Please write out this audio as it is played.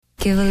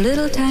Give a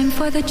little time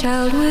for the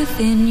child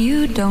within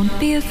you. Don't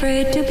be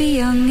afraid to be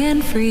young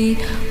and free.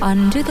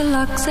 Undo the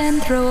locks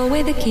and throw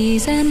away the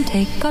keys and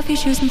take off your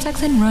shoes and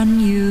socks and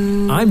run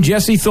you. I'm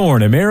Jesse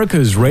Thorne,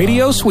 America's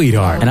radio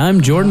sweetheart. And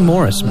I'm Jordan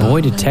Morris,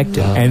 boy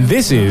detective. And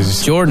this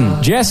is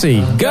Jordan. Jesse,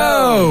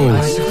 go!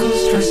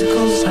 Bicycles,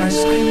 tricycles,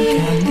 ice cream,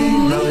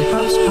 candy,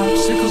 lollipops,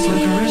 popsicles,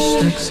 licorice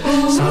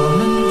sticks,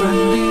 Solomon,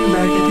 Grundy,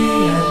 Raggedy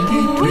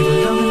Andy,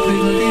 Tweedledum and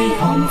Tweedledee,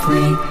 home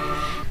free.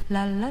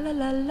 La la la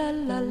la la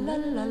la la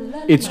la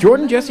la. It's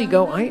Jordan Jesse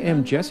Go. I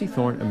am Jesse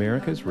Thorne,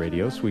 America's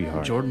radio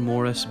sweetheart. Jordan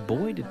Morris,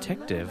 boy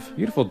detective.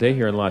 Beautiful day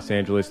here in Los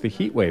Angeles. The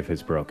heat wave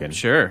has broken.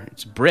 Sure,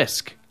 it's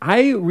brisk.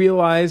 I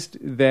realized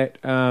that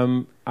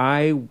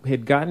I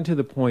had gotten to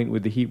the point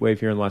with the heat wave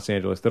here in Los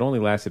Angeles that only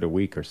lasted a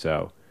week or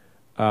so,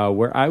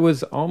 where I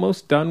was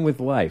almost done with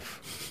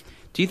life.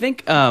 Do you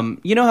think,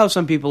 you know how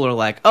some people are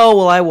like, oh,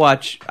 well, I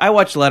watch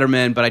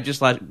Letterman, but I just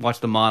watch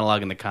the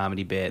monologue and the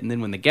comedy bit, and then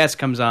when the guest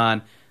comes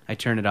on, I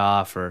turn it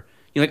off, or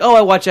you're like, oh,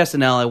 I watch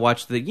SNL, I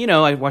watch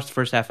the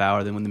first half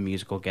hour, then when the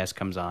musical guest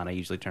comes on, I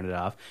usually turn it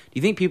off. Do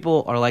you think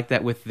people are like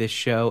that with this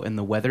show and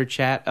the weather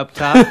chat up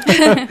top?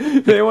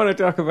 They want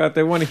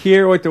to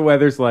hear what the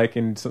weather's like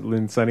in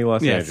sunny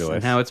Los Angeles.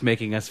 And how it's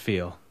making us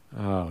feel.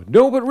 Oh,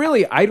 no, but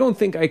really, I don't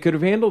think I could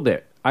have handled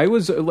it. I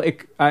was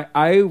like,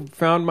 I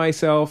found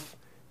myself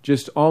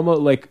just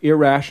almost like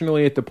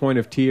irrationally at the point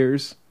of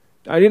tears.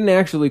 I didn't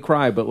actually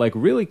cry, but like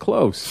really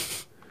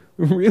close.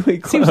 Really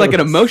close. Seems like an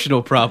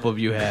emotional problem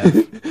you have.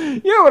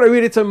 Yeah, but I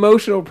mean, it's an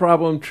emotional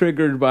problem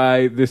triggered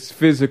by this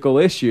physical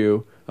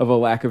issue of a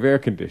lack of air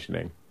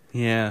conditioning.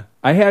 Yeah.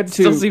 I had to...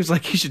 Still seems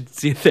like you should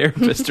see a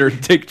therapist or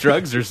take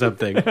drugs or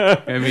something.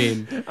 I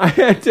mean... I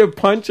had to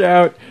punch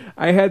out...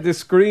 I had the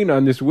screen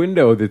on this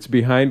window that's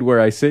behind where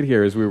I sit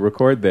here as we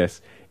record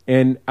this,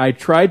 and I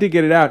tried to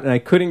get it out, and I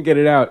couldn't get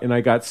it out, and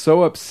I got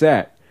so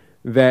upset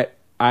that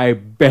I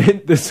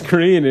bent the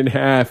screen in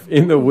half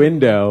in the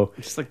window.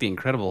 Just like the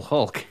Incredible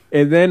Hulk.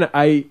 And then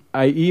I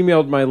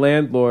emailed my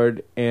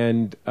landlord,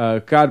 and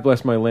God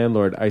bless my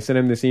landlord. I sent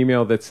him this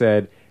email that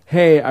said,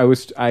 "Hey,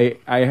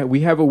 we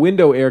have a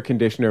window air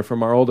conditioner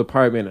from our old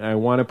apartment, and I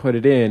want to put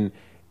it in,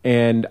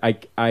 and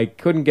I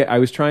couldn't get. I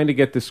was trying to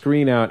get the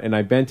screen out, and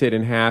I bent it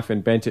in half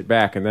and bent it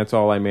back, and that's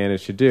all I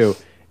managed to do."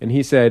 And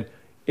he said,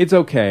 "It's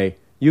okay.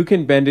 You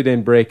can bend it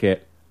and break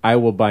it. I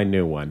will buy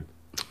new one."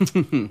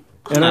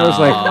 And I was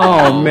like,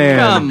 oh, man.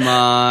 Come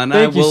on.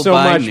 Thank you so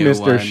much,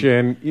 Mr.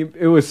 Shin.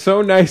 It was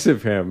so nice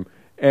of him.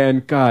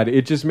 And, God,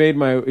 it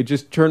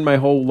just turned my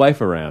whole life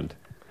around.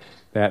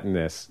 That and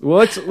this.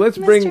 Well, let's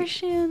bring... Mr.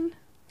 Shin.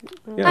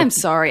 Yeah, I'm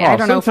sorry. Paul. I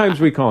don't know. Sometimes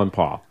we call him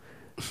Paul.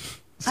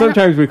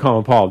 Sometimes we call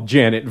him Paul.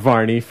 Janet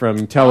Varney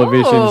from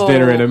television's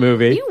Dinner and a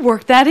Movie. You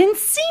worked that in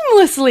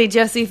seamlessly,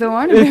 Jesse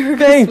Thorne.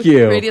 Thank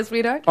you. Radio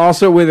sweetheart.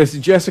 Also with us,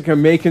 Jessica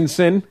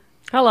Makinson.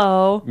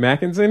 Hello.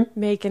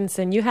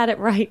 Makinson? You had it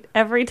right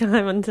every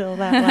time until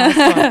that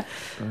last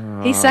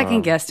one. He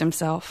second-guessed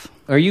himself.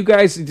 Are you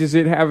guys,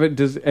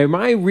 am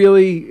I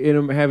really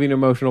having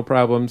emotional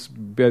problems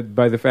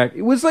by the fact,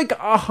 it was like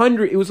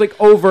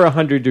over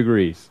 100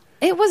 degrees.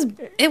 It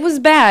was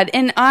bad,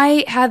 and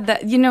I had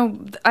that.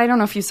 I don't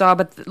know if you saw,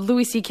 but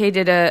Louis C.K.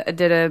 did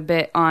a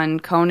bit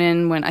on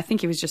Conan when I think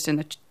he was just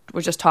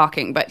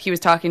talking, but he was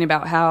talking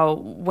about how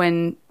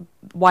when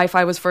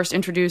Wi-Fi was first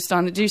introduced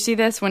on. Do you see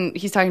this? When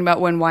he's talking about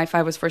when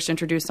Wi-Fi was first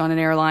introduced on an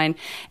airline,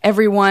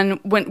 everyone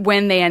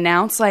when they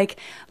announced, like,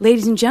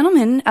 ladies and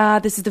gentlemen,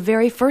 this is the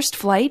very first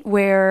flight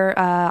where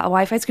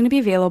Wi-Fi is going to be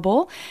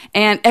available,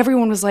 and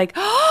everyone was like,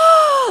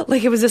 oh,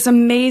 like it was this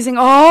amazing.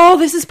 Oh,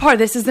 this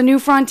is the new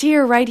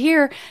frontier right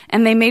here,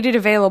 and they made it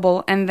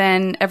available, and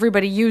then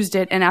everybody used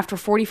it, and after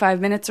 45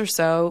 minutes or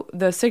so,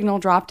 the signal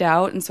dropped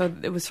out, and so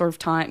it was sort of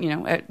time.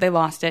 They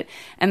lost it,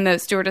 and the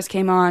stewardess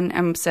came on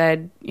and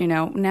said,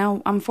 now.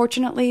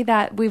 Unfortunately,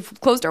 that we've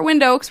closed our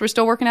window because we're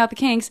still working out the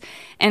kinks.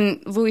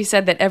 And Louis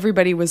said that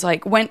everybody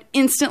went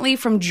instantly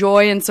from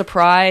joy and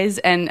surprise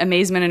and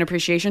amazement and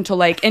appreciation to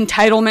like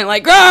entitlement,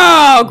 like,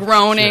 oh,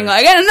 groaning,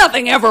 like, and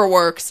nothing ever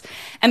works.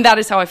 And that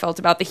is how I felt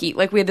about the heat.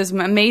 Like, we had this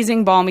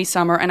amazing balmy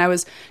summer, and I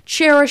was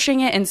cherishing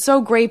it and so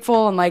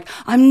grateful, and like,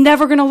 I'm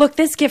never going to look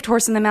this gift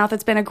horse in the mouth.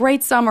 It's been a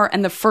great summer.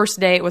 And the first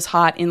day it was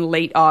hot in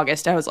late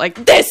August, I was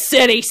like, this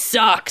city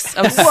sucks.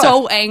 I was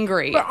so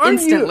angry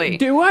instantly.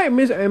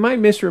 Am I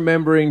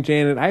misremembering,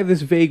 Janet? I have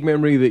this vague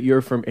memory that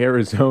you're from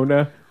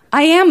Arizona.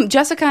 I am.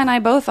 Jessica and I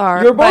both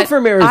are. You're both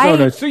from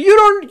Arizona, so you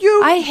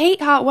don't... I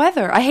hate hot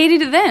weather. I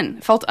hated it then.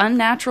 It felt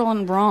unnatural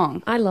and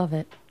wrong. I love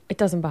it. It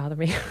doesn't bother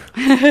me.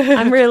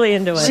 I'm really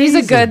into it. She's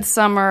a good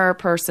summer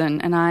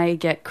person, and I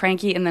get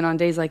cranky, and then on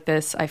days like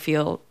this, I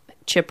feel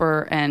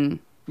chipper and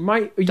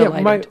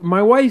delighted.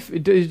 My wife,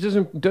 it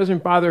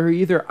doesn't bother her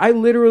either. I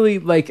literally,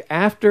 like,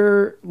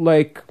 after,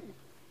 like,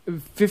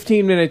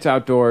 15 minutes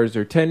outdoors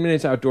or 10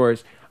 minutes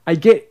outdoors, I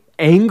get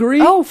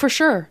angry. Oh, for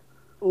sure.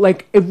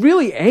 Like,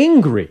 really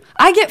angry.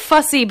 I get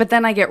fussy, but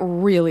then I get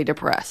really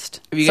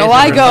depressed. So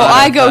I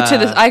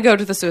go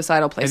to the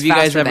suicidal place. Have you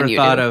guys faster ever than you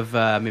thought do.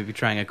 of maybe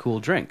trying a cool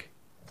drink?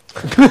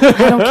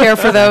 I don't care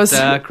for those.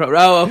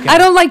 Okay. I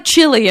don't like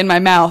chili in my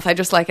mouth. I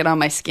just like it on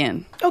my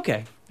skin.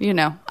 Okay. You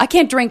know, I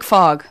can't drink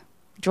fog,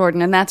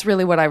 Jordan, and that's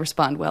really what I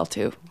respond well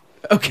to.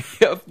 Okay.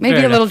 Maybe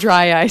Fair a little enough.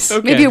 dry ice.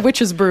 Okay. Maybe a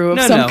witch's brew of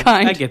some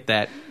kind. I get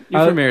that.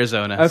 You're from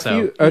Arizona,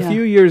 A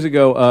few years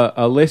ago,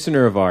 a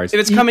listener of ours. If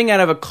it's coming out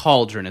of a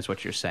cauldron, is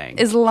what you're saying.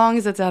 As long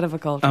as it's out of a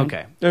cauldron.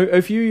 Okay.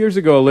 A few years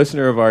ago, a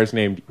listener of ours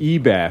named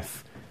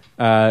Ebeth,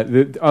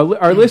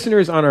 our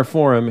listeners on our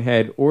forum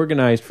had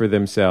organized for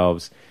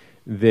themselves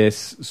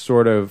this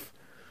sort of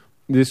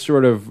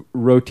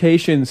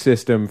rotation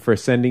system for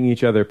sending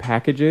each other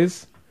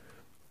packages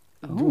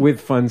with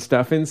fun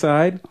stuff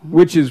inside,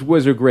 which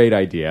was a great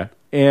idea.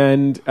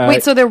 And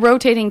wait, so they're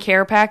rotating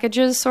care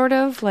packages, sort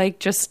of, like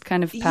just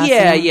kind of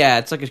passing. Yeah.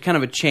 It's like a kind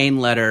of a chain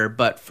letter,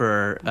 but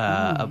for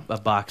a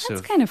box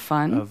That's of. kind of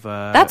fun. Of,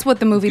 That's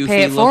what the movie goofy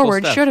Pay It local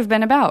Forward stuff. should have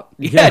been about.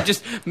 Yeah,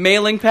 just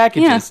mailing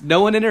packages. Yeah.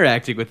 No one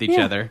interacting with each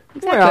Yeah. other.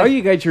 well,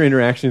 you got your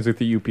interactions with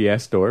the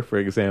UPS store, for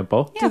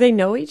example. Do they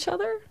know each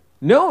other?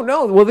 No.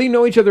 Well, they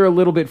know each other a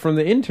little bit from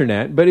the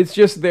internet, but it's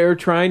just they're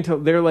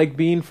like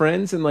being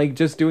friends and like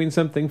just doing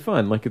something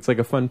fun. Like it's like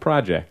a fun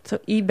project. So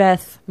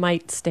eBeth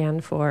might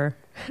stand for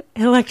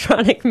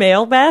electronic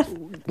mail, Beth.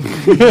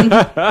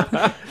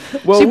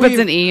 Well, She puts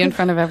an E in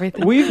front of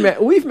everything. We've met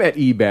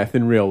Ebeth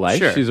in real life.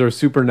 Sure. She's a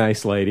super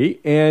nice lady,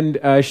 and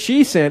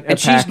she sent a And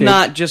package. she's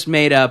not just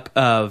made up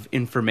of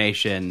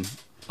information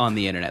on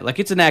the internet. Like,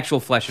 it's an actual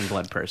flesh and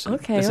blood person.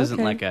 Okay, This isn't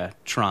okay. like a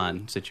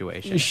Tron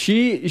situation.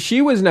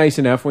 She was nice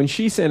enough when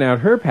she sent out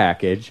her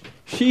package.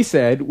 She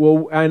said,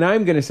 "Well, and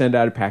I'm going to send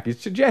out a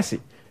package to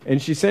Jesse."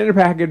 And she sent a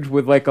package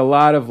with like a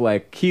lot of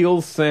like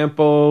Keel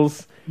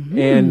samples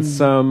and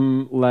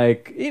some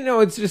like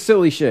it's just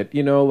silly shit.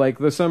 Like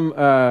there's some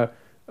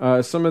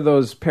of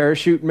those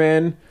parachute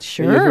men that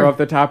you Sure. throw off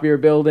the top of your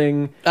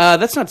building.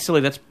 That's not silly.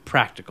 That's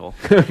practical.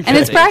 And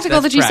it's practical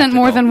That's that you sent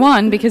more practical. than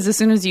one, because as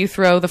soon as you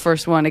throw the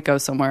first one, it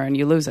goes somewhere and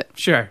you lose it.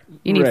 Sure.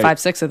 You need Right.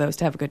 5-6 of those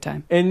to have a good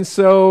time. And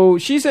so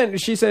she sent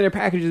a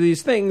package of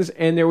these things,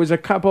 and there was a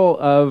couple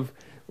of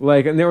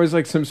and there was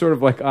like some sort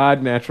of like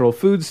odd natural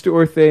food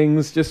store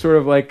things, just sort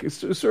of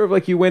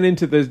like you went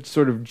into the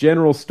sort of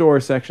general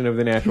store section of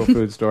the natural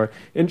food store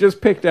and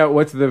just picked out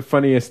what's the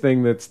funniest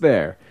thing that's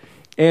there.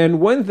 And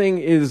one thing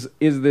is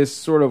this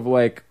sort of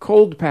like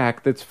cold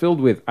pack that's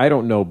filled with, I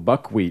don't know,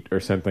 buckwheat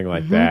or something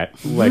like that,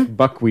 like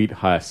buckwheat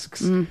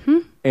husks.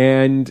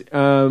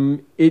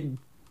 And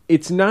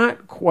it's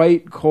not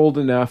quite cold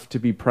enough to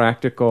be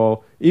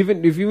practical.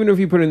 Even if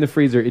you put it in the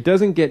freezer, it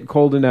doesn't get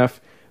cold enough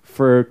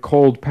for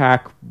cold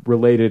pack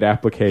related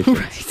applications.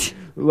 Right.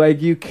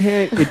 Like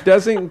it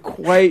doesn't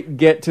quite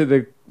get to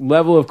the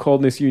level of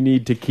coldness you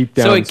need to keep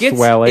down So it gets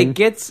swelling. it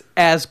gets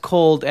as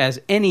cold as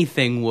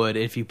anything would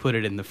if you put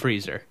it in the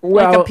freezer.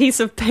 Like a piece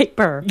of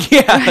paper.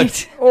 Yeah.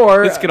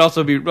 or This could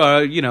also be,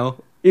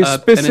 is an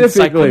specifically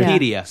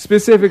encyclopedia.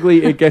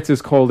 Specifically, it gets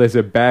as cold as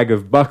a bag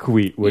of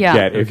buckwheat would Yeah.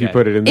 get if you Okay.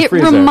 put it in the It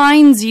freezer.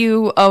 reminds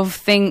you of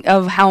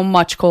how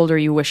much colder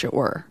you wish it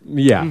were.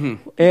 Yeah.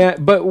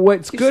 But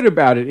what's good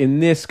about it in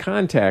this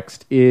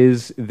context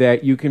is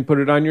that you can put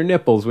it on your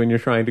nipples when you're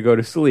trying to go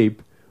to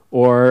sleep,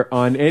 or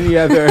on any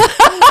other.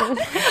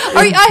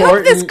 I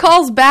hope this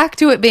calls back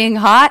to it being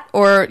hot,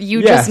 or you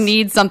Yes. just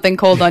need something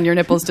cold on your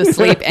nipples to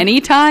sleep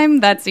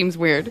anytime. That seems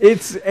weird.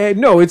 It's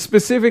it's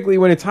specifically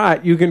when it's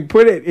hot. You can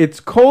put it. It's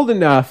cold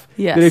enough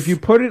Yes. that if you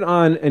put it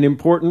on an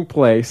important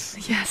place,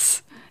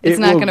 Yes. It's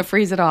It not will- going to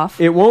freeze it off.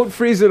 it won't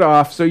freeze it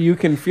off. So you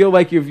can feel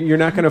like you're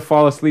not going to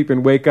fall asleep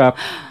and wake up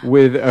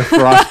with a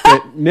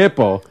frostbit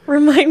nipple.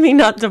 Remind me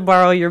not to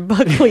borrow your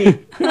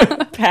buckwheat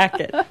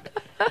packet.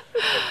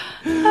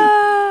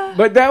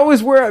 But that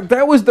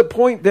was the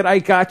point that I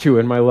got to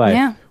in my life,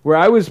 Yeah. where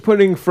I was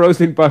putting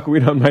frozen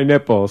buckwheat on my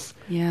nipples,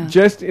 Yeah.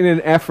 just in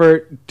an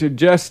effort to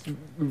just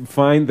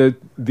find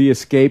the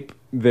escape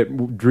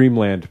that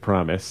Dreamland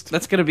promised.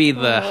 That's going to be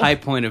the high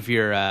point of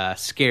your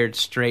scared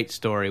straight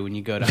story when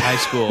you go to high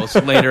schools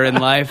later in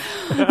life.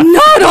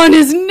 Not on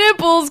his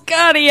nipples.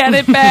 God, he had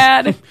it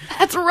bad.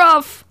 That's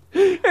rough.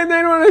 And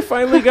then when I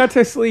finally got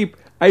to sleep,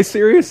 I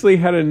seriously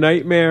had a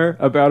nightmare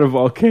about a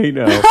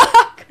volcano.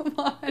 Come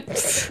on.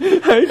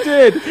 I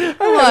did. I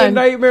had a on.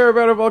 nightmare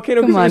about a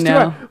volcano. Come because it was on too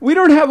now. hot. We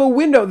don't have a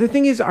window. The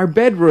thing is, our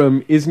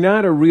bedroom is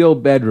not a real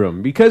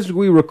bedroom. Because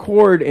we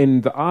record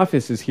and the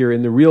office is here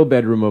in the real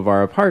bedroom of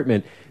our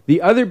apartment,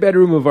 the other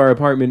bedroom of our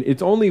apartment,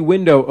 its only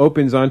window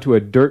opens onto a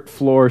dirt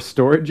floor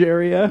storage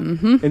area.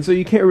 And so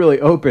you can't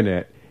really open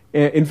it.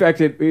 In fact,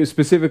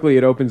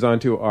 it opens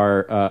onto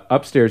our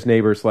upstairs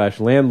neighbor /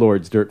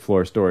 landlord's dirt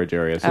floor storage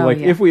area. So, Oh,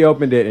 yeah. if we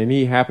opened it and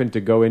he happened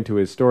to go into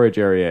his storage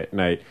area at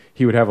night,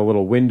 he would have a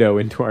little window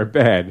into our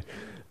bed.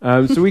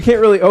 So we can't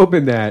really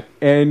open that.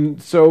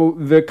 And so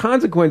the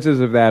consequences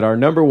of that are,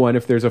 number one,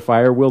 if there's a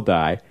fire, we'll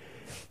die.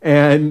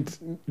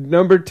 And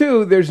number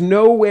two, there's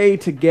no way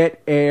to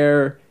get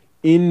air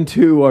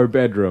into our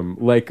bedroom.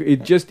 Like,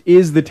 it just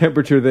is the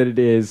temperature that it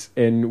is,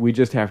 and we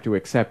just have to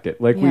accept it.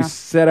 Like, we Yeah.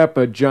 set up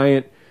a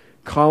giant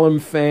column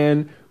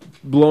fan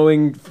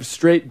blowing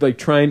straight, like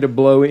trying to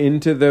blow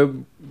into the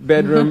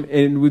bedroom,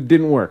 and it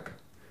didn't work.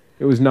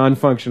 It was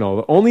non-functional.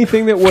 The only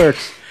thing that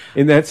works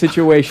in that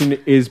situation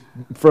is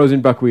frozen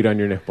buckwheat on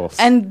your nipples.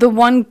 And the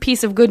one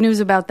piece of good news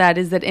about that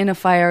is that in a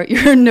fire,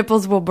 your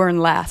nipples will burn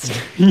last.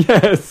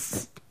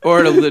 Yes.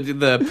 Or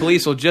the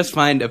police will just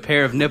find a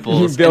pair of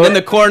nipples, and then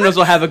the coroners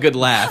will have a good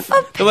laugh.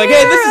 They're like,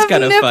 hey, this is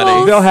kind of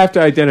funny. They'll have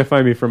to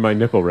identify me from my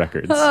nipple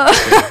records.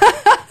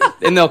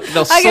 And they'll I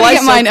slice gotta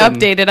get mine open,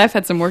 updated. I've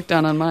had some work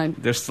done on mine.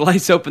 They'll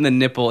slice open the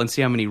nipple and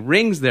see how many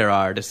rings there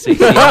are to see.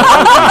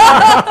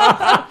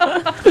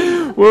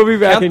 We'll be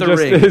back Count in the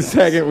just a rings.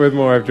 second with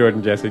more of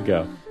Jordan Jesse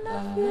Go.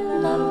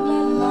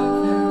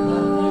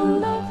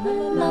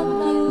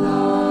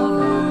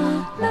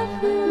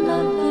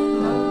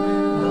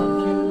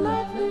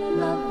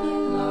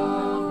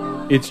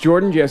 It's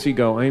Jordan Jesse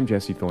Go. I am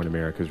Jesse Thorne,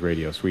 America's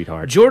radio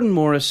sweetheart. Jordan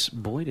Morris,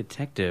 boy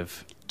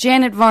detective.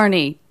 Janet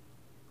Varney,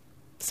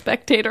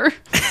 spectator.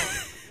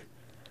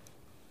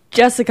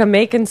 Jessica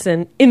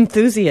Makinson,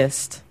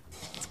 enthusiast.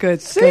 It's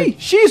good. See,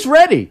 she's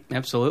ready.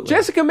 Absolutely.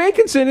 Jessica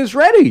Makinson is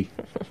ready.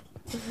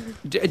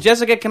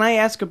 Jessica, can I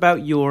ask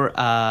about your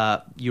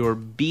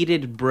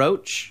beaded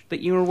brooch that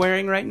you are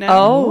wearing right now?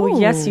 Oh,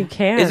 yes, you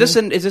can. Is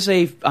this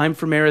a I'm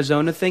from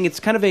Arizona thing? It's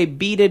kind of a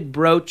beaded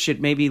brooch. It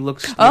maybe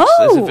looks as if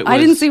Oh, it I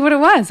was- didn't see what it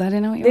was. I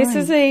didn't know what you were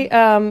This wearing. is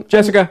a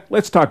Jessica,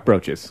 let's talk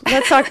brooches.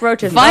 let's talk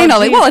brooches.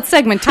 Finally. Oh, Well, geez. it's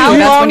segment 2. How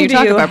That's long when you do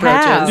talk you about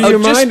have? Do brooches.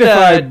 you just, mind if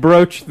I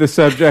broach the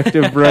subject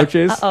of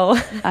brooches?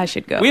 Oh, I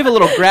should go. We have a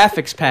little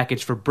graphics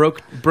package for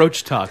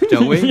brooch talk,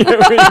 don't we?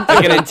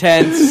 Like an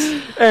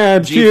intense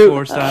And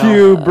G4 style.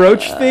 cue brooch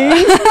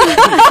theme.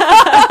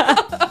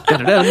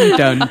 dun, dun,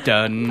 dun,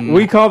 dun.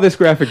 We call this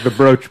graphic the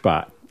brooch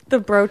bot. the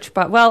brooch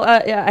bot. Well, I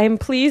am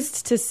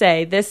pleased to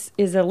say this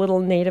is a little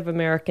Native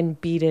American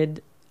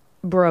beaded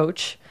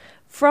brooch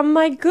from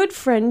my good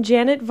friend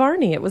Janet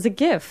Varney. It was a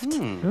gift.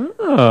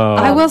 Oh.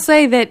 I will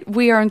say that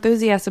we are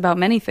enthusiasts about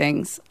many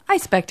things. I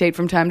spectate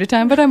from time to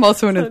time, but I'm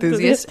also an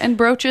enthusiast, and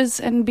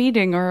brooches and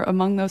beading are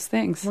among those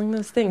things. Among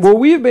those things. Well,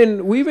 we've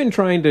been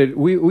trying to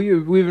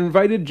we've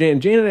invited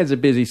Janet. Janet has a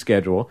busy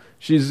schedule.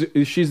 She's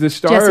the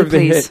star Jesse, of the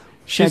please. hit.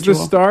 She's Schedule.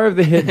 the star of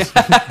the hit.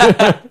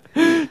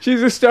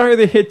 She's the star of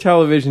the hit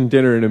television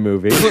Dinner in a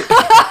Movie.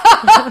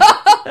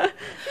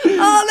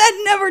 Oh,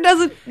 that never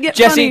doesn't get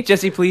funny.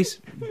 Jesse, please.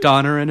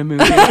 Donner in a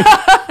movie.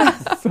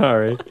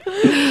 Sorry.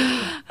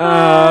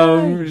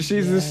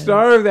 She's the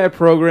star of that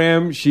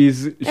program.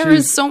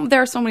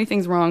 There are so many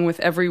things wrong with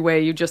every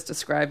way you just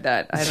described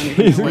that. I don't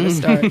even know where to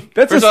start.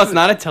 That's First of all, it's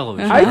not a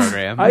television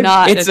program.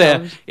 Not it's a a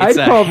television. it's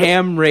I'd call a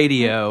ham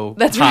radio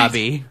That's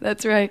hobby. right.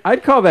 That's right.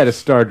 I'd call that a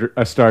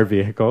star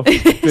vehicle.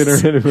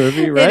 Dinner in a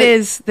Movie, right? It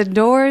is. The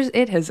doors,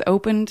 it has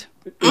opened.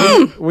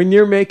 When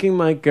you're making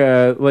George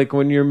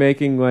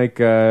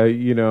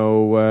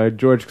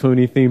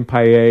Clooney themed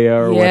paella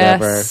or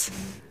whatever. Yes.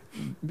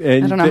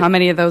 And I don't know how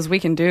many of those we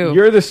can do.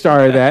 You're the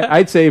star of that.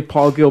 I'd say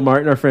Paul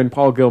Gilmartin, our friend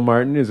Paul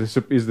Gilmartin, is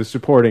the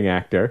supporting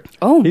actor.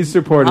 Oh, he's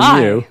supporting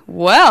my. you.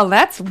 Well,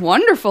 that's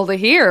wonderful to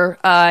hear.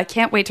 I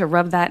can't wait to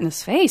rub that in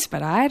his face,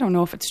 but I don't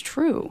know if it's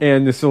true.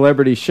 And the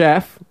celebrity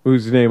chef,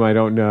 whose name I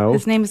don't know,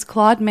 His name is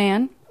Claude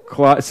Mann.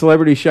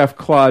 celebrity chef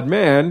Claude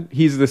Mann.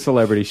 He's the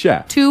celebrity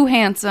chef. Too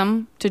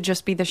handsome to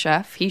just be the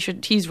chef.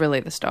 He's really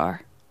the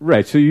star.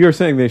 Right. So you're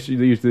saying they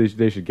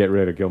should get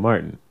rid of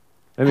Gilmartin.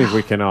 I think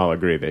we can all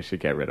agree they should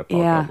get rid of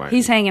Paul Gilmartin.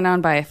 He's hanging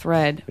on by a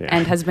thread Yeah.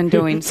 and has been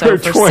doing so For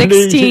for 20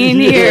 16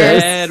 years.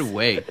 years. Dead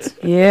weight.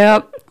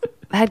 Yep.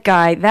 That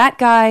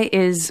guy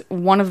is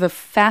one of the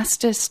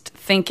fastest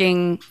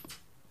thinking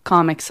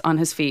comics on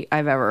his feet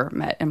I've ever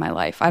met in my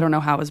life. I don't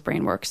know how his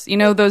brain works. You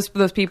know those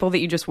people that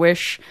you just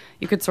wish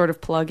you could sort of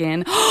plug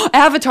in?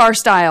 Avatar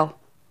style.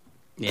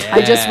 Yeah.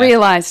 I just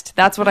realized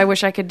that's what I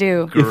wish I could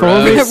do. If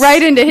only,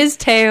 Right into his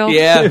tail.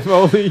 Yeah. if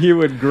only you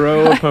would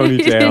grow a Right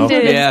ponytail. into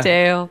his Yeah.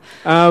 tail.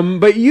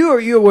 But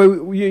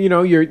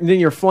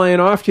you're flying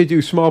off to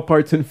do small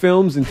parts in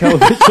films and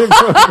television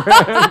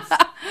programs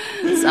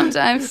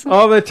Sometimes.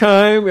 all the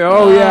time.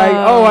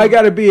 I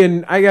gotta be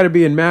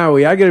in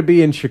Maui. I gotta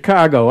be in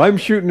Chicago. I'm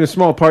shooting a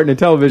small part in a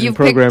television You've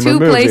program picked or two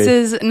movie.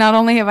 places. Not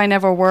only have I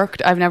never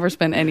worked, I've never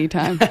spent any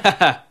time.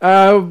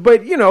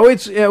 But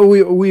it's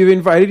we've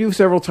invited you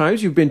several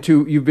times. You've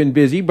been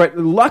busy, but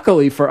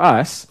luckily for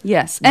us,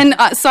 Yes. And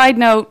side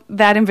note,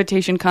 that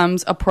invitation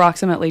comes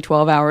approximately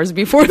 12 hours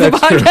before the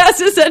That's true.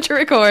 podcast is set to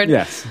record.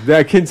 yes,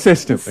 that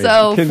consistently.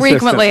 So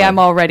frequently I'm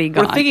already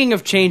gone. We're thinking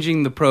of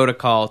changing the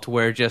protocol to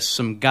where just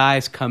some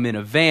guys come in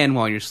a van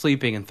while you're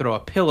sleeping and throw a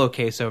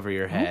pillowcase over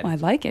your head. Oh, I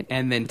like it.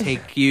 And then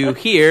take you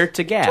here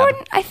to Gab.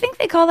 Jordan, I think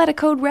they call that a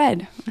code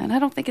red, and I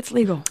don't think it's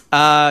legal.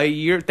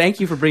 Thank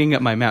you for bringing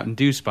up my Mountain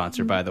Dew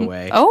sponsor, by the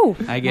way. Oh,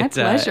 I my get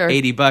pleasure.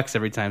 $80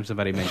 every time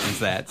somebody mentions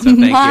that. So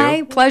thank My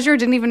you. pleasure.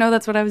 Didn't even know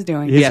that's what I was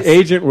doing. His Yes.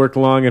 agent worked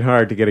long and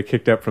hard to get it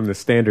kicked up from the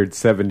standard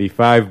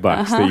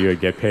 $75 that you would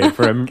get paid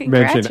for a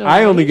mention.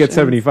 I only get Congratulations.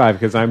 75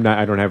 because I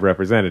don't have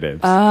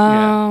representatives.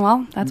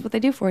 Well, that's what they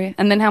do for you.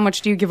 And then how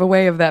much do you give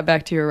away of that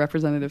back to your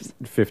representatives?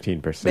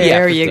 15%.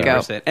 There you go.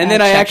 15%. And That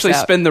then I checks actually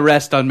out. spend the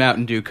rest on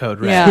Mountain Dew Code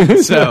Red. Yeah.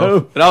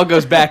 So it all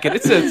goes back.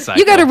 It's a cycle.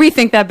 You got to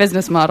rethink that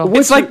business model.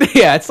 It's like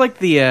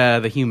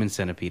the human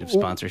centipede of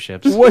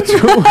sponsorships.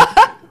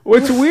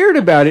 What's weird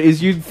about it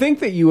is you'd think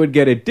that you would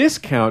get a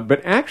discount,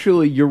 but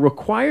actually you're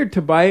required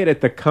to buy it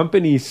at the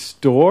company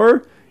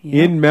store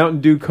in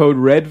Mountain Dew Code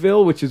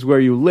Redville, which is where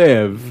you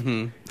live.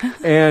 Mm-hmm.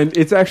 And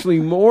it's actually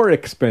more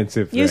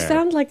expensive You there.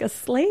 sound like a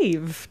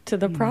slave to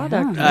the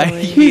product.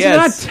 really. He's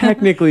not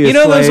technically a You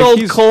know slave. those old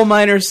He's- coal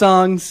miner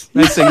songs?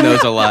 I sing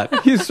those a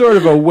lot. He's sort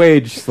of a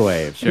wage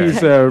slave. Sure.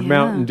 He's a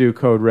Mountain Dew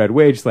Code Red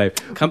wage slave.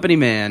 Company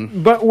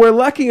man. But we're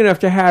lucky enough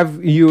to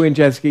have you and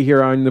Jessica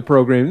here on the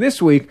program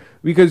this week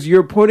because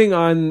you're putting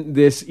on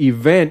this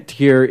event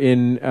here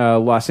in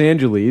Los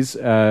Angeles,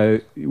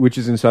 which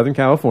is in Southern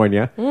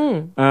California,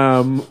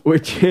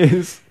 which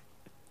is...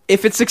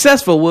 If it's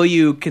successful, will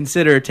you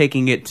consider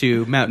taking it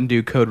to Mountain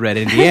Dew Code Red,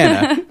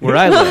 Indiana, where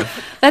I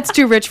live? That's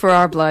too rich for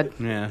our blood.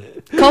 Yeah.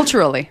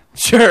 Culturally.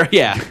 Sure,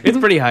 yeah. It's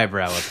pretty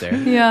highbrow up there.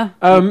 Yeah.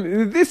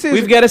 This is...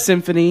 We've got a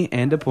symphony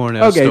and a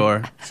porno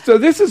store. So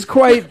this is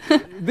quite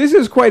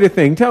a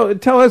thing.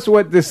 Tell us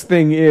what this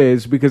thing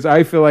is because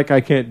I feel like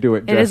I can't do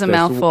it. It is a justice,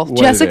 mouthful. what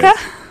Jessica?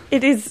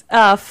 it is. It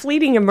is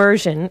Fleeting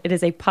Immersion. It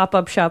is a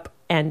pop-up shop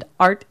and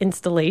art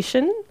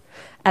installation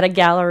at a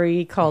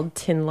gallery called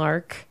Tin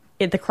Lark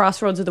at the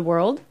crossroads of the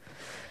world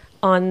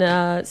on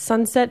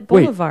Sunset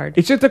Boulevard. Wait,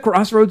 it's at the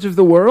crossroads of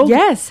the world?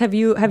 Yes. Have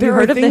you There are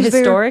heard of the things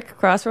there- historic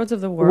crossroads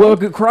of the Well, world?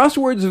 the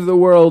crosswords of the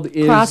world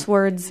is...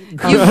 Crosswords.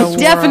 You of the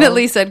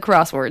definitely world. said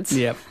crosswords.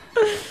 Yep.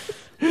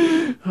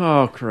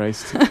 Oh,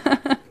 Christ.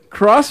 That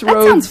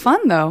Crossroads sounds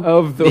fun, though.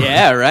 of the...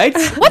 Yeah, right?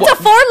 What's a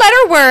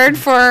four-letter word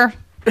for...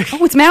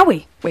 Oh, it's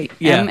Maui. Wait,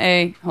 Yeah.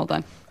 M-A... Hold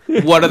on.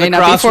 What are May the not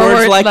be crosswords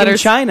forward like in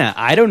letters. China?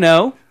 I don't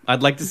know.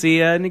 I'd like to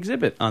see an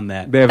exhibit on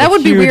that. They have That a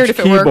would be huge weird if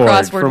it were a keyboard,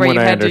 crossword from where what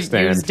you I had to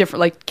understand. use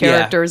different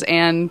characters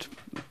and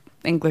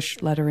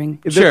English lettering.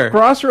 The Sure.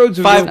 crossroads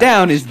of Five the...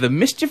 down is the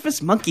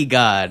mischievous monkey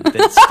god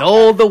that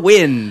stole the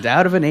wind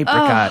out of an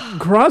apricot.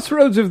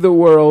 Crossroads of the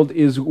World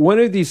is one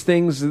of these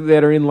things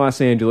that are in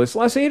Los Angeles.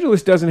 Los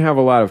Angeles doesn't have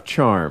a lot of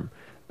charm,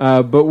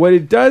 but what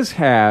it does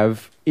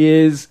have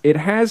is it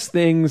has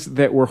things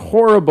that were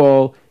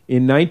horrible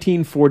in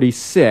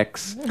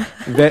 1946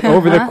 that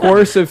over the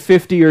course of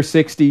 50 or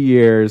 60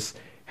 years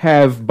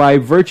have, by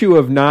virtue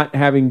of not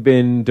having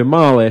been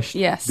demolished,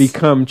 Yes.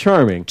 become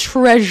charming.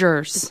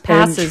 Treasures.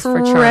 Passes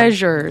for charm.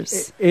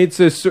 Treasures. It's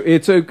a sort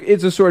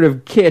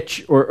of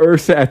kitsch or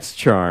ersatz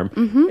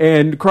charm,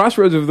 and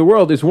Crossroads of the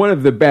World is one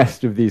of the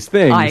best of these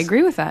things. I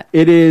agree with that.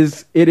 It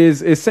is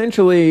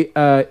essentially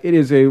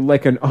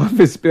like an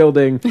office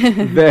building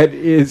that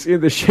is in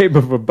the shape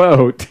of a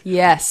boat.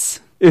 Yes.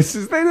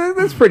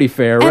 That's pretty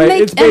fair, And right? they-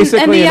 It's and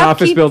basically the an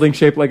office upkeep- building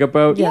shaped like a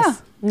boat. Yes. Yeah.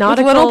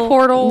 Nautical, With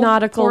little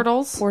nautical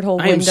portals.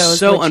 porthole I am windows.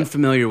 so which-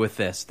 unfamiliar with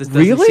this. This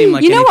doesn't Really? seem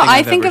like You know what anything I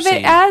I've think ever of it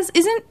seen. as?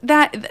 Isn't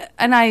that...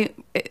 And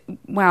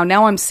wow,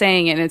 now I'm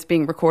saying it and it's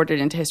being recorded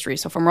into history.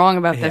 So if I'm wrong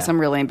about this, Yeah.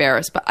 I'm really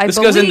embarrassed. But I This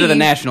believe... goes into the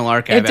National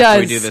Archive It after does.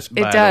 we do this,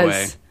 by it does. the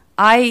way.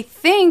 I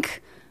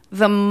think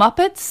the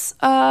Muppets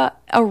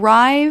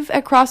arrive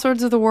at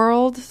Crossroads of the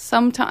World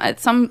sometime.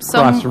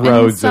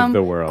 Crossroads of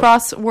the World.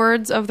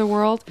 Crosswords of the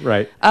World.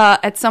 Right.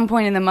 At some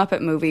point in the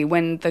Muppet movie,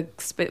 when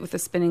with the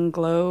spinning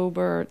globe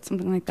or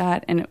something like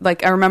that, and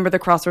I remember the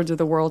Crossroads of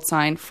the World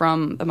sign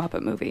from the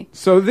Muppet movie.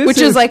 So this which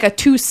is like a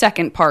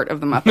 2-second part of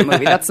the Muppet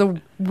movie. That's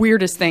the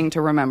weirdest thing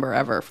to remember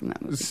ever from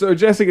that movie. So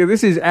Jessica,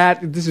 this is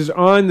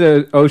on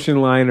the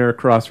ocean liner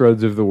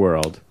Crossroads of the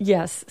World.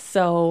 Yes.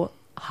 So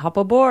hop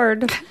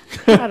aboard.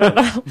 I don't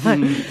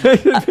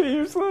know.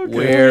 You're so good.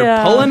 We're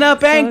Yeah. pulling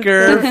up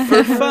anchor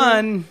for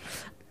fun.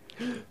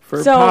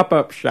 For So-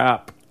 pop-up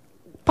shop.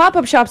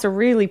 Pop-up shops are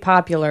really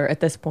popular at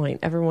this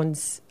point.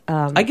 Everyone's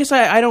I guess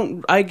I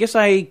don't. I guess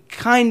I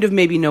kind of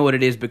maybe know what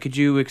it is, but could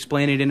you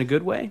explain it in a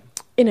good way?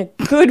 in a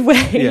good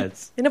way.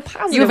 Yes. In a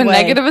positive You have a way.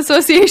 negative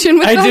association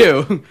with I them?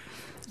 do.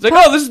 It's like,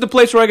 oh, this is the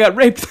place where I got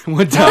raped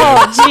one time.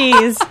 Oh,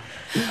 jeez.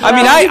 I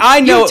mean, I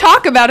know. You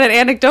talk about it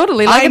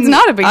anecdotally like it's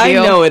not a big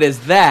deal. I know it is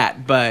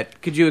that,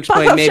 but could you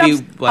explain Pop-up maybe?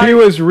 shops Like, He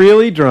was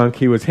really drunk.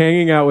 He was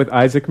hanging out with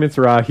Isaac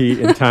Mizrahi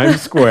in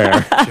Times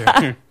Square.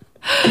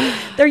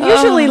 They're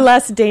usually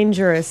less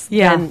dangerous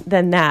Yeah.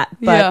 than that.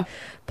 But Yeah.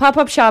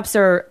 pop-up shops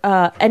are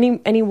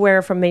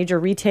anywhere from major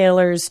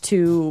retailers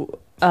to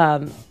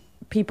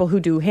people who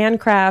do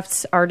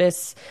handcrafts,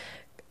 artists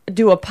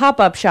do a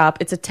pop-up shop.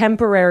 It's a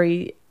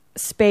temporary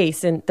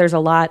space, and there's a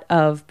lot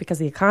of, because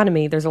of the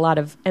economy, there's a lot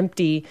of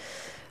empty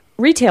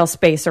retail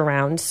space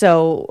around.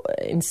 So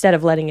instead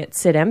of letting it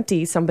sit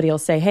empty, somebody will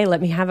say, hey,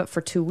 let me have it for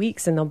 2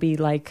 weeks, and they'll be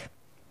like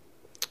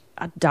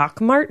a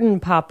Doc Martin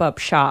pop-up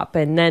shop.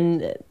 And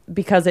then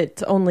because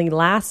it only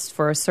lasts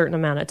for a certain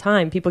amount of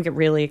time, people get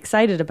really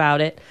excited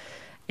about it,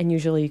 and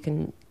usually you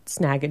can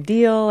snag a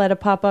deal at a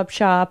pop-up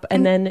shop,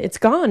 and then it's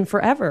gone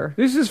forever.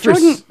 This is for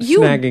Jordan, you-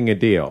 snagging a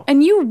deal.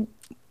 And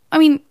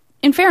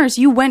in fairness,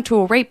 you went to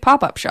a rape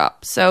pop-up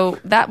shop, so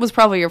that was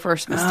probably your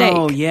first mistake.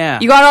 Oh, yeah.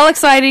 You got all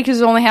excited because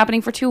it was only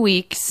happening for 2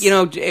 weeks. you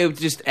know, it was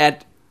just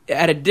at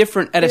at a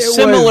It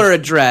similar was-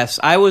 address.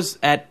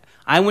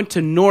 I went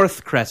to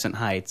North Crescent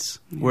Heights,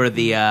 where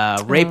the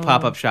rape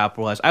pop-up shop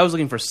was. I was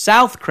looking for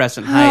South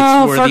Crescent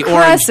Heights, where for the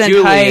Orange Crescent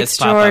Julius Heights,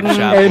 pop-up Jordan.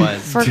 shop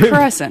was. For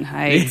Crescent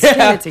Heights, Yeah.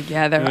 get it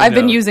together. I I've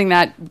been know. using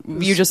that.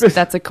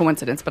 That's a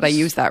coincidence, but I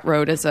use that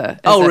road as a.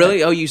 Oh,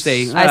 really? Oh, you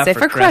say I say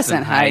for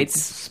Crescent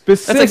Heights.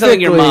 That's like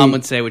something your mom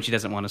would say when she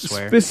doesn't want to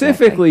swear.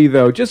 Specifically,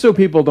 though, just so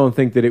people don't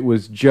think that it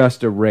was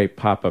just a rape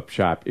pop-up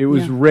shop, it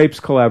was Rape's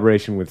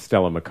collaboration with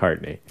Stella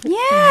McCartney.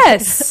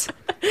 Yes,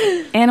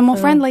 animal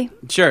friendly.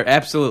 Sure,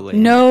 absolutely.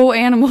 No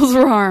animals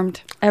were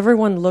harmed.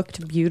 Everyone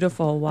looked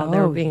beautiful while they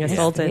were being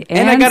assaulted.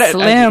 And I got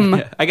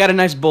slim. I got a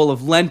nice bowl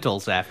of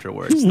lentils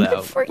afterwards,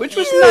 though, For which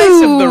was you,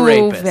 nice of the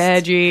rapist.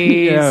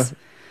 Veggies. Yeah,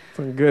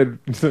 some good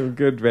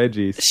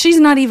veggies. She's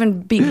not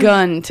even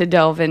begun to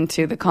delve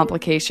into the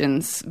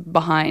complications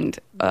behind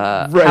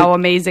how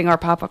amazing our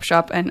pop-up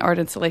shop and art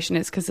installation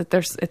is, because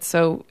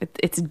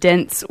it's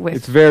dense with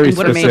It's very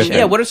information. specific.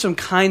 Yeah, what are some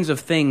kinds of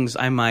things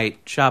I might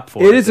shop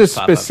for? It at is a this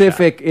pop-up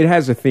specific. shop? It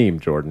has a theme,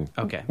 Jordan.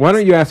 Okay. Why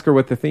don't you ask her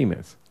what the theme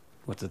is?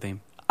 What's the theme?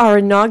 Our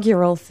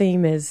inaugural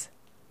theme is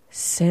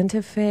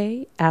Santa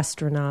Fe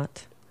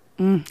Astronaut.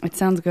 It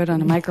sounds good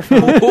on a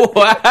microphone.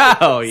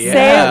 Wow,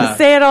 yeah.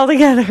 Say it all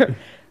together.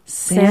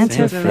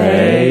 Santa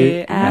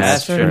Fe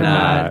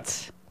Astronaut.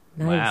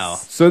 Nice. Wow.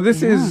 So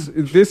this is.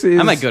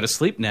 I might go to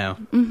sleep now.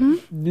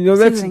 You know,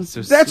 that's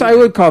Soothing. I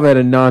would call that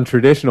a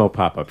non-traditional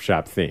pop-up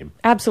shop theme.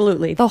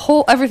 Absolutely.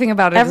 Everything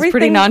about it is pretty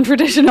Everything-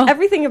 non-traditional.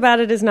 Everything about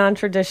it is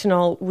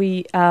non-traditional.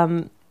 We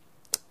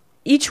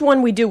each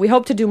one we do, we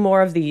hope to do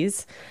more of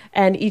these,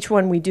 and each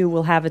one we do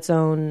will have its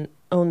own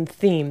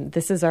theme.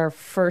 This is our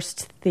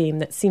first theme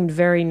that seemed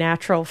very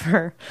natural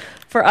for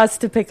us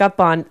to pick up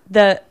on.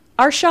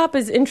 Our shop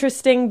is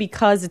interesting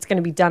because it's going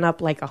to be done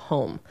up like a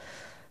home.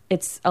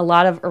 It's a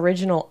lot of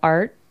original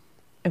art,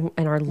 and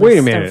our Wait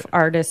a list minute. of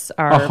artists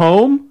are A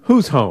home?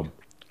 Whose home?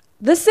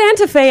 the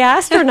Santa Fe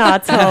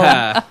Astronauts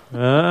home.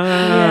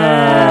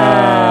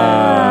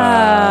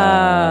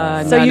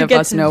 So None you of get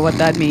us to- know what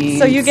that means.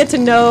 So you get to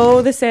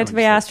know the Santa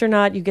Fe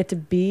astronaut. You get to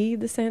be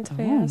the Santa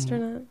Fe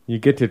astronaut, You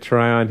get to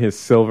try on his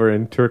silver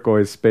and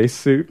turquoise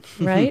spacesuit.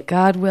 right?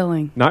 God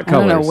willing. Not I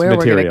don't know colors, where we're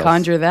going to materials.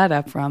 conjure that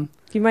up from.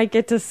 You might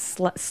get to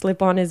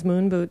slip on his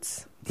moon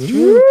boots.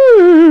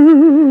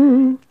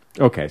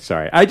 Okay,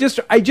 sorry. I just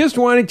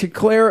wanted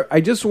to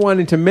I just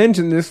wanted to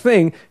mention this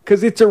thing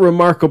because it's a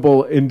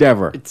remarkable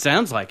endeavor It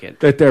sounds like it.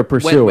 that they're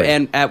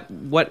pursuing.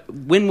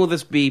 When will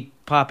this be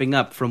popping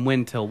up? From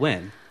when till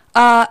when?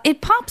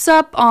 It pops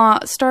up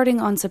starting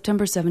on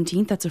September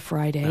 17th. That's a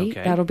Friday.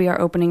 Okay. That'll be our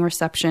opening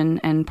reception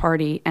and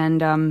party.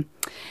 And the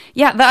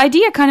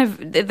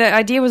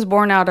idea was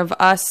born out of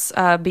us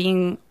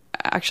being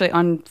actually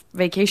on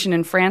vacation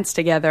in France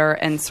together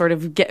and sort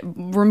of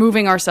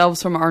removing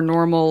ourselves from our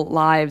normal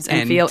lives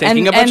and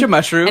taking a bunch of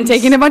mushrooms. and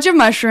taking a bunch of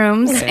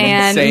mushrooms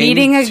and saying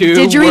meeting a 2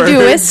 didgeridooist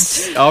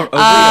words over and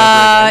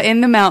over again. in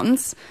the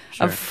mountains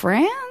of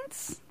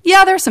France.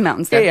 Yeah, there's some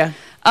mountains there. Yeah.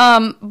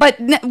 But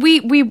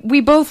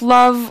we both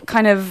love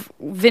kind of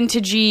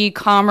vintagey,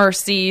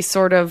 commercey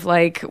sort of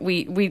like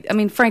I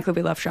mean, frankly,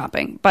 we love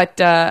shopping, but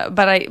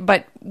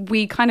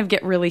we kind of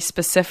get really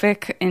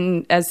specific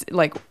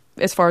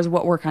as far as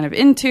what we're kind of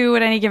into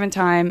at any given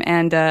time,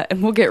 and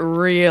we'll get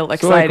real so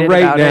excited like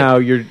right about now,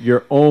 it.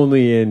 you're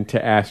only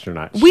into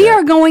astronaut. We shit.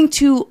 are going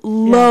to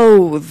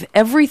loathe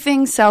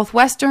everything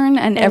Southwestern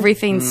and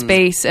everything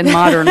space and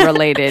modern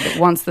related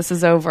once this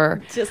is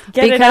over. Just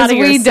get it out of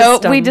your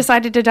system. We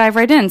decided to dive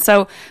right in.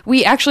 So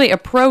we actually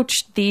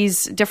approached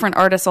these different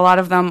artists. A lot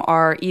of them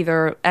are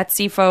either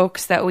Etsy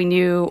folks that we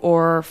knew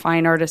or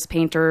fine artists,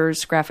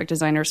 painters, graphic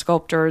designers,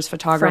 sculptors,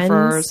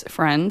 photographers,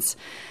 friends.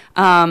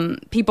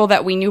 People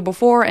that we knew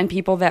before and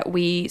people that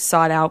we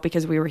sought out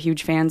because we were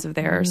huge fans of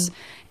theirs,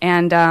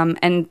 and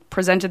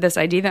presented this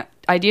idea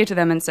to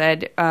them and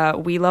said,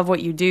 we love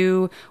what you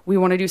do. We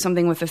want to do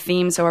something with a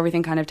theme so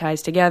everything kind of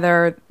ties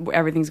together.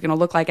 Everything's going to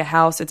look like a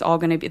house. It's all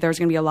going to be, there's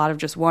going to be a lot of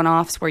just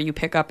one-offs where you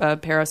pick up a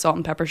pair of salt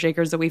and pepper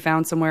shakers that we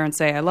found somewhere and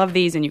say, I love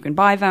these, and you can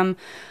buy them.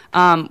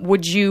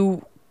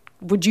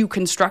 Would you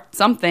construct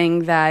something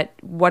that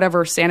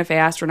whatever Santa Fe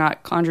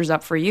astronaut conjures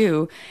up for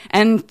you?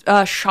 And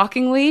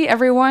shockingly,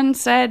 everyone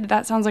said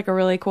that sounds like a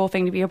really cool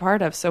thing to be a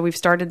part of. So we've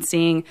started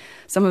seeing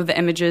some of the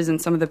images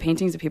and some of the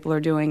paintings that people are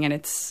doing, and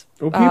it's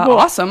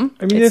awesome.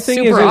 I mean, it's the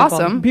thing super is,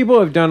 awesome. people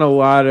have done a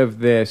lot of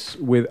this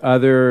with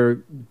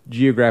other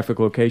geographic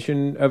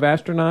location of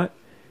astronaut,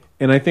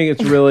 and I think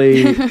it's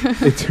really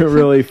it's a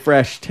really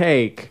fresh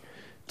take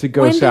to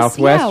go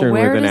southwestern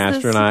with an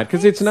astronaut,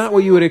 because it's not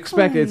what you would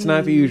expect. It's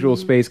not the usual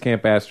space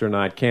camp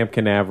astronaut, Camp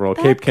Canaveral,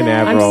 Cape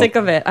Canaveral. I'm sick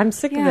of it. I'm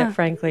sick of it,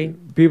 frankly.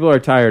 People are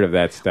tired of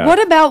that stuff. What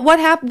about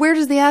where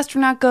does the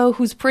astronaut go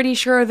who's pretty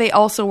sure they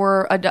also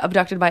were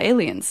abducted by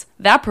aliens?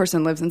 That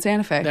person lives in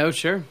Santa Fe. Oh,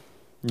 sure.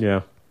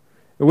 Yeah.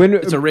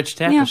 It's a rich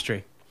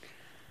tapestry.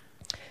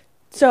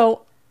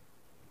 So,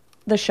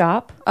 the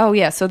shop Oh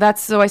yeah, so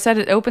I said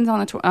it opens on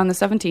the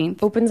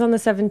 17th. opens on the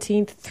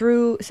 17th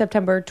through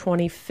September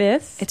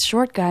 25th. It's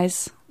short,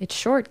 guys. It's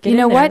short. You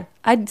know what?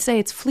 I'd say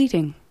it's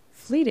fleeting.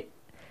 Fleeting.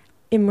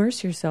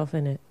 immerse yourself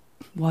in it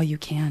While you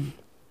can.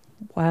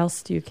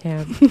 whilst you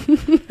can.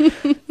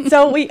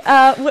 So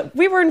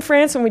we were in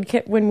France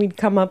when we'd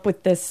come up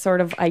with this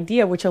sort of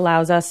idea, which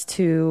allows us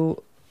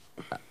to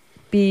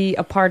be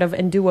a part of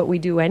and do what we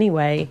do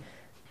anyway.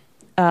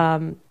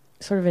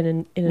 Sort of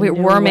in a new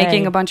We're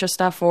making way. a bunch of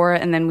stuff for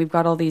it, and then we've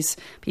got all these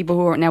people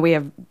who are now we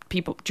have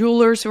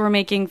jewelers who are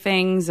making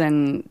things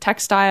and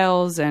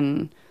textiles,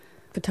 and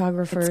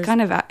photographers. it's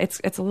kind of it's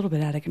a little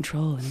bit out of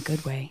control in a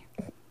good way.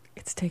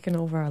 It's taken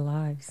over our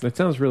lives. That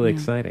sounds really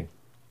exciting.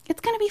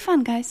 It's going to be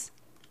fun, guys.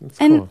 That's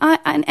And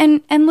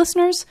cool. and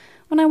listeners,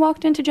 when I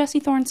walked into Jesse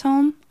Thorne's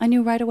home, I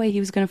knew right away he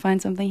was going to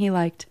find something he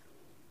liked.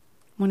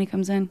 When he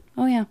comes in,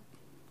 oh yeah,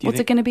 what's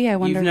it going to be? I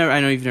wonder. I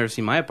know you've never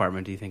seen my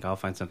apartment. Do you think I'll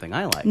find something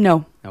I like?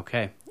 No.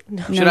 Okay.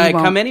 No, Should you I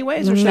won't. come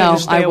anyways, or should No, I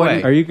just stay I away?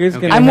 wouldn't. Are you guys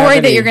Okay. going to I'm have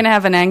worried that any- you're going to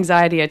have an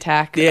anxiety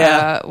attack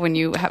Yeah. when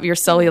you have your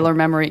cellular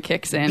memory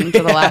kicks in to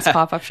the last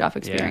pop-up shop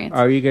experience.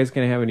 Are you guys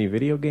going to have any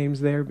video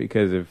games there?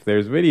 Because if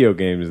there's video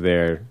games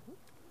there,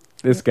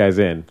 this guy's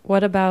in.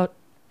 What about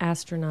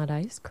astronaut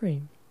ice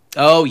cream?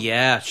 Oh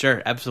yeah,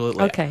 sure,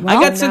 absolutely. Okay. I Well,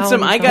 got sent now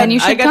some. I'm I fine. got. Then you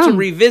I should got to come.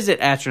 revisit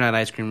astronaut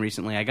ice cream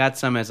recently. I got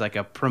some as like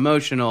a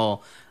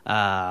promotional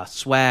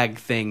swag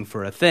thing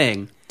for a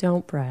thing.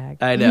 Don't brag.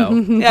 I know.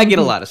 Yeah, I get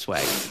a lot of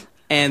swag,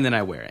 and then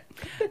I wear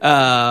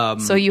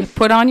it. So you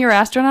put on your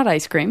astronaut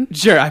ice cream.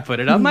 Sure, I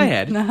put it on my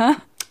head,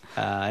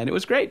 and it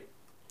was great.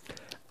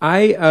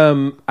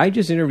 I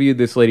just interviewed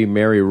this lady,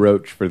 Mary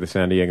Roach, for the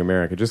Sound of Young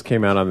America. It just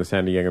came out on the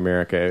Sound of Young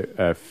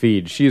America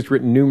feed. She has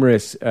written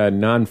numerous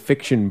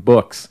nonfiction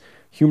books,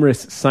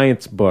 humorous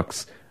science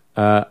books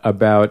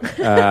about.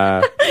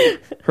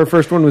 Her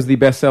first one was the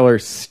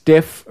bestseller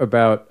Stiff,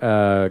 about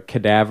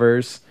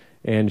cadavers,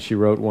 and she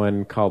wrote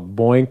one called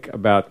Boink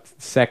about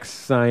sex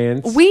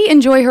science. We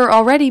enjoy her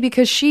already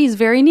because she's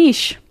very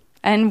niche,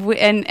 and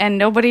and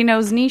nobody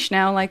knows niche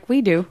now like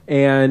we do.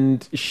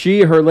 And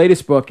her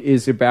latest book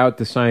is about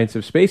the science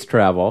of space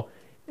travel.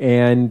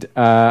 And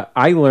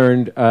I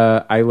learned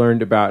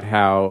about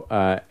how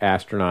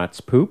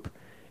astronauts poop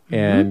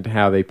and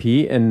how they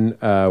pee and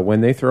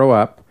when they throw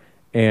up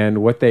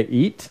and what they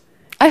eat.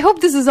 I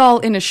hope this is all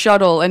in a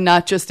shuttle and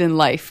not just in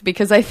life,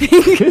 because I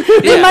think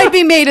they might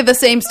be made of the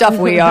same stuff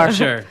we are.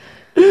 Sure.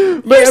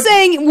 You're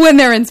saying when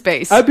they're in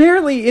space.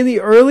 Apparently, in the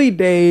early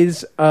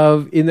days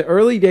of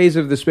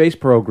the space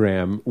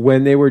program,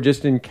 when they were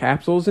just in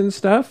capsules and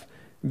stuff,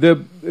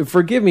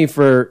 forgive me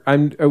for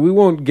we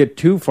won't get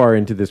too far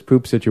into this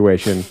poop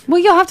situation,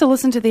 Well, you'll have to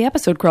listen to the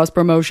episode cross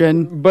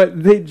promotion.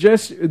 but they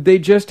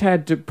just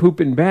had to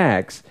poop in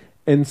bags.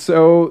 And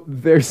so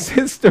their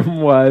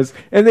system was,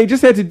 and they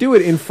just had to do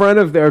it in front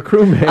of their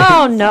crewmates.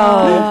 Oh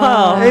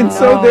no! And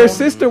so their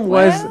system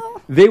was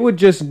they would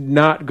just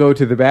not go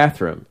to the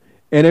bathroom.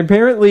 And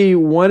apparently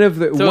one of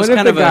the So it's one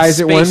kind of the of guys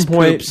a at one space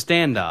point poop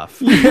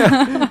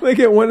standoff. like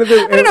at one of the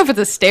I don't know if it's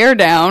a stare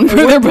down. For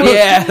their book.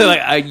 Yeah,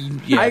 like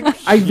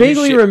I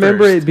vaguely shit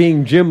remember first. it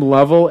being Jim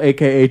Lovell,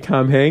 aka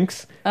Tom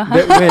Hanks,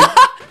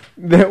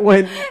 that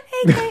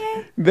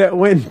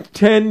went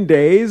 10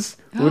 days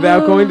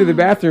without going to the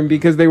bathroom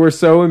because they were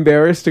so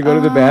embarrassed to go to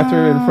the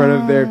bathroom in front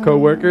of their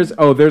coworkers.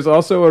 Oh, there's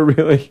also a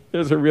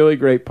really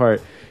great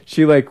part.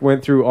 She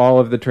went through all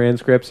of the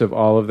transcripts of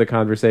all of the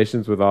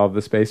conversations with all of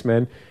the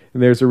spacemen,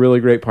 and there's a really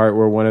great part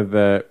where one of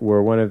the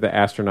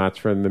astronauts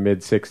from the mid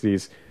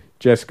 '60s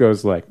just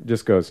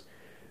goes,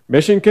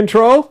 "Mission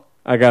Control,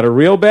 I got a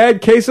real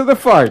bad case of the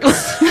farts."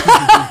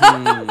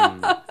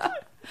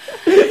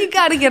 You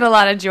got to get a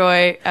lot of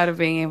joy out of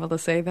being able to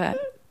say that.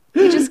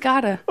 You just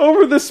gotta.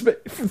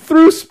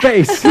 Through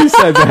space, he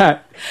said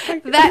that.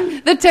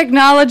 That the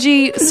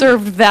technology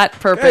served that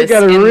purpose. I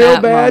got a in real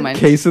that bad moment.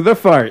 case of the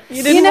farts.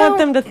 You didn't You know- want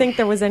them to think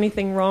there was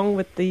anything wrong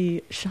with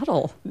the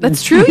shuttle.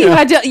 That's true. You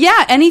had to.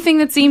 Yeah, anything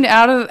that seemed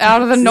out of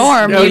the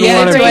norm, No, you you needed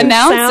wanna to be-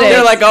 announce sound- it.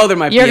 They're like, oh, there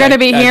might You're be going to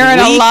be a hearing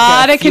a leak,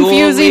 lot of fuel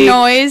confusing leak.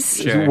 noise.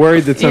 He's Sure.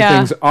 worried that Yeah.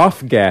 something's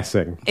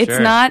off-gassing. It's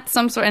Sure. not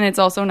some sort, and it's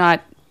also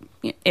not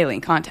alien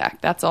contact.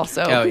 That's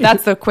also Oh, yeah.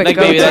 that's the quick Like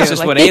go-to. maybe that's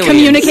just what they aliens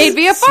communicate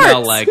via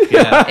smell farts. like.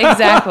 Yeah.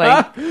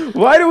 Exactly.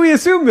 Why do we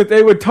assume that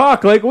they would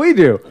talk like we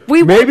do?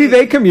 We Maybe wouldn't.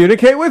 they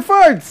communicate with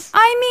farts.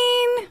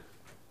 I mean,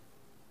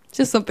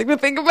 just something to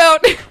think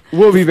about.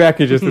 We'll be back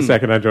in just a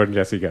second on Jordan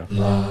Jesse Go.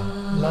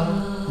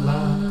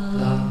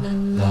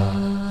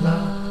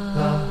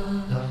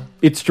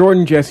 It's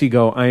Jordan Jesse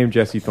Go. I am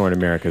Jesse Thorne,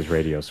 America's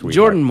radio sweetheart.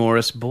 Jordan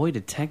Morris, boy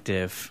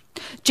detective.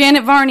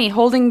 Janet Varney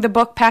holding the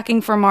book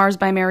 "Packing for Mars"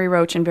 by Mary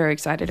Roach, and very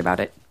excited about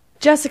it.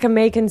 Jessica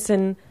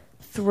Makinson,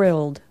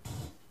 thrilled.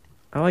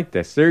 I like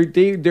this. They're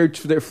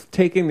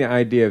taking the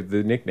idea of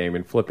the nickname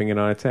and flipping it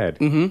on its head.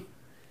 Mm-hmm.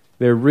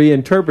 They're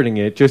reinterpreting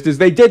it just as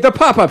they did the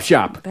pop-up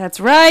shop. That's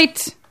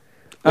right.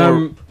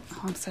 I'm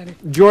excited.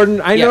 Jordan,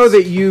 I know Yes.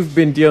 that you've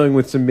been dealing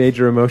with some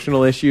major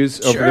emotional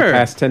issues over the Sure.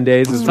 past 10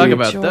 days. Let's as talk we-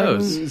 about Jordan.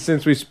 those.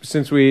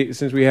 Since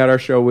we had our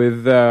show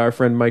with our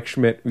friend Mike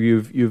Schmidt.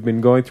 You've been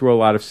going through a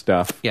lot of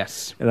stuff.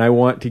 Yes. And I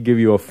want to give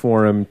you a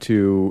forum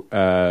to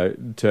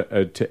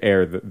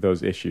air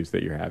those issues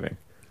that you're having.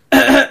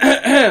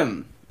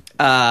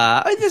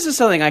 This is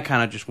something I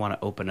kind of just want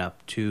to open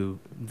up to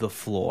the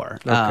floor,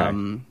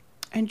 and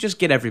just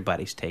get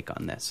everybody's take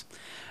on this.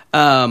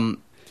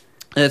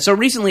 So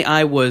recently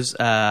I was,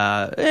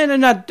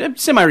 not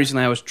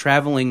semi-recently, I was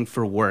traveling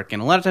for work.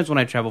 And a lot of times when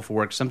I travel for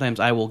work, sometimes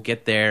I will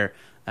get there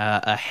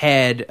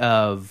ahead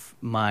of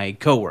my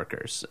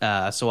coworkers.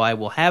 So I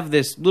will have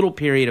this little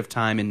period of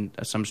time in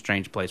some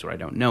strange place where I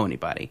don't know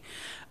anybody.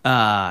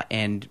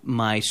 And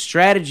my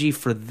strategy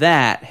for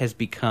that has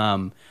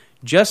become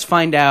just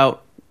find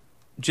out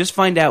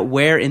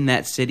where in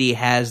that city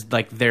has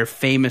like their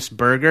famous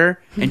burger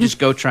and just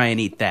go try and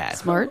eat that.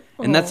 Smart.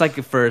 And that's like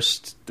the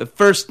first,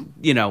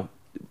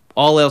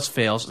 all else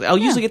fails. I'll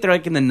usually get there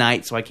like in the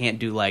night, so I can't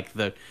do like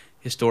the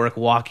historic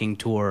walking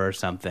tour or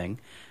something.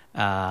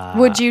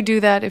 Would you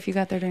do that if you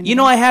got there during the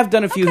I have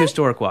done a few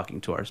historic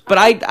walking tours, but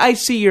I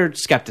see your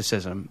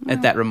skepticism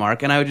at that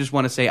remark, and I would just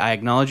want to say I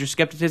acknowledge your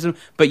skepticism,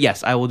 but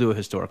yes, I will do a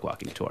historic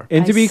walking tour.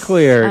 And to be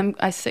clear,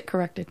 I sit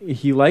corrected.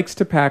 he likes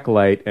to pack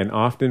light, and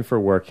often for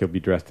work he'll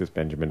be dressed as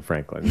Benjamin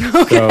Franklin.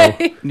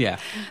 Okay. So Yeah.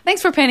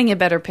 Thanks for painting a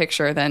better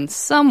picture than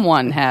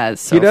someone has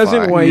so he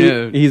doesn't far. want.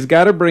 No. He's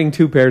got to bring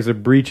 2 pairs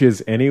of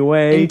breeches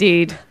anyway.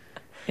 Indeed.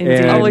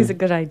 It's And always a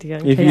good idea.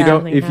 in If case you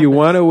don't, something if you happens.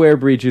 want to wear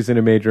breeches in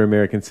a major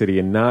American city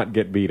and not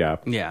get beat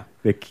up, Yeah.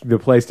 the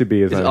place to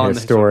be is on on a the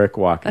historic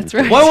walking. That's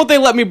tour. right. Why won't they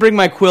let me bring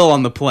my quill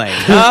on the plane,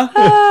 huh?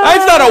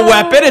 It's not a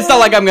weapon. It's not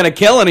like I'm going to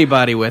kill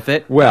anybody with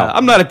it. Well-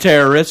 I'm not a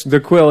terrorist. The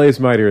quill is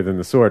mightier than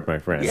the sword, my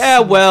friend. Yeah,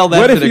 well,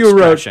 that's What if an you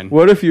expression. wrote?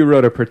 What if you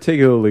wrote a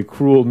particularly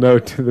cruel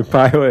note to the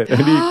pilot and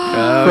he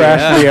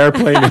crashed the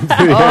airplane into the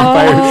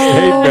Empire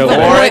State Building?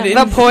 Or I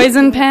didn't- The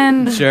poison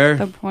pen. Sure.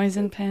 The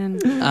poison pen.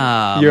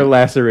 Your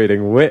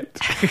lacerating wit.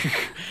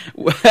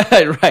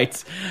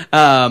 Right.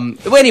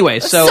 Well, anyway,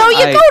 so So you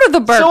go to the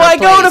burger So I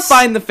go to place.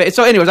 find the.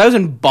 So, anyways, I was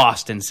in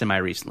Boston semi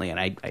recently, and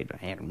I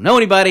didn't know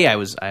anybody. I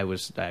was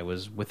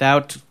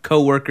without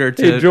coworker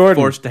to Hey, Jordan.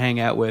 forced to hang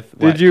out with.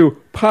 What? Did you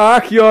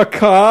park your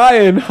car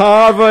in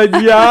Harvard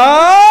Yard?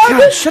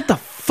 God, shut the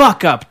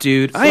fuck up,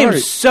 dude! I am Sorry.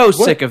 so What?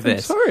 sick of I'm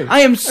this. sorry. I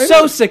am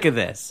so sick of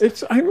this.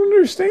 I don't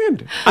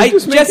understand. I'm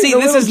just Jesse,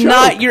 making a this little is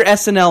not joke. your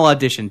SNL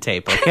audition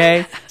tape,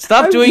 okay?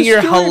 Stop I'm doing just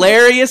your doing-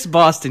 hilarious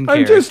Boston I'm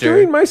character. just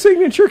doing my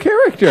signature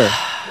character.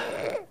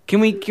 Can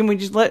we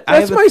just let? I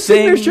That's have a my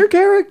thing. signature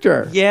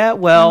character. Yeah,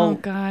 well, Oh,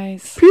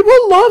 guys.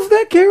 People love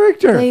that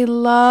character. They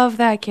love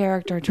that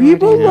character, Jordan.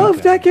 People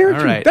love that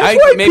character. All right. That's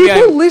why maybe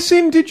people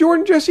listen to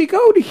Jordan Jesse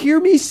Go, to hear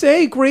me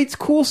say great,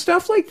 cool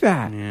stuff like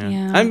that.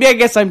 Yeah. I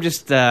guess I'm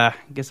just. Mad,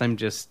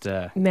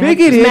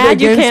 Bigoted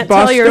mad you against can't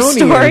tell your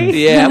Bostonians.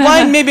 story. Yeah,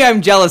 well, maybe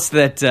I'm jealous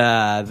that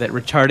that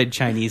retarded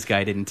Chinese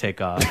guy didn't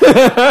take off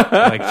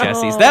like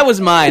Jesse's. That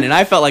was mine, and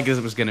I felt like this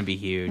was going to be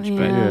huge.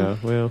 But Yeah,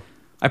 well,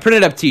 I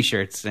printed up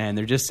T-shirts, and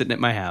they're just sitting at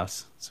my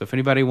house. So if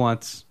anybody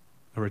wants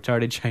a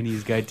retarded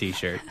Chinese guy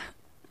T-shirt,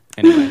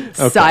 anyway.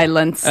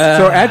 Silence.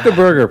 so at the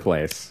burger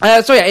place.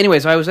 Anyway,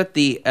 so I was at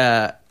the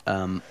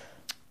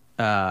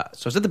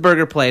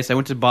burger place. I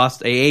went to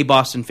Boston, a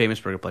Boston famous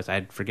burger place.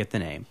 I forget the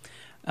name.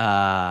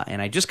 And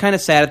I just kind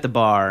of sat at the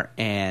bar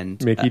and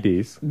Mickey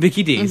D's.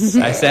 Mickey D's.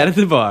 I sat at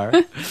the bar,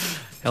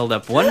 held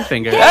up one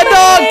finger. A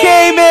dog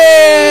came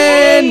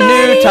in.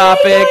 New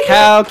topic.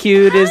 How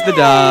cute is the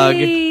dog?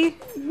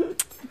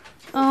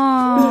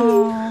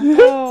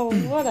 Oh.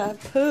 What a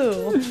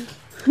poo.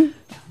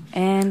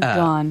 And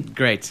gone.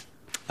 Great.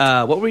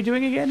 What were we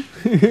doing again?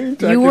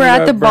 You were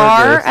at the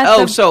bar at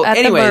the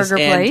anyways,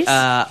 burger and, place.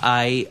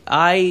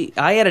 I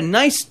had a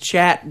nice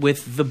chat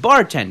with the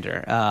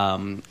bartender.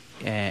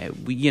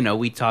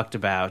 We talked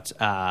about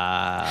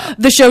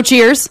the show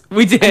Cheers.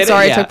 we did. I'm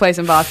sorry yeah. it took place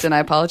in Boston. I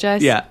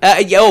apologize. Yeah.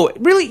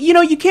 Really?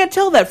 You can't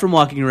tell that from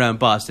walking around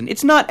Boston.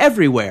 It's not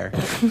everywhere.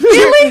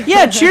 Really?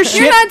 Yeah. Cheers.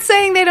 You're shit. not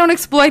saying they don't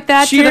exploit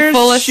that to the Cheers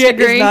fullest shit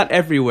degree? is not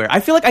everywhere. I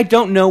feel like I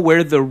don't know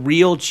where the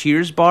real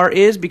Cheers bar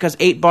is because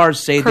 8 bars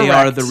say they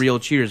are Correct. the real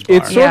Cheers bar.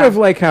 It's sort Yeah. of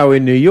like how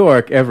in New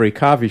York every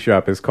coffee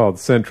shop is called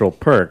Central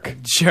Perk.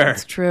 sure.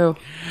 It's true.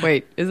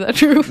 Wait, is that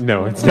true?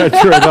 No, it's not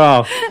true at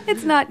all.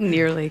 It's not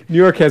nearly. New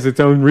York has its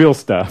own real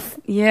stuff.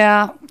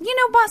 Yeah.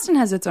 Boston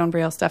has its own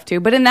real stuff too.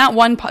 But in that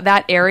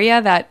that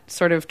area, that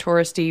sort of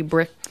touristy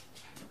brick,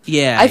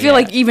 Yeah. I feel yeah.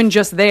 like even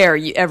just there,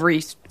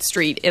 every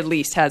street at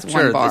least has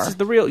Sure, one bar. this is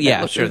the real.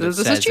 Yeah. Sure. This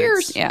that is says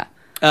Cheers. it's-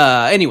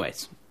 Yeah.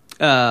 Anyways.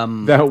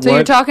 That So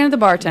you're talking to the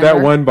bartender.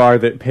 that one bar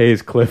that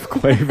pays Cliff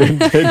Clavin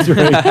to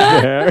drink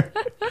there.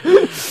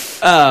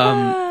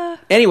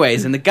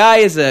 Anyways, and the guy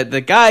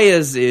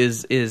is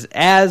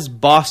as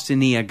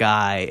Boston-y a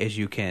guy as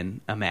you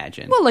can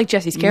imagine. Well, like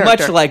Jesse's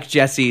character. Much like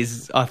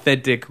Jesse's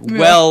authentic,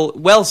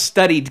 well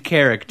studied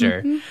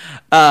character.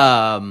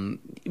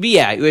 But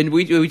yeah, and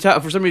we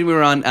talked, for some reason we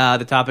were on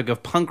the topic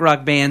of punk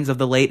rock bands of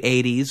the late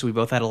 '80s. We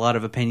both had a lot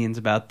of opinions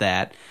about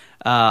that.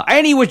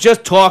 And he was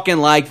just talking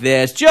like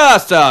this.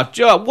 What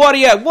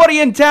are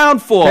you in town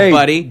for, Hey,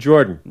 buddy?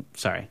 Jordan,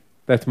 Sorry.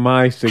 that's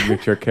my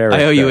signature character.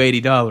 I owe you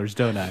 $80,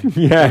 don't I?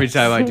 Yes. Every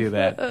time I do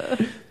that.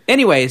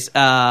 Anyways,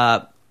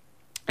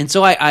 and And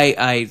so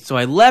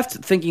I left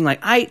thinking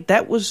like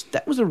that was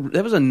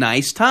a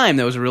nice time.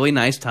 That was a really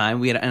nice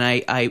time.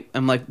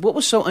 I'm like, what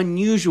was so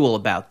unusual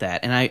about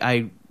that? And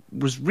I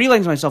was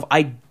realizing to myself,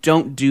 I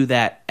don't do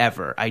that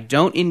ever. I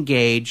don't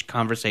engage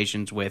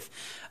conversations with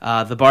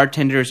the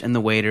bartenders and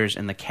the waiters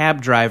and the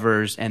cab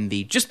drivers and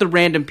just the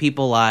random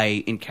people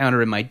I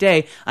encounter in my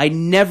day. I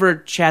never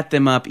chat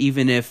them up,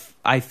 even if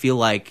I feel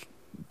like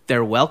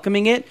they're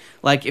welcoming it.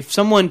 Like if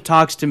someone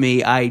talks to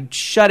me, I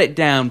shut it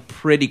down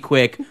pretty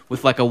quick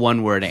with like a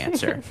one-word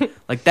answer.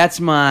 Like that's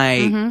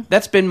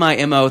been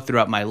my MO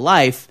throughout my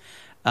life.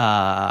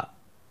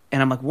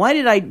 And I'm like,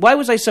 why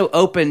was I so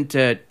open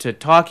to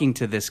talking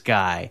to this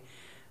guy?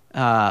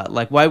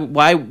 Like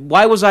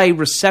why was I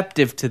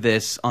receptive to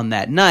this on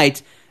that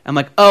night? I'm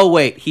like, oh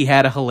wait, he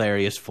had a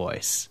hilarious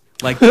voice.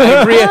 Like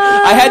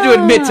I had to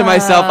admit to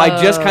myself,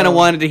 I just kind of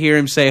wanted to hear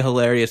him say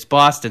hilarious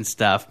Boston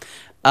stuff.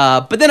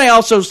 But then I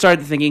also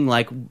started thinking,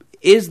 like,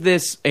 is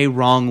this a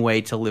wrong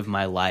way to live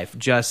my life?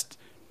 Just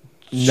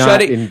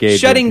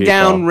shutting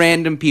down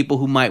random people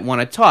who might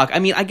want to talk. I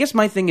mean, I guess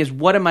my thing is,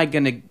 what am I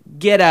going to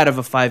get out of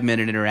a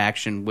 5-minute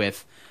interaction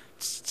with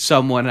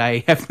someone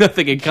I have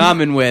nothing in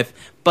common with?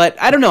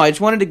 But I don't know. I just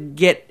wanted to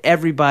get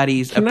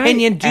everybody's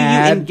opinion. Do you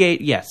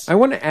engage? Yes. I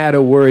want to add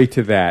a worry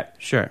to that.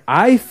 Sure.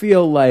 I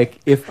feel like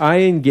if I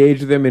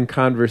engage them in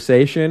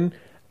conversation,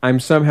 I'm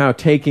somehow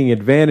taking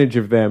advantage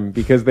of them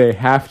because they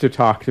have to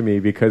talk to me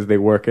because they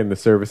work in the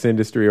service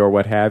industry or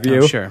what have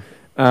you. Oh, sure.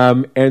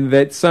 And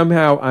that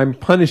somehow I'm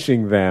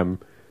punishing them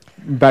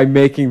by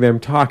making them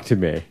talk to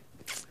me.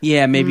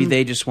 Yeah, maybe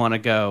they just want to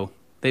go.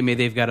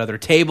 They've got other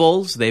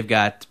tables. They've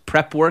got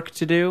prep work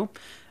to do.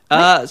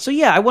 So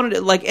yeah, I wanted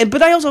to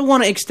but I also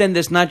want to extend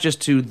this not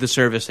just to the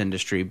service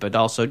industry, but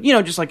also,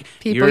 just like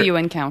people you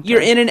encounter. You're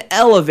in an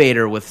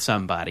elevator with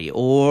somebody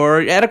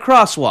or at a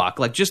crosswalk,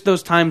 like just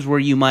those times where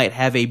you might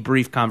have a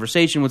brief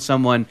conversation with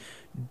someone.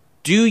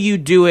 Do you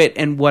do it,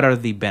 and what are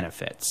the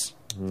benefits?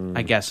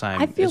 I guess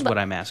what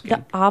I'm asking.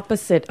 The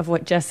opposite of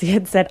what Jesse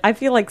had said. I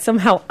feel like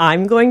somehow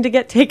I'm going to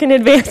get taken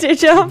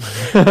advantage of.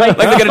 Like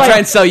they're going to try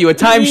and sell you a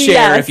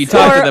timeshare if you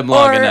talk to them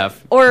long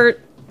enough.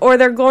 Or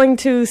they're going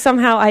to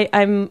somehow,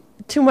 I'm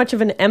too much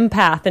of an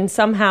empath, and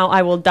somehow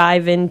I will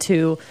dive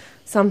into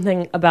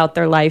something about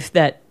their life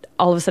that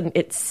all of a sudden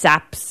it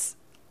saps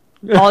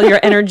all your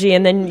energy,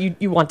 and then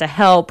you want to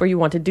help or you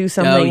want to do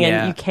something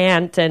and you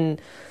can't. And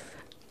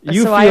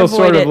you so feel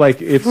sort of like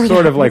it's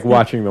sort of like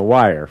watching The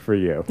Wire for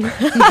you.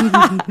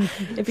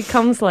 It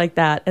becomes like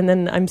that, and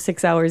then I'm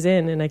 6 hours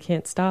in and I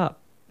can't stop.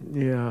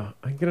 Yeah,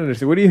 I can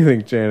understand. What do you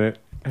think, Janet?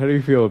 How do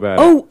you feel about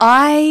it? Oh,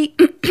 I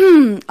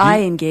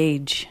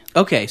engage.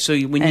 Okay, so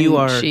when you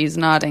are... She's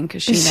nodding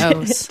because she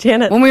knows.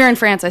 Janet. When we were in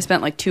France, I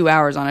spent like 2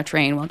 hours on a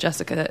train while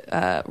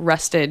Jessica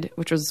rested,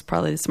 which was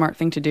probably the smart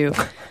thing to do,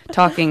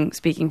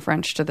 speaking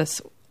French to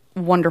this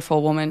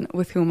wonderful woman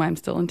with whom I'm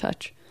still in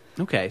touch.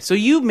 Okay, so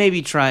you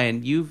maybe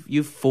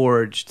you've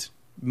forged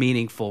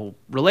meaningful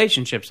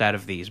relationships out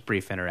of these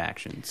brief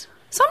interactions.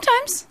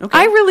 Sometimes. Okay.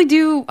 I really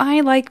do.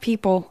 I like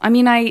people. I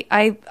mean, I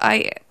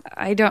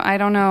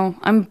don't know.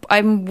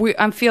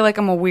 I feel like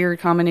I'm a weird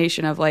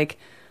combination of like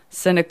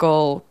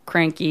cynical,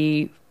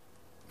 cranky,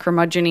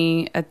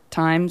 curmudgeon-y at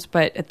times,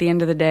 but at the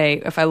end of the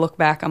day, if I look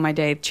back on my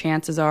day,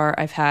 chances are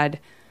I've had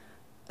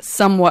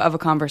somewhat of a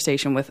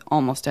conversation with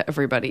almost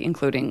everybody,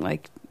 including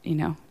like,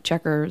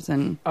 checkers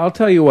and... I'll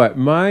tell you what,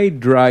 my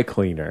dry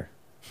cleaner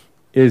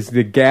is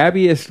the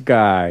gabbiest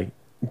guy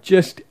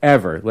just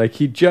ever. Like,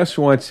 he just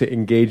wants to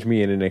engage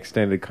me in an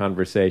extended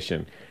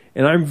conversation.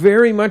 And I'm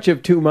very much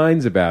of two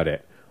minds about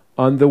it.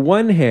 On the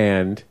one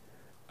hand,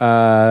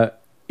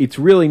 it's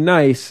really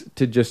nice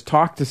to just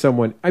talk to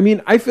someone. I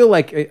mean, I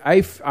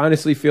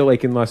honestly feel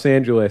like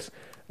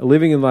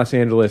living in Los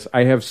Angeles,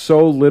 I have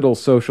so little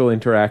social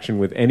interaction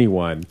with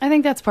anyone. I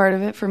think that's part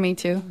of it for me,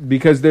 too.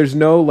 Because there's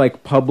no,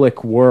 like,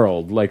 public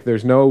world. Like,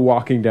 there's no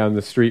walking down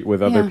the street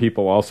with other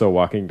people also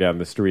walking down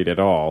the street at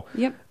all.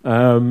 Yep.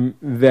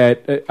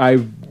 That I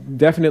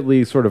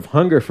definitely sort of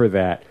hunger for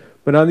that.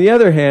 But on the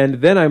other hand,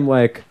 then I'm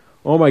like,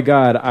 oh my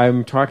God,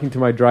 I'm talking to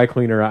my dry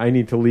cleaner. I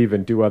need to leave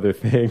and do other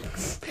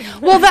things.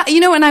 Well,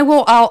 and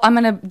I'm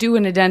going to do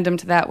an addendum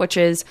to that, which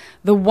is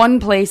the one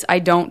place I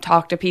don't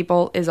talk to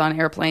people is on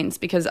airplanes,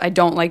 because I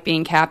don't like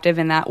being captive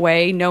in that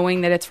way,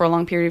 knowing that it's for a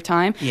long period of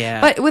time.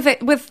 Yeah. But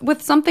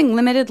with something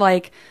limited,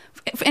 like,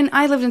 and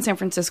I lived in San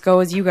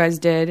Francisco as you guys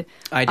did.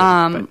 I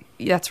did.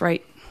 That's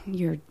right.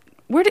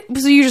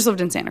 So you just lived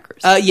in Santa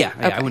Cruz? Yeah,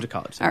 okay. I went to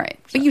college. All right,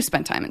 but you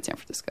spent time in San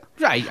Francisco.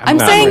 Right. I'm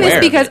saying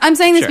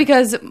this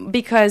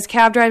because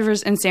cab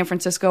drivers in San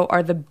Francisco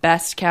are the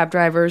best cab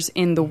drivers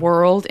in the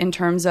world in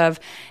terms of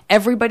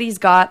everybody's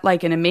got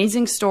like an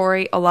amazing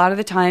story. A lot of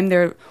the time,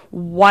 they're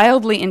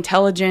wildly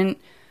intelligent,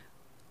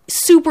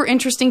 super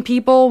interesting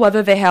people,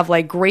 whether they have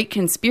like great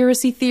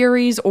conspiracy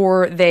theories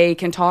or they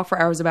can talk for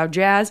hours about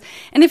jazz.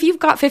 And if you've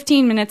got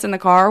 15 minutes in the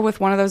car with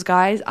one of those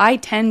guys, I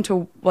tend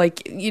to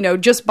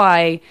just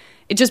by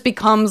it just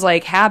becomes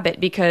like habit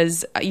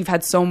because you've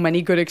had so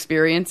many good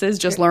experiences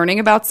just learning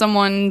about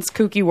someone's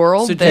kooky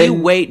world. So do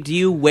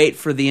you wait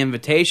for the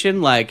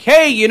invitation? Like,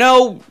 hey,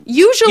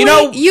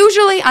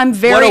 Usually I'm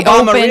very what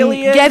Obama open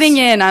really is? getting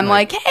in. I'm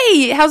like,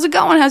 hey, how's it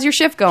going? How's your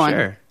shift going?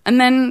 Sure. And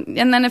then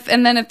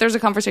if there's a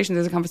conversation,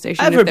 there's a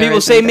conversation. I've If heard there people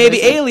isn't, say there maybe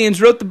isn't.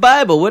 aliens wrote the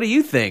Bible. What do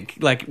you think?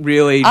 Like,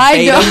 really? I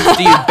bait don't- them?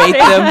 Do you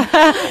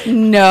bait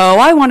them? No,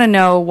 I want to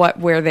know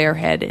where their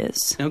head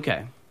is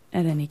Okay.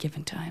 at any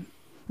given time.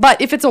 But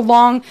if it's a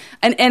long,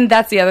 and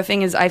that's the other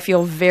thing is I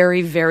feel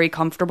very, very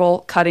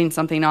comfortable cutting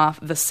something off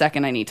the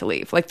second I need to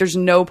leave. Like there's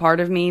no part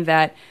of me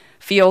that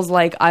feels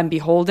like I'm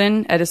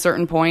beholden at a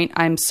certain point.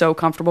 I'm so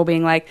comfortable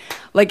being like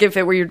if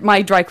it were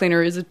my dry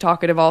cleaner is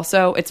talkative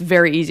also, it's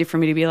very easy for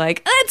me to be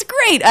like, that's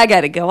great, I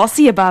gotta go. I'll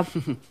see you, Bob.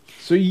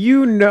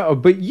 So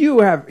but you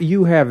have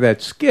that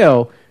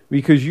skill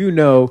because you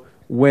know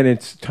when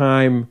it's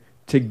time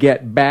to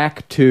get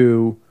back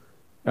to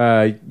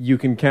You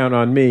Can Count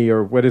on Me,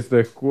 or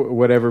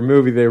whatever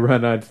movie they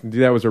run on.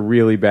 That was a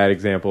really bad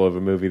example of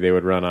a movie they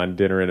would run on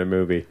Dinner and a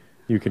Movie.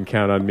 You Can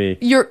Count on Me.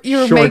 You're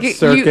Short making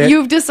Circuit.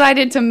 you've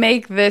decided to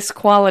make this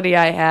quality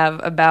I have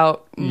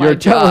about my Your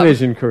job.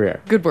 television career.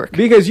 Good work.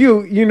 Because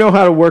you know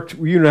how to work.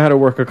 You know how to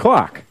work a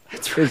clock.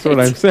 That's right. That's what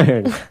I'm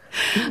saying.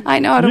 I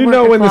know how to You work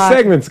know a when clock. the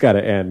segment's got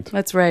to end.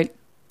 That's right.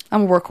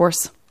 I'm a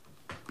workhorse.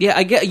 Yeah,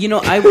 I get.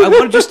 I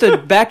want just to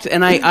back to,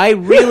 and I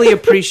really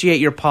appreciate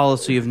your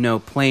policy of no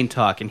plain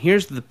talk. And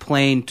here's the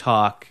plain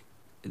talk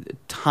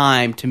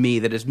time to me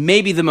that is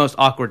maybe the most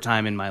awkward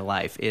time in my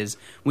life is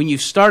when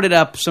you've started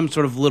up some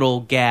sort of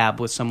little gab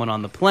with someone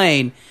on the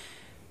plane.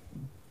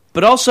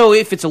 But also,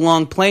 if it's a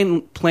long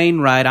plane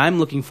ride, I'm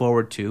looking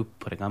forward to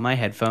putting on my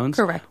headphones,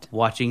 Correct.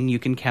 watching You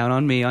Can Count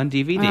on Me on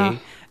DVD,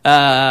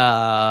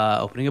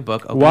 opening a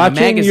book, opening Watching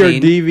a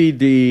magazine. your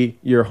DVD,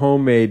 your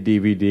homemade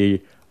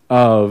DVD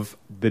of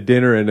the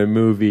Dinner and a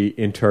Movie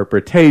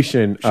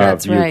interpretation of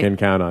That's You right. Can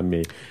Count on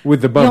Me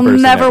with the You'll bumpers.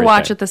 and never everything.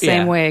 watch it the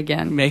same Yeah. way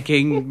again.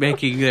 making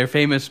their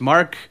famous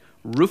Mark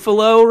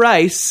Ruffalo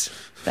rice.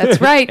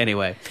 That's right.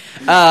 Anyway,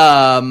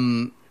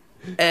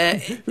 but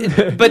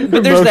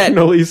there's that.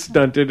 Emotionally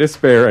stunted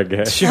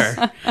asparagus. Sure.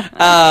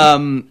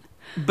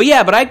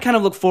 But I kind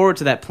of look forward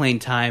to that plain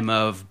time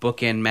of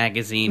bookend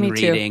magazine Me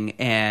too. reading,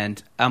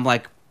 and I'm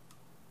like,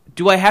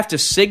 do I have to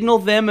signal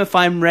them if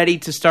I'm ready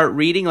to start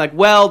reading? Like,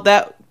 well,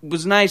 that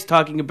was nice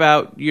talking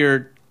about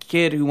your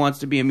kid who wants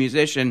to be a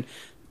musician.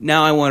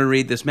 Now I want to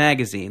read this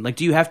magazine. Like,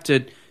 do you have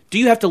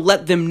to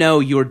let them know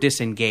you're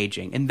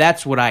disengaging? And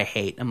that's what I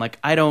hate. I'm like,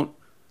 I don't.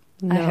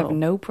 I have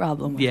no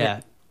problem with Yeah.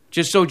 it.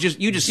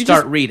 You just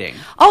start reading.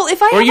 Oh,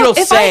 if I Or have you'll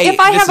say, if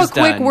I "This have a is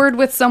quick done." word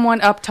with someone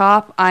up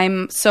top,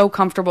 I'm so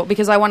comfortable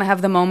because I want to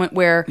have the moment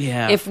where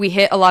Yeah. if we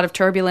hit a lot of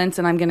turbulence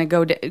and I'm going to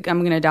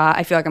die,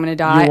 I feel like I'm going to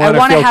die. You I wanna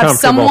want to feel have comfortable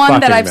someone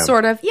that fucking I've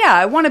them.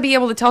 I want to be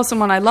able to tell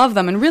someone I love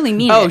them and really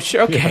mean it. Oh,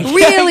 sure. Okay.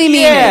 Really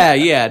mean yeah,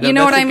 it. Yeah. No, you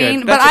know what that's I a good- mean?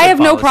 But that's a I good have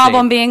no policy.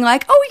 problem being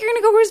like, oh, you're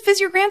going to go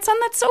visit your grandson?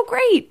 That's so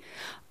great.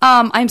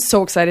 I'm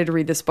so excited to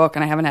read this book,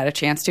 and I haven't had a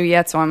chance to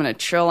yet, so I'm going to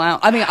chill out.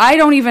 I mean, I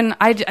don't have a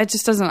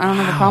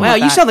problem Wow,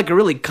 with you that. sound like a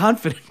really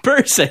confident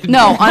person.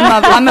 No,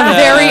 I'm a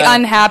very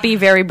unhappy,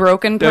 very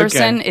broken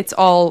person. Okay. It's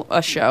all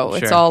a show.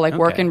 It's Sure. all like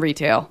work Okay. in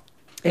retail.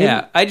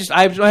 Yeah,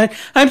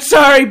 I'm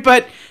sorry,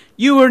 but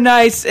you were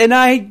nice, and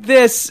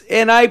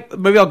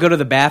maybe I'll go to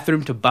the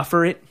bathroom to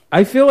buffer it.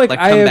 I feel like Like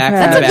I come have back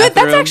had. from the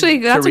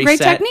That's a great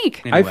reset.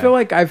 technique. Anyway. I feel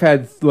like I've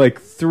had like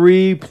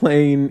 3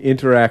 plane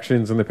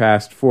interactions in the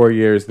past 4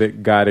 years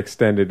that got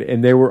extended,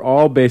 and they were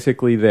all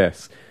basically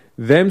this: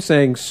 them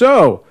saying,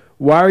 "So,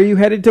 why are you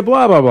headed to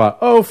blah blah blah?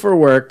 Oh, for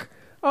work.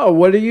 Oh,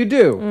 what do you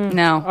do?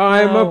 No.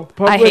 I'm a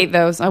public, I hate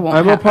those. I won't.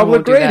 I'm a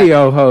public do that.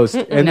 radio host."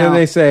 And No. then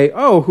they say,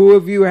 "Oh, who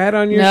have you had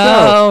on your No,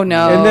 show?"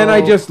 no. And then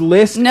I just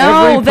list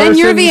No, every then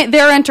you're person-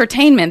 their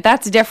entertainment.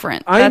 That's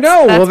different. I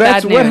know. Well,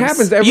 that's bad what news.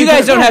 happens. Every you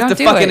guys time- don't have don't to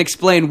do fucking it.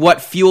 explain what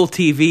Fuel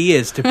TV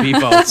is to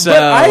people. So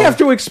But I have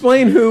to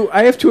explain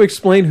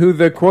who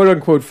the quote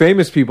unquote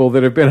famous people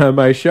that have been on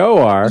my show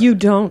are. You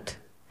don't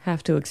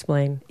have to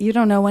explain. You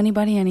don't know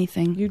anybody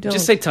anything. You don't.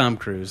 just say Tom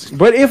Cruise.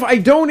 But if I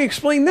don't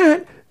explain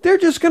that, they're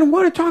just going to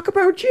want to talk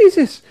about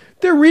Jesus.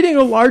 They're reading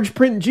a large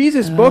print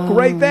Jesus book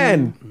right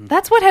then.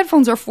 That's what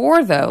headphones are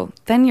for, though.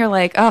 Then you're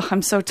like, oh,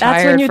 I'm so tired.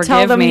 That's when you tell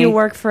Forgive them me. you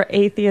work for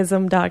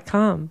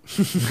atheism.com.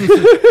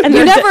 And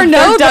you never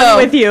know, they're done though.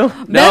 with you.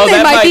 Then No, they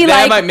that might be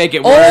that like, might make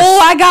it worse. oh,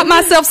 I got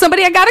myself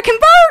somebody I got to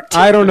convert.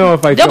 I don't know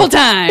if I Double feel-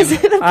 time.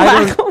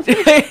 I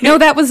don't, No,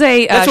 that was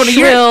a That's one of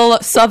your- shrill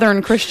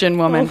Southern Christian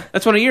woman.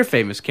 That's one of your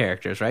famous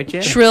characters, right,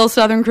 Jen? Shrill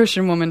Southern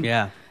Christian woman.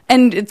 Yeah.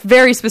 And it's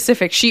very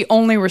specific. She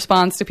only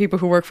responds to people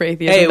who work for Hey,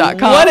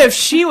 atheism.com. what if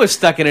she was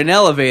stuck in an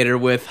elevator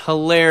with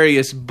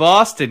hilarious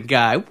Boston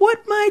guy? What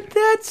might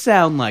that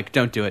sound like?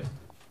 Don't do it.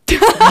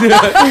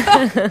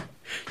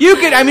 You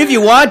could, I mean, if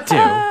you want to.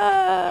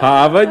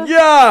 Harvard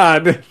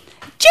Yard.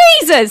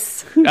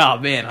 Jesus! Oh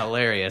man,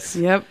 hilarious!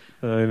 Yep.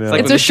 I know. like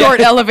It's when a short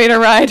elevator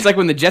ride. It's like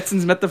when the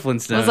Jetsons met the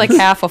Flintstones. It was like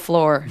half a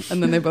floor,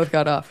 and then they both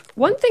got off.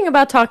 One thing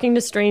about talking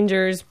to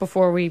strangers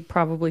before we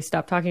probably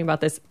stop talking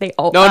about this, they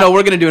all No,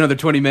 we're going to do another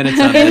 20 minutes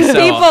on this.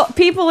 So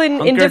people in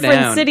hunker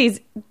different down. cities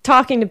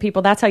talking to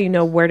people. That's how you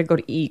know where to go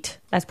to eat.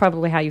 That's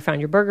probably how you found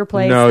your burger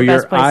place. No, the your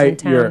best place in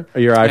town.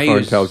 your I iPhone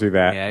used- tells you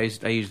that. Yeah,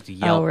 I used the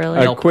Yelp, Oh,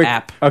 really? Yelp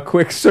app. A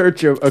quick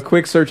search of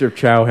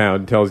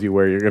Chowhound tells you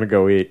where you're going to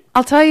go eat.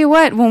 I'll tell you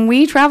what, when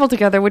we travel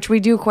together, which we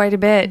do quite a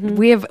bit,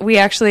 we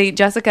actually,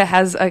 Jessica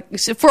has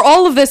for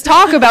all of this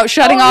talk about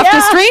shutting off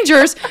to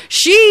strangers,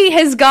 she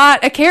has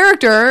got a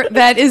character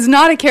that is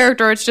not a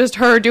character, it's just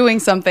her doing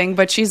something,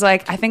 but she's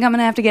like, I think I'm going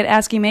to have to get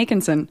Asky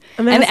Makinson.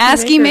 And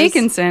Asky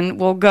Makinson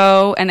will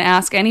go and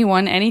ask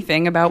anyone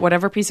anything about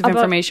whatever piece of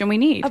information we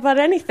need. About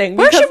anything.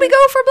 Where because should we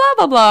go for blah,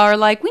 blah, blah? Or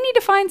like, we need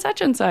to find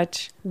such and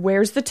such.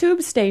 Where's the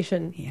tube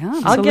station?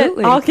 Yeah,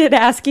 absolutely. I'll get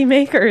ASCII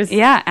makers.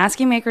 Yeah,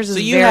 Asky Makers is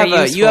So very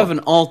useful. you have an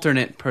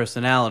alternate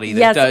personality that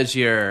Yes. does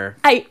your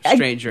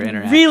stranger I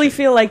interaction. really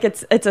feel like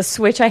it's a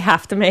switch I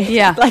have to make.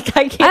 Yeah. Like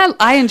I can't.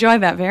 I enjoy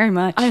that very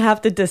much. I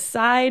have to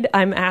decide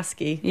I'm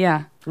ASCII.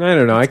 Yeah. I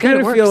don't know. I kind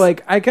it of feel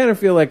works.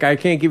 like I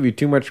can't give you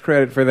too much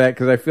credit for that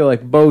because I feel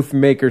like both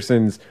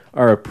Makersons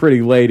are a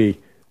pretty lady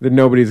that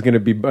nobody's going to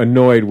be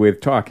annoyed with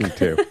talking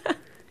to.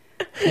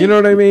 You know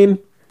what I mean?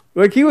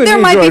 Like you and There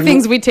me, might Jordan, be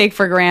things we take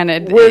for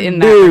granted we're in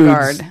that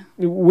dudes. regard.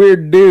 We're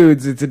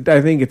dudes.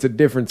 I think it's a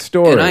different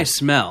story. And I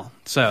smell.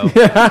 So,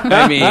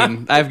 I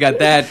mean, I've got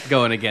that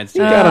going against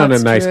You me. got on a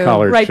that's nice true.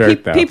 collared Right.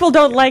 shirt, though. People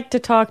don't like to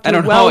talk I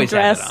to don't always have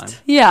it on.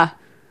 well-dressed Yeah.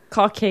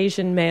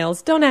 Caucasian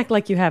males. Don't act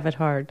like you have it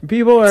hard.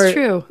 People are It's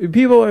true.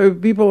 People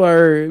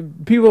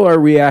are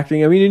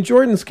reacting. I mean, in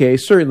Jordan's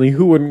case, certainly,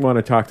 who wouldn't want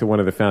to talk to one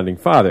of the founding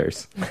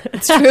fathers?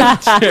 It's true.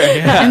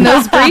 And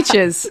those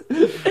breeches.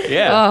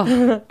 Yeah.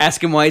 Oh.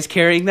 Ask him why he's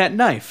carrying that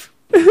knife.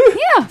 Yeah, Which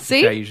I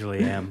see?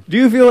 usually am. Do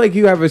you feel like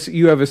you have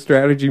a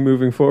strategy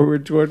moving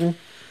forward, Jordan?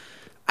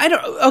 I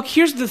don't. Oh,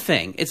 here's the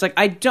thing. It's like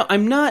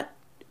I'm not.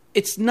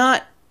 It's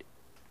not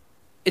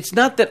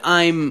that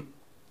I'm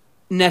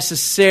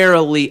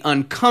necessarily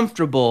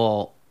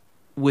uncomfortable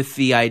with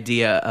the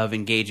idea of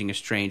engaging a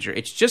stranger.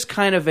 It's just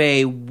kind of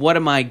a, what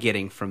am I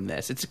getting from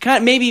this? It's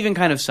maybe even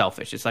kind of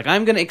selfish. It's like,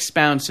 I'm going to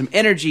expound some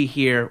energy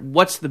here.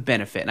 What's the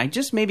benefit? And I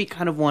just maybe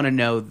kind of want to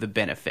know the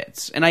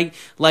benefits. And I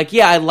like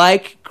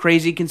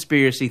crazy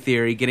conspiracy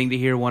theory, getting to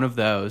hear one of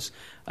those,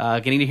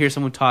 getting to hear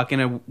someone talk in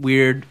a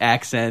weird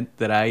accent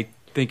that I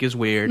think is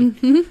weird.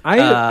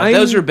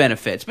 Those are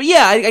benefits. But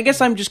yeah, I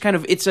guess I'm just kind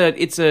of, it's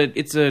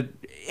a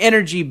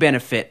energy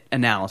benefit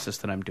analysis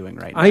that I'm doing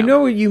right now. I know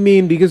what you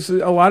mean because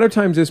a lot of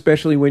times,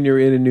 especially when you're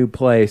in a new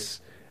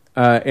place,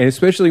 and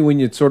especially when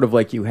it's sort of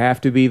like you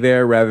have to be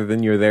there rather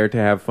than you're there to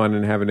have fun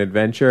and have an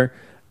adventure,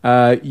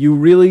 you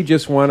really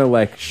just want to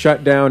like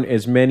shut down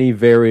as many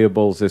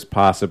variables as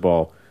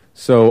possible.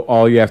 So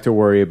all you have to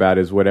worry about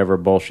is whatever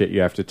bullshit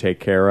you have to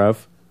take care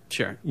of.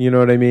 Sure. You know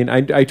what I mean?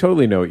 I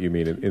totally know what you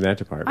mean in that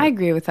department. I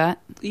agree with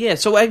that. Yeah,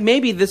 so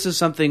maybe this is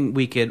something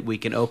we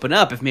can open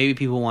up. If maybe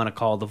people want to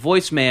call the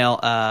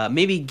voicemail,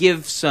 maybe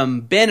give some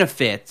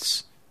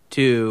benefits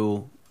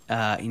to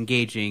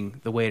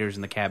engaging the waiters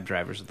and the cab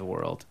drivers of the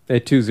world.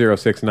 At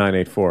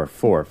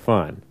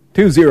 206-984-4FUN.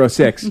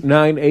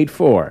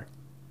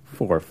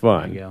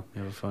 206-984-4FUN. There you go.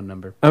 You have a phone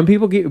number.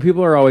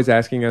 People are always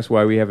asking us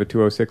why we have a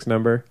 206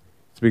 number.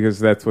 It's because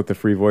that's what the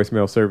free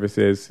voicemail service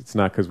is. It's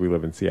not because we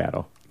live in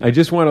Seattle. I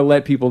just want to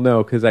let people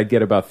know because I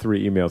get about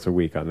 3 emails a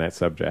week on that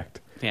subject.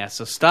 Yeah,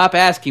 so stop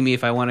asking me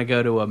if I want to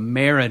go to a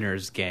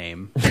Mariners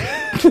game. God,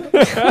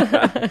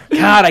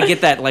 I get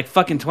that like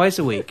fucking twice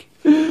a week.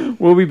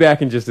 We'll be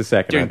back in just a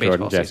second During on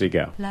Jordan baseball Jesse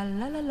Go.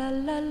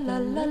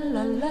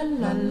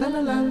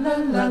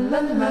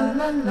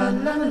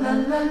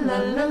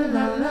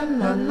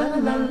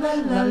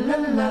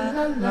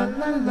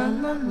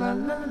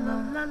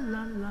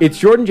 It's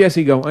Jordan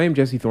Jesse Go. I am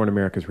Jesse Thorne,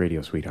 America's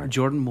radio sweetheart.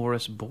 Jordan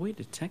Morris, boy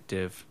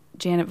detective.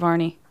 Janet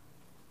Varney.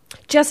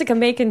 Jessica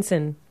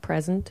Makinson,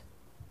 present.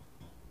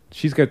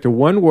 She's got the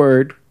one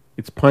word.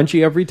 It's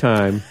punchy every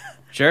time.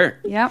 Sure.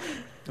 Yep.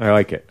 I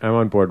like it. I'm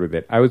on board with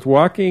it. I was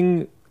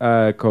walking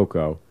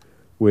Coco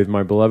with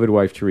my beloved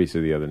wife Teresa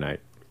the other night.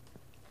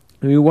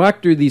 And we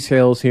walked through these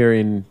hills here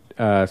in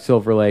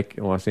Silver Lake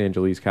in Los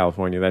Angeles,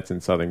 California. That's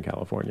in Southern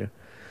California.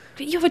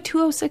 But you have a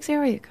 206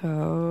 area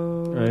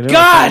code. I know.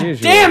 God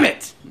Unusual. damn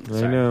it!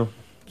 I know.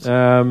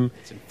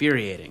 It's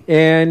infuriating.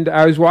 And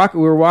I was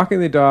we were walking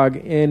the dog,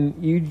 and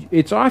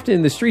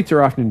the streets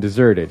are often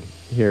deserted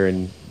here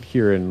in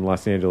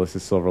Los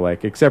Angeles' Silver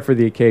Lake, except for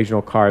the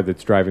occasional car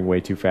that's driving way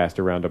too fast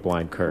around a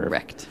blind curve.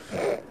 Correct.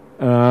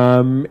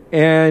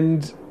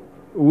 And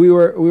we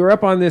were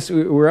up on this.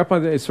 We were up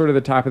on sort of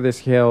the top of this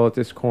hill at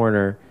this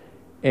corner,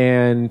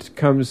 and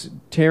comes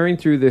tearing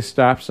through this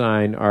stop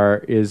sign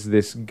is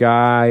this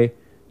guy,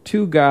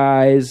 2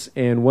 guys,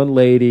 and 1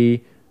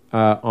 lady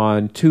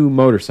on 2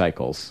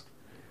 motorcycles,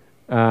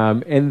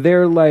 and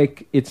they're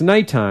like, it's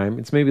nighttime.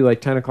 It's maybe like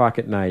 10 o'clock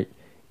at night,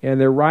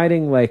 and they're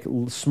riding like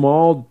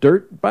small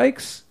dirt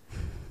bikes.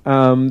 They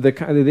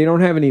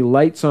don't have any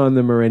lights on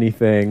them or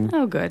anything.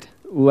 Oh, good.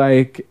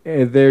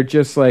 they're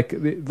just like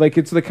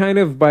it's the kind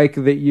of bike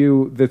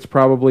that's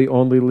probably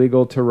only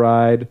legal to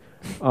ride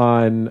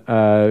on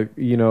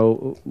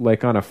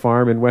like on a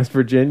farm in West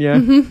Virginia.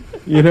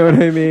 You know what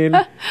I mean?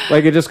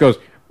 Like it just goes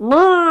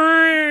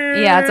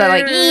Yeah, it's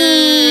like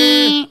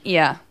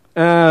yeah.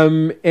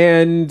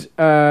 And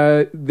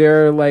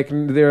they're like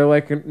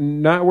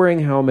not wearing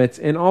helmets,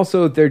 and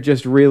also they're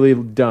just really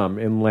dumb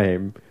and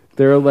lame.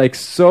 They're like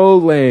so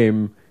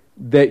lame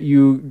that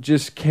you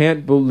just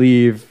can't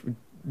believe.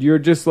 You're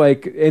just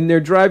like, and they're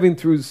riding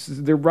through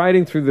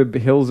the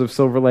hills of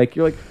Silver Lake.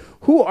 You're like,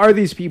 who are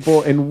these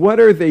people and what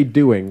are they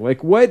doing?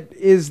 Like, what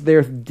is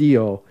their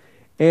deal?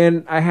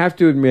 And I have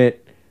to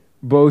admit,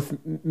 both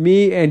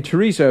me and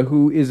Teresa,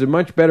 who is a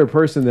much better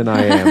person than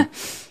I am,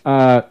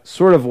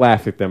 sort of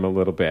laughed at them a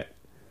little bit.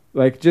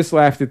 Like, just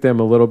laughed at them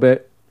a little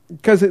bit.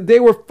 Because they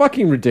were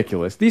fucking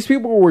ridiculous. These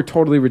people were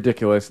totally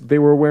ridiculous. They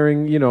were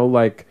wearing,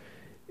 Ed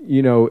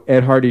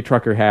Hardy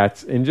trucker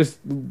hats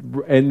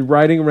and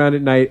riding around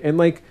at night. And,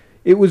 like,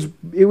 it was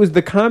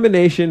the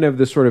combination of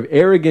the sort of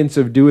arrogance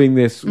of doing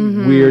this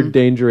weird,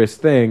 dangerous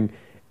thing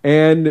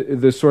and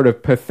the sort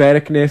of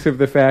patheticness of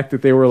the fact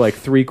that they were like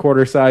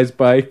 3/4 size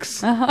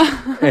bikes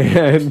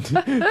and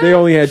they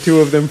only had 2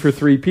 of them for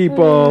 3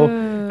 people.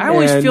 I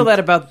always feel that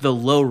about the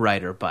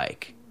lowrider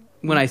bike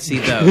when I see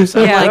those.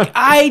 I'm like,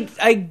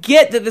 I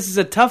get that this is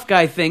a tough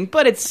guy thing,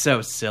 but it's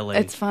so silly.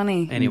 It's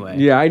funny. Anyway.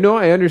 Yeah, I know.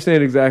 I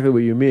understand exactly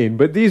what you mean,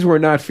 but these were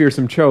not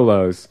fearsome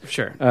cholos.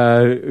 Sure.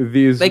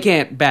 They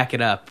can't back it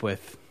up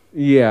with...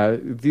 Yeah,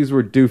 these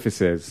were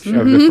doofuses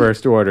of the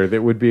first order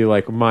that would be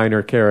like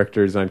minor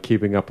characters on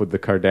Keeping Up with the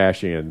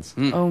Kardashians.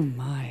 Oh,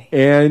 my.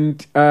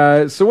 And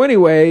so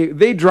anyway,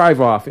 they drive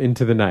off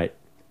into the night.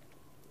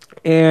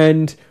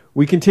 And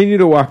we continue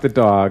to walk the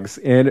dogs.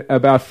 And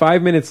about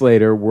 5 minutes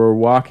later, we're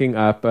walking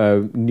up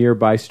a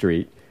nearby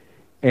street.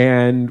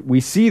 And we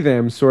see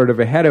them sort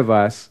of ahead of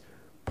us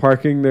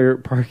parking their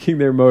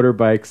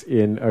motorbikes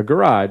in a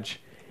garage.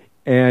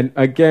 And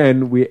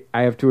again,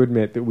 I have to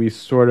admit that we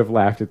sort of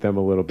laughed at them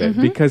a little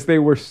bit because they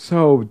were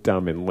so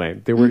dumb and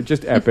lame. They were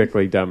just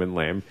epically dumb and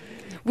lame.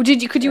 Well,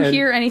 could you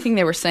hear anything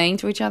they were saying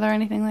to each other or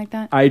anything like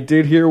that? I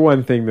did hear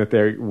one thing that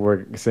they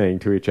were saying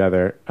to each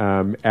other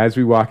as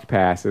we walked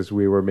past, as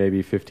we were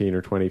maybe 15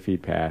 or 20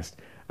 feet past.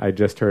 I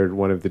just heard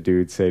one of the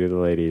dudes say to the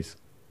ladies,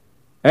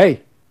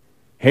 "Hey,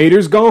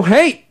 haters gon'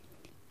 hate."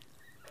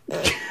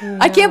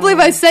 I can't believe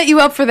I set you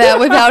up for that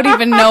without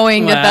even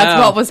knowing that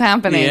that's what was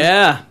happening.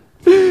 Yeah.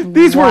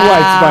 These were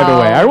whites, by the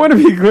way. I want to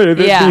be clear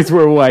that these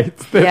were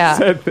whites that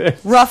said this.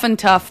 Rough and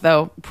tough,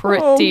 though.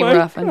 Pretty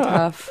rough and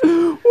tough.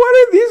 What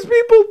are these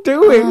people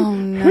doing? Oh,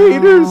 no.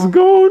 Haters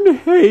gonna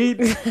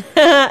hate.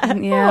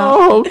 Yeah.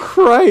 Oh,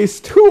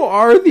 Christ. Who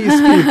are these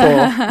people?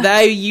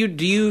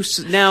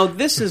 Now,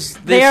 this is...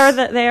 They are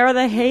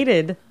the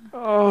hated.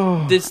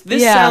 Oh. This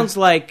sounds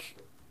like...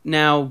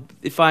 Now,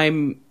 if I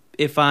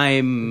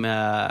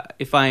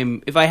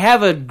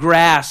have a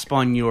grasp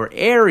on your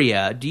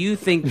area, do you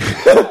think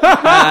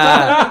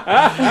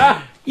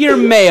your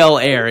male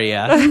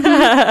area,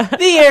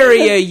 the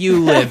area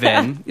you live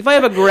in? If I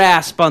have a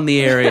grasp on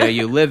the area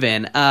you live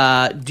in,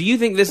 do you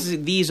think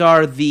these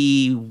are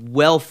the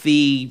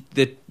wealthy,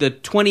 the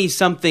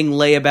 20-something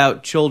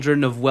layabout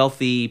children of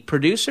wealthy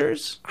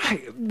producers?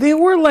 They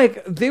were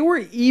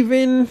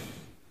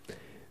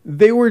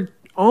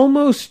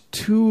almost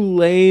too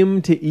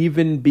lame to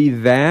even be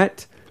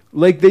that.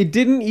 Like, they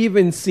didn't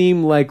even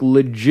seem like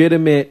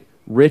legitimate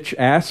rich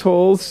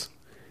assholes.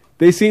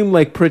 They seemed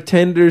like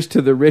pretenders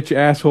to the rich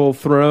asshole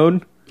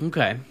throne.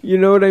 Okay. You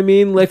know what I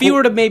mean? Like, if you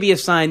were to maybe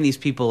assign these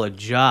people a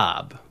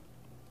job,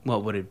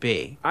 what would it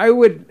be? I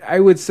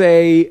would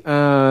say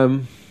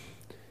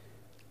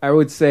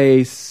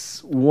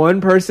one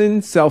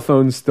person, cell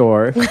phone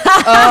store.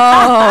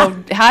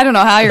 Oh, I don't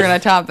know how you're going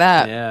to top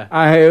that. Yeah.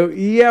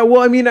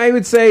 Well, I mean, I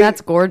would say...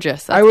 That's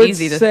gorgeous. That's I would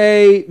easy to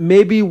say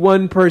maybe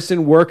one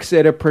person works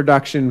at a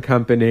production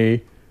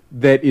company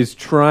that is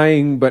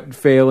trying but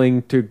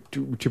failing to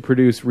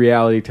produce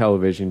reality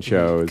television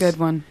shows. Good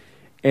one.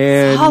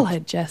 And,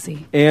 solid,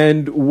 Jesse.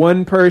 And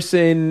one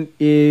person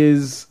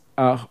is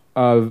a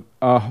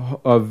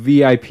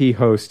VIP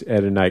host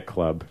at a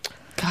nightclub.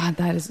 God,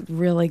 that is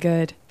really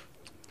good.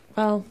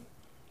 Well...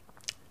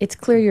 It's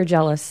clear you're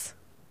jealous.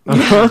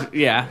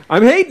 Yeah.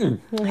 I'm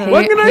hating.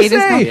 What can I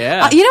say?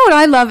 Yeah. You know what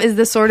I love is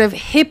the sort of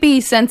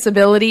hippie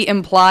sensibility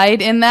implied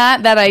in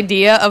that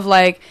idea of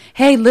like,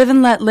 hey, live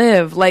and let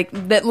live. Like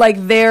that, like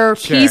they're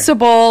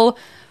peaceable,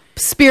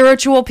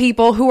 spiritual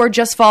people who are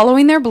just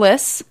following their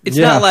bliss. It's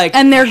not like...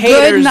 And they're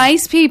good,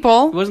 nice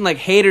people. It wasn't like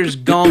haters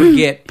gonna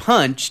get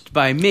punched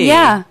by me.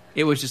 Yeah.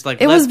 It was just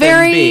like, it was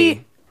very...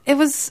 Them be.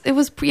 It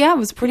was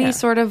pretty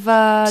sort of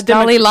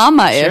Dalai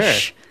Lama-ish.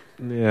 Sure.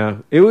 Yeah,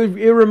 it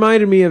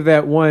reminded me of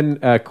that one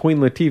Queen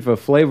Latifah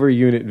Flavor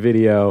Unit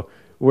video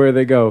where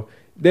they go,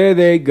 "There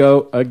they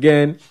go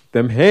again,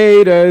 them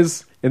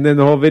haters," and then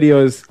the whole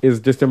video is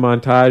just a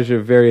montage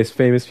of various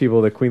famous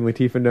people that Queen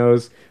Latifah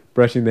knows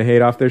brushing the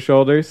hate off their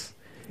shoulders.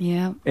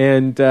 Yeah,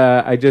 and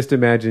I just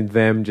imagined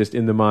them just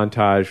in the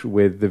montage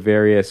with the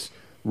various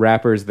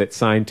rappers that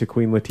signed to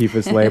Queen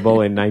Latifah's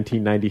label in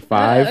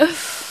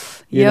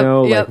 1995.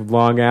 Like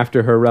long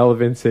after her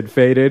relevance had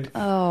faded.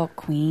 Oh,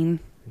 Queen.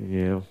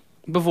 Yeah.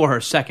 Before her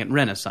second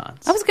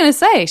renaissance. I was going to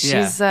say,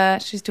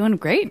 she's doing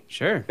great.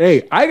 Sure.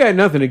 Hey, I got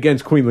nothing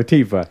against Queen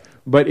Latifah,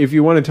 but if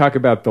you want to talk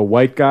about the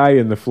white guy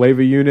in the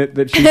Flava unit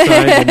that she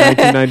signed in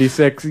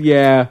 1996,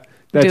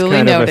 that's Duly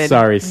kind noted. of a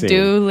sorry scene.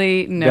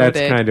 Duly noted.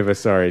 That's kind of a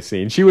sorry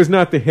scene. She was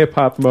not the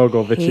hip-hop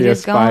mogul that she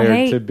Haters gonna aspired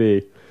hate. to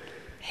be.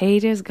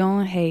 Haters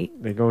gonna hate.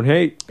 They're going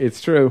hate.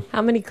 It's true.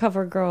 How many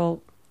cover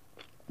girl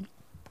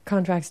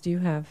contracts do you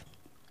have?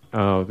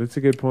 Oh, that's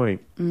a good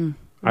point.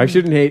 I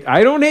shouldn't hate.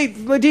 I don't hate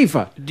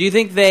Latifah. Do you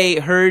think they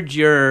heard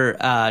your?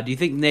 Do you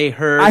think they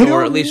heard, I or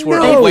don't at least were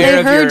know. aware They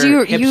of heard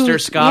your you- hipster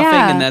scoffing,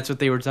 yeah. and that's what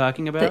they were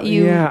talking about? That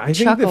you I think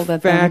chuckled the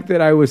at fact them.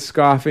 that I was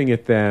scoffing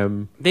at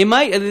them. They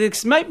might.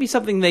 This might be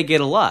something they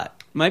get a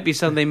lot. Might be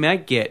something they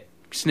might get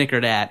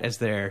snickered at as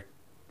their.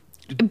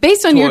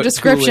 Based on your tooling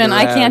description,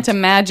 I around. can't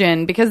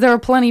imagine, because there are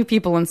plenty of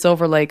people in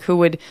Silver Lake who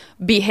would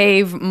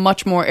behave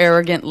much more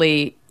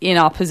arrogantly in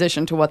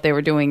opposition to what they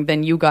were doing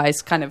than you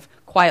guys kind of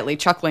quietly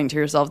chuckling to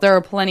yourselves. There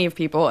are plenty of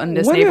people in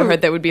this What neighborhood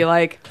if- that would be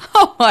like,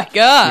 "Oh my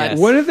god!" Yes.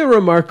 One of the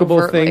remarkable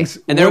Overtly. things,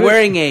 And they're one of-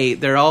 wearing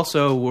they're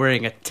also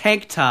wearing a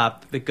tank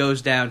top that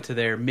goes down to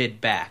their mid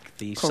back.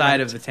 The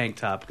side of the tank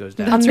top goes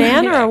down. A That's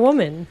man right. or a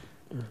woman?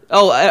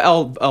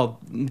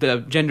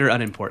 The gender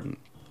unimportant.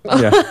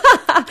 Yeah.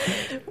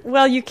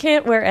 Well, you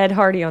can't wear Ed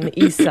Hardy on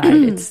the east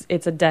side.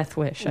 It's a death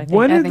wish, I think.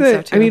 One I of think the,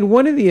 so, too. I mean,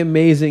 one of the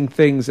amazing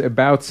things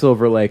about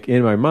Silver Lake,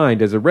 in my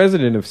mind, as a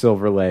resident of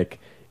Silver Lake,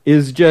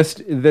 is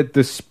just that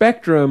the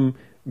spectrum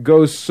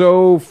goes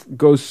so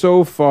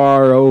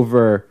far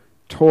over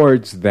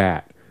towards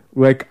that.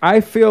 Like,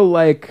 I feel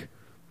like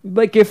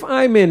if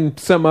I'm in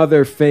some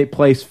other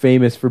place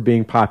famous for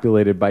being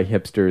populated by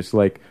hipsters,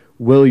 like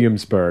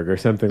Williamsburg or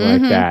something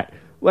like that.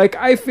 Like,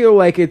 I feel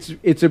like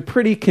it's a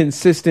pretty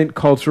consistent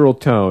cultural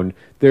tone.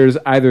 There's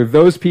either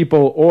those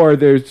people or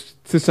there's,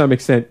 to some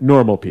extent,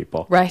 normal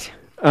people. Right.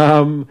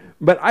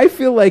 But I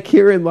feel like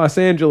here in Los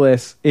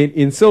Angeles,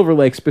 in Silver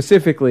Lake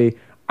specifically,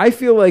 I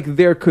feel like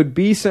there could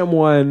be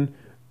someone,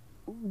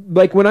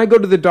 like when I go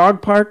to the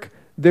dog park,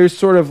 there's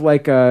sort of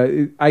like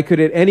I could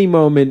at any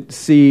moment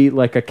see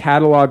like a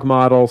catalog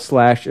model /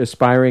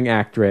 aspiring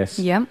actress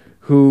Yep.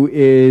 who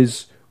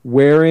is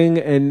wearing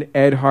an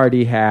Ed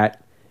Hardy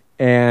hat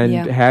and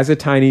Yeah. has a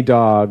tiny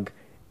dog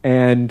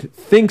and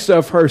thinks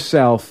of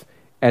herself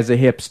as a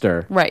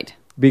hipster Right.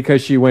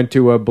 because she went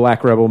to a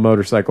Black Rebel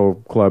Motorcycle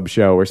Club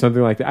show or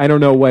something like that. I don't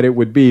know what it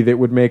would be that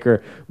would make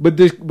her, but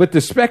the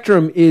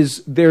spectrum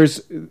is,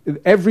 there's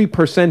every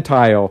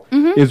percentile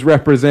is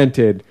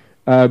represented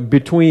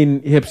between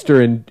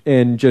hipster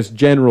and just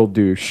general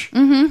douche.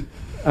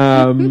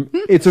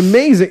 It's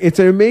amazing. It's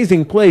an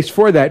amazing place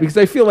for that, because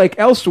I feel like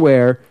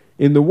elsewhere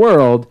in the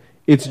world,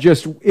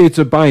 it's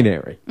a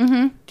binary.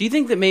 Do you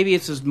think that maybe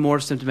it's just more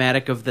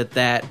symptomatic of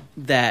that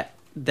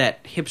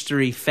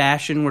hipstery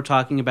fashion we're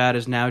talking about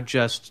is now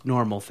just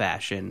normal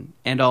fashion,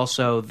 and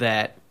also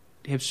that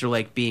Hipster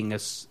Lake being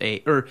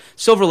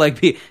Silver Lake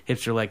being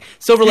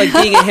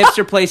a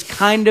hipster place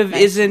kind of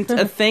isn't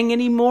a thing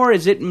anymore?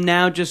 Is it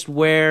now just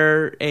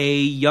where a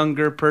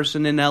younger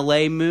person in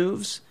LA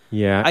moves?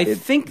 Yeah, I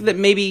think that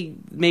maybe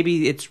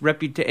its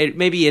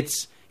maybe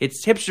its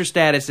hipster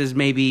status is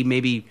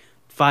maybe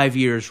 5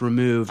 years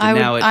removed. And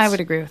I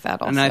would agree with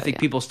that also. And I think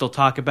yeah. people still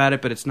talk about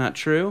it, but it's not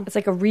true. It's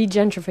like a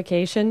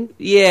regentrification.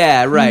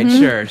 Yeah,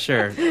 right.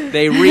 Sure.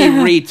 They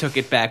retook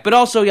it back, but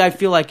also I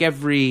feel like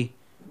every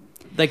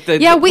I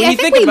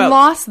think we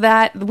lost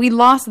that. We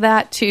lost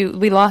that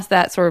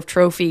sort of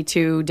trophy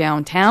to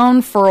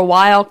downtown for a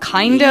while,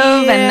 kind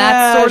of, and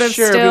that's sort of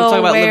sure. still People talk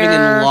about where, living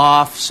in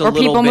lofts a or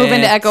little people move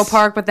into bit. Echo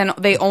Park, but then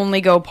they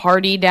only go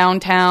party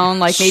downtown.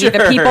 Like maybe the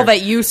Sure. people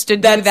that used to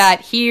do That's-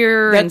 that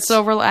here in that's-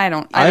 Silver. I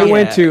don't I know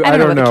went what to the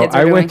kids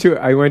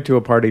are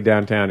a party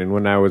downtown, and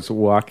when I was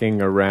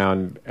walking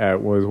around,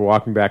 was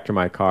walking back to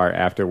my car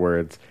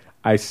afterwards,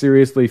 I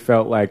seriously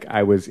felt like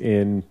I was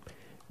in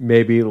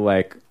maybe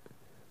like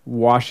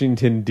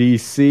Washington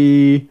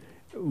D.C.,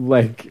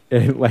 like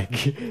at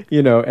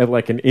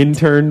like an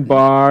intern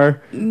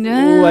bar.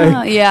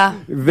 No, yeah.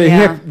 The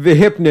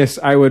hipness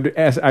I would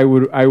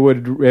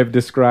have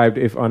described,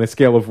 if on a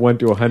scale of 1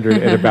 to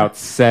 100, at about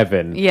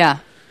 7. Yeah.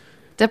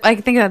 I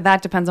think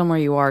that depends on where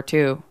you are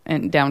too,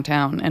 in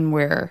downtown, and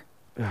where.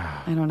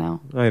 I don't know.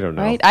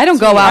 Right? I don't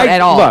go out at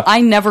all. Look,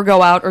 I never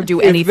go out or do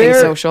if anything there-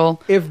 social.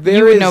 if there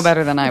you would is- know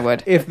better than I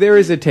would. If there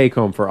is a take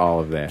home for all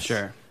of this,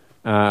 Sure.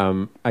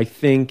 I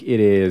think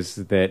it is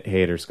that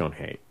haters gonna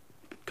hate.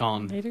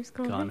 Haters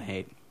gonna Gone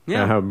hate.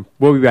 Yeah.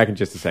 We'll be back in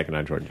just a second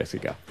on Jordan Jesse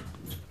Go.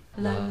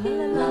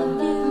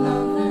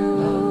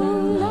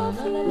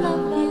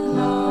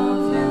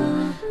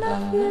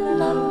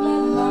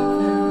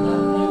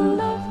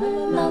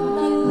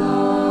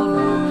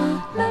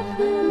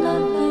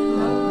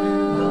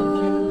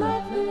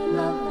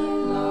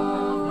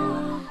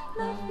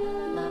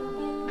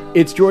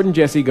 It's Jordan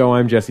Jesse Go.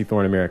 I'm Jesse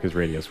Thorne, America's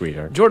radio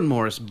sweetheart. Jordan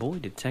Morris, boy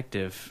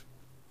detective.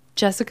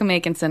 Jessica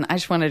Makinson. I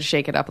just wanted to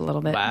shake it up a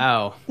little bit.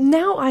 Wow.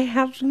 Now I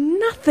have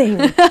nothing.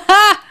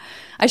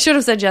 I should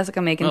have said Jessica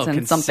Makinson,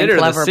 something consider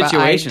clever, the but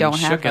I situation don't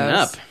have shooken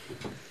those.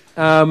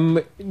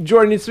 up.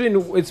 Jordan,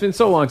 it's been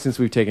so long since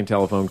we've taken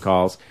telephone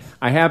calls.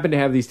 I happen to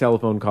have these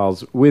telephone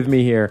calls with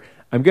me here.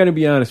 I'm going to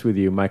be honest with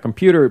you. My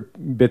computer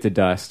bit the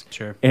dust,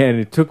 Sure. and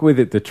it took with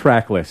it the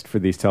track list for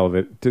these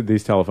telephone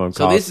calls.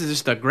 So this is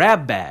just a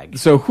grab bag.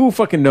 So who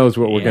fucking knows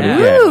what we're going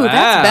to Yeah. get? Ooh,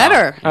 that's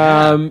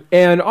better.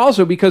 And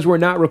also, because we're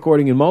not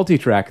recording in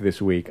multi-track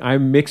this week,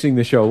 I'm mixing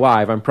the show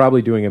live. I'm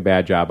probably doing a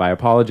bad job. I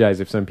apologize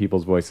if some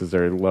people's voices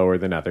are lower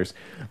than others.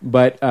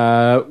 But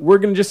we're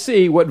going to just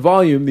see what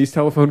volume these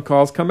telephone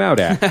calls come out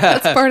at.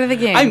 That's part of the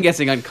game. I'm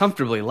guessing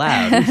uncomfortably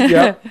loud.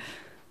 Yep.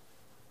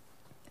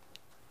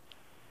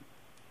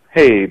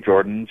 Hey,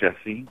 Jordan,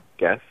 Jesse,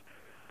 guest.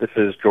 This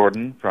is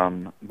Jordan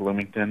from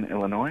Bloomington,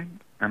 Illinois,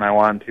 and I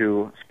want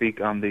to speak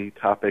on the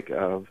topic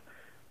of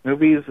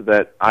movies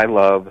that I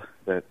love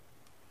that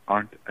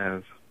aren't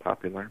as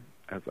popular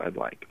as I'd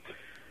like.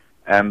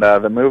 And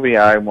the movie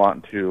I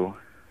want to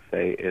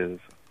say is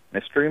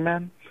Mystery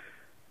Men.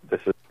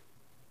 This is.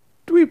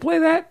 Do we play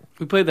that?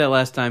 We played that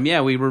last time. Yeah,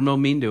 we were real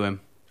mean to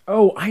him.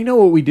 Oh, I know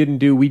what we didn't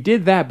do. We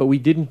did that, but we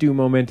didn't do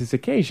momentous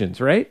occasions,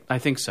 right? I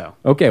think so.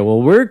 Okay,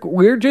 well,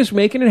 we're just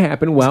making it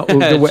happen. Well,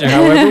 however we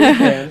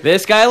can.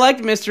 This guy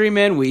liked Mystery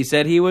Men. We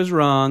said he was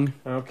wrong.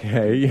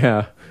 Okay,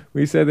 yeah.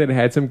 We said that it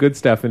had some good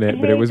stuff in it,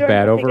 but it was Jordan,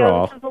 bad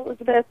overall. This is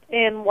Elizabeth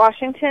in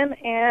Washington,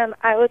 and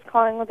I was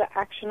calling with an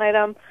action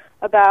item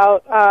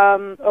about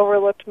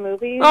overlooked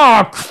movies.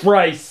 Oh,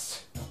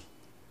 Christ!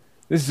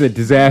 This is a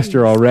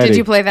disaster already. Did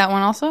you play that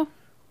one also?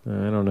 I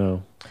don't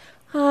know.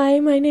 Hi,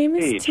 my name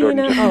is Hey,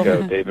 Tina. Jordan,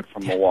 Jessica, David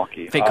from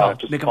Milwaukee. Fake call.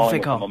 Just Make 'em calling fake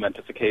with call. a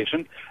momentous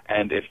occasion,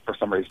 and if for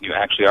some reason you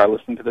actually are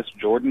listening to this,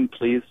 Jordan,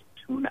 please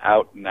tune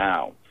out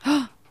now.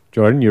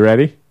 Jordan, you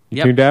ready? You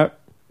Yep. tuned out?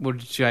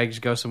 Should I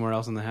just go somewhere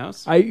else in the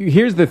house?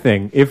 Here's the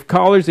thing.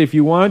 If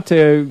you want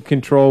to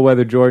control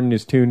whether Jordan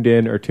is tuned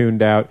in or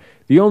tuned out,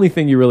 the only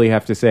thing you really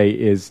have to say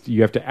is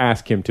you have to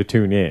ask him to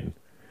tune in.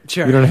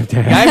 Sure. You don't have to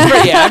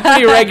ask. I'm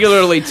pretty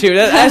regularly tuned.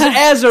 As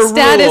a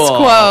Status rule,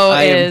 quo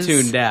I am is-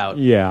 tuned out.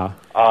 Yeah.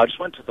 I just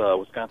went to the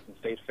Wisconsin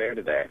State Fair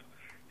today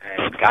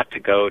and got to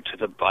go to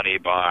the bunny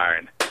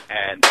barn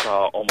and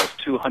saw almost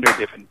 200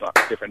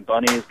 different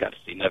bunnies, got to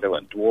see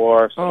Netherland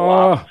dwarfs and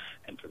lops,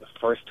 and for the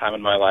first time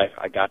in my life,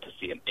 I got to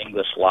see an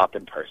English lop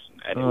in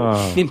person, and it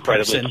was In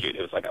incredibly person. cute.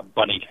 It was like a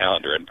bunny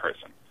calendar in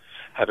person.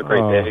 Have a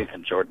great day,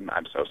 and Jordan,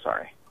 I'm so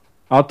sorry.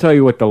 I'll tell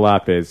you what the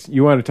lop is.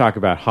 You want to talk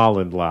about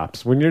Holland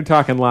lops. When you're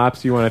talking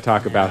lops, you want to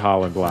talk about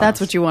Holland lops. That's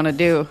what you want to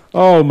do.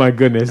 Oh, my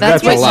goodness.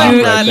 That's a what lop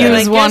you- right you there.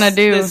 use wanna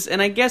do.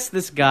 And I guess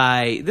this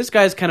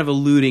guy's kind of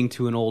alluding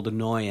to an old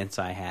annoyance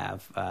I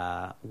have,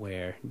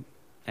 where,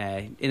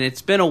 and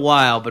it's been a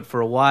while, but for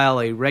a while,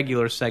 a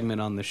regular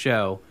segment on the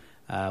show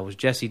was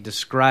Jesse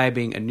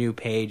describing a new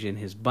page in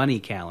his bunny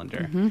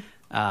calendar. Mm-hmm.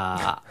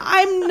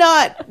 I'm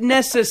not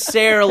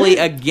necessarily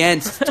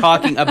against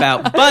talking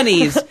about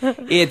bunnies.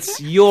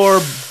 It's your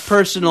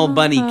personal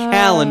bunny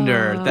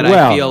calendar that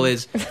I feel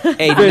is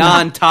a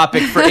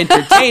non-topic for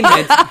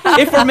entertainment.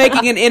 If we're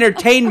making an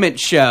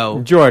entertainment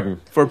show, Jordan,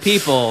 for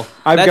people,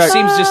 I've got-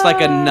 seems just like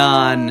a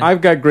non...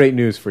 I've got great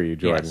news for you,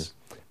 Jordan. Yes.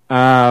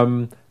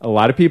 A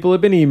lot of people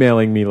have been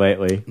emailing me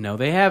lately. No,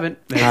 they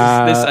haven't. This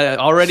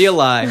already a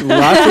lie.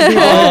 Lots of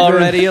people have been-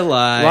 Already a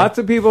lie. Lots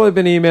of people have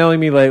been emailing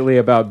me lately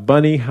about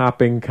bunny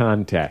hopping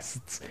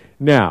contests.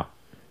 Now,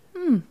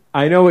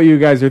 I know what you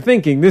guys are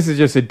thinking. This is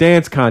just a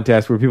dance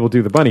contest where people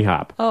do the bunny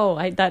hop. Oh,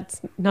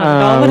 that's not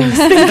at all what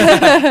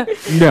I was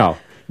thinking. No,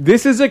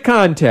 this is a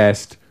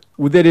contest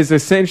that is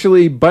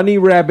essentially bunny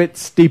rabbit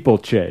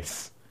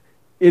steeplechase.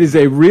 It is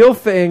a real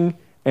thing,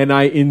 and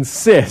I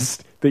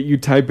insist that you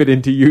type it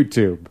into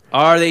YouTube.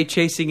 Are they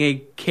chasing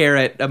a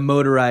carrot, a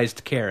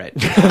motorized carrot?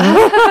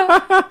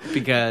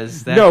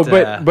 Because that, No,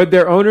 but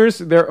their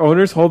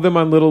owners hold them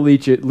on little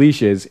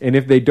leashes, and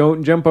if they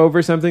don't jump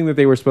over something that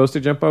they were supposed to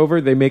jump over,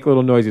 they make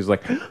little noises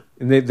like,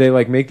 and they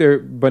like make their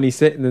bunny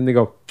sit, and then they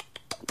go,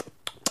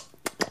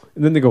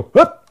 and then they go,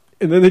 up,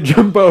 and then they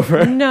jump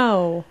over.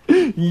 No.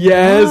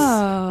 Yes.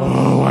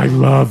 Oh, I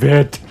love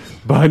it.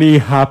 Bunny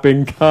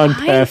hopping I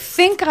contest.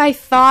 think I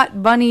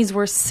thought bunnies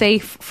were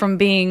safe from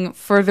being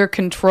further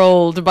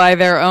controlled by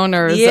their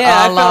owners, Yeah, I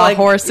a felt la like-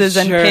 horses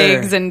and sure.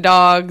 pigs and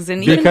dogs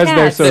and even Because they're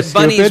cats. so that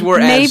bunnies stupid? were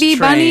Maybe as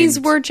bunnies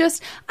trained. were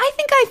just... I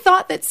think I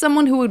thought that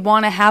someone who would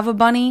want to have a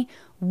bunny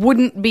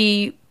wouldn't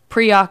be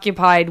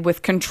preoccupied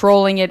with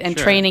controlling it and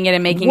Sure. training it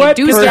and making What it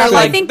do person- stuff. I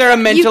Like think they're a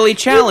mentally you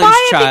challenged buy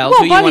a thing- child well,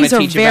 who you want bunnies to are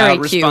teach very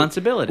about cute.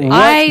 responsibility.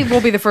 I will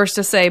be the first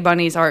to say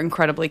bunnies are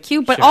incredibly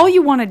cute, but all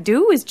you want to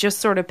do is just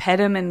sort of pet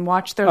them and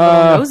watch their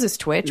little noses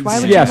twitch. Why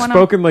would Yeah, you want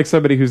spoken like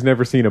somebody who's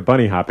never seen a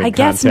bunny hopping I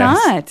guess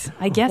contest. not.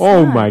 I guess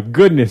Oh not. my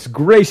goodness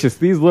gracious,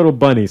 these little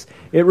bunnies.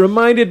 It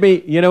reminded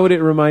me, you know what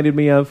it reminded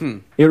me of?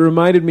 It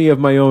reminded me of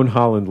my own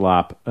Holland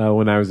lop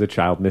when I was a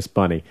child, Miss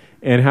Bunny,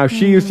 and how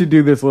she used to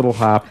do this little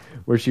hop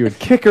where she would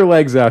kick her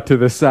legs out to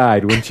the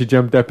side when she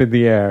jumped up in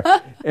the air.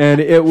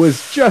 And it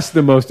was just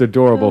the most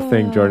adorable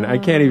thing, Jordan. I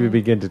can't even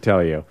begin to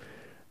tell you.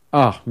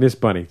 Oh, Miss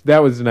Bunny.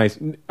 That was nice.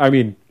 I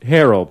mean,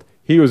 Harold,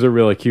 he was a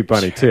really cute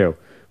bunny too.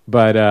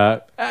 But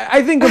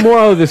I think the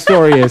moral of the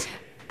story is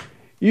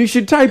you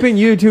should type in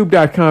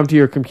youtube.com to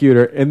your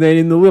computer, and then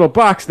in the little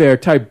box there,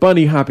 type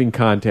bunny hopping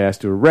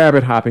contest or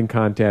rabbit hopping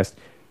contest,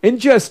 and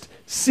just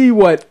see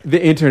what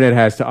the internet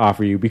has to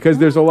offer you, because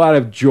there's a lot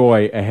of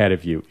joy ahead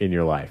of you in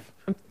your life.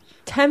 I'm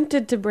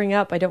tempted to bring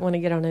up, I don't want to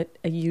get on a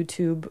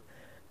YouTube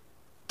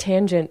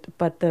tangent,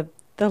 but the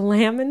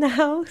lamb in the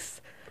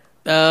house.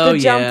 Oh, the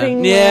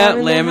jumping yeah.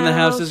 lamb In the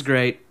house is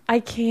great. I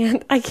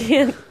can't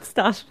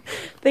stop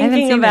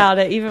thinking about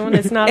it, even when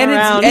it's not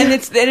around. And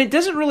it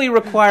doesn't really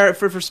require,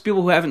 for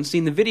people who haven't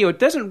seen the video, it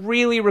doesn't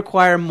really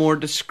require more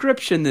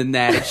description than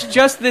that. It's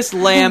just this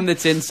lamb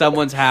that's in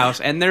someone's house,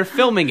 and they're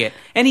filming it,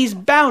 and he's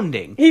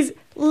bounding.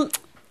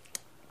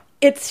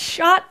 It's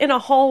shot in a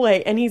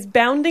hallway, and he's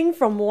bounding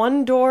from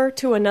one door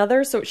to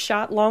another, so it's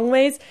shot long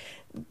ways.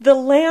 The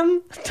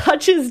lamb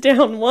touches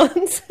down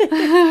once in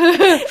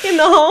the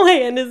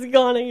hallway and is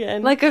gone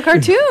again. Like a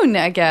cartoon,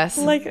 I guess.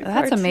 That's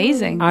cartoon.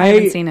 amazing. I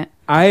haven't seen it.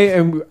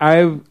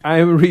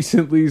 I've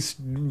recently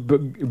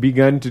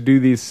begun to do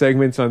these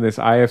segments on this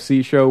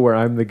IFC show where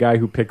I'm the guy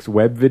who picks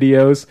web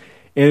videos,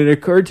 and it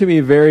occurred to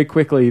me very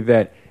quickly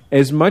that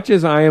as much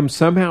as I am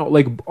somehow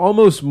like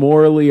almost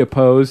morally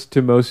opposed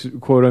to most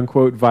quote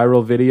unquote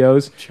viral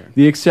videos,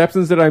 the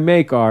exceptions that I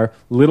make are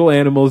little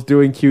animals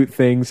doing cute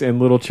things and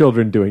little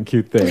children doing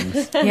cute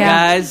things.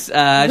 Guys,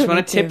 I just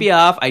want to tip you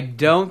off. I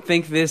don't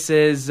think this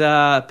is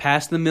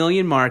past the 1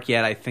 million mark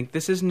yet. I think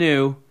this is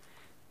new.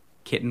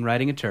 Kitten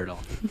riding a turtle.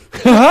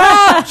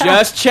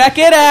 Just check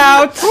it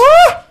out.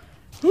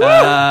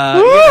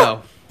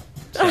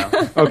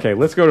 Okay,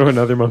 let's go to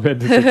another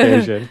momentous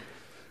occasion.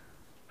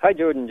 Hi,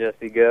 Jordan,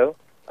 Jesse, Go.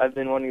 I've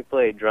been wanting to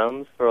play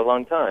drums for a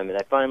long time, and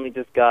I finally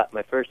just got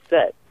my first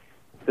set.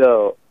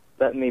 So,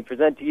 let me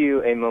present to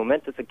you a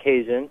momentous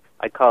occasion.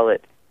 I call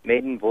it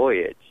Maiden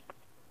Voyage.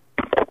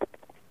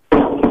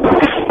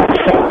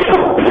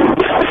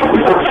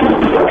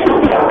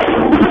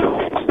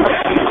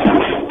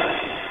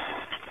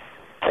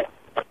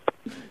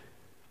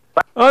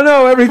 Oh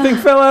no, everything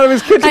fell out of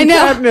his kitchen I know.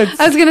 cabinets.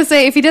 I was going to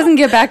say, if he doesn't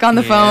get back on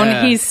the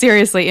phone, he's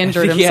seriously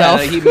injured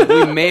himself.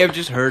 We may have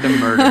just heard a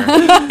murder.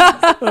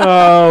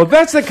 Oh,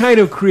 that's the kind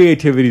of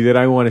creativity that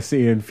I want to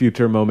see in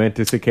future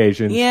momentous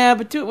occasions. Yeah,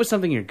 but do it with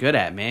something you're good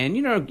at, man.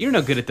 You're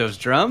no good at those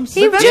drums.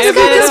 He just got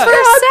his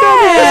first set.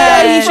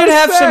 Yeah, he should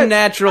have some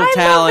natural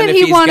talent if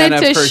he he's wanted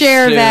gonna to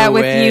share that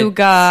with pursue you it.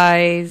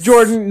 guys.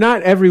 Jordan,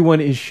 not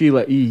everyone is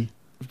Sheila E.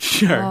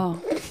 Sure.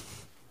 Oh,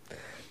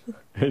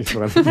 I just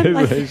wanted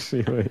to say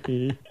Sheila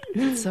E.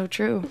 it's so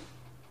true.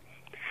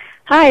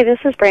 Hi, this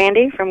is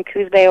Brandy from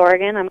Coos Bay,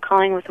 Oregon. I'm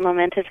calling with a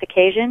momentous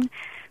occasion.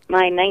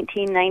 My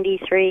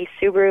 1993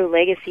 Subaru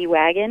Legacy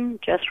wagon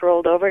just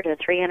rolled over to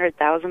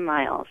 300,000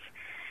 miles.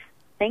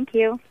 Thank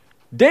you.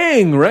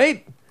 Dang,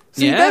 right?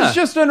 See, that's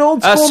just an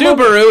old school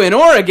Subaru in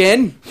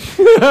Oregon.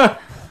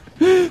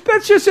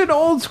 That's just an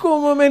old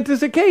school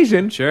momentous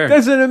occasion. Sure.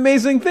 That's an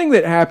amazing thing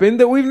that happened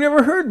that we've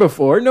never heard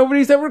before.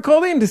 Nobody's ever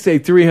called in to say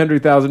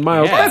 300,000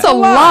 miles. Yeah. That's a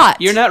lot.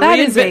 You're not That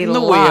is a reinventing the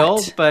lot. wheel,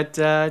 but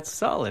it's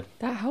solid.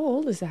 How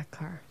old is that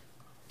car?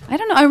 I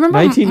don't know. I remember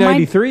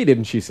 1993,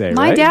 didn't she say,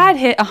 my right? dad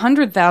hit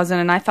 100,000,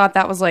 and I thought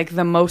that was like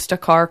the most a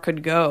car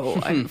could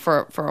go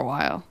for a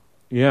while.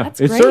 Yeah.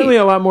 That's it's great. certainly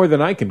a lot more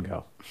than I can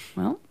go.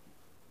 Well,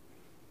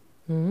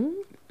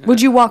 would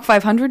you walk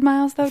 500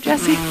 miles though,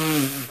 Jesse?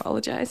 I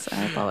apologize.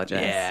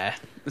 Yeah.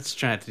 Let's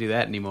try not to do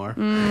that anymore.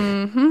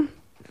 Mm-hmm.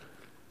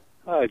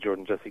 Hi,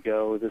 Jordan, Jesse,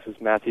 Go. This is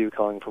Matthew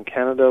calling from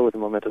Canada with a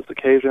momentous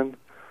occasion.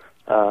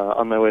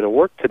 On my way to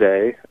work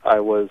today, I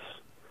was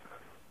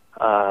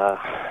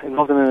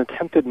involved in an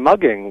attempted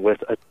mugging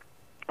with a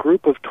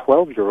group of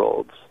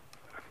 12-year-olds.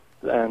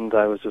 And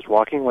I was just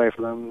walking away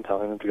from them,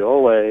 telling them to go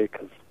away,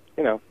 because,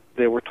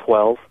 they were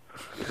 12.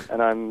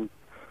 And I'm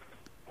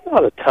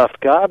not a tough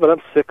guy, but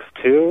I'm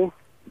 6'2".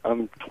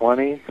 I'm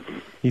 20.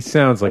 He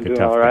sounds like I'm a doing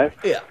tough all right.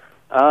 guy.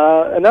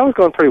 Yeah. And that was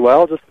going pretty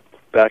well, just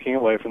backing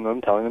away from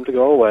them, telling them to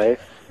go away,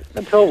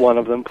 until one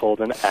of them pulled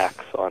an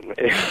axe on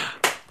me.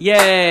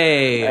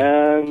 Yay!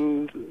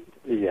 And,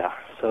 yeah,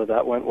 so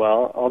that went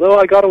well. Although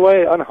I got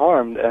away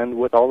unharmed and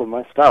with all of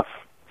my stuff.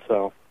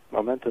 So,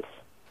 momentous.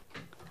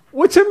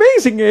 What's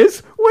amazing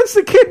is, once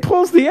the kid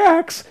pulls the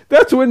axe,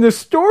 that's when the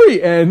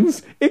story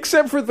ends,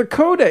 except for the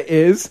coda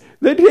is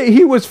that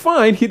he was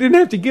fine. He didn't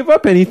have to give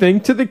up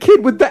anything to the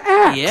kid with the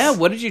axe. Yeah,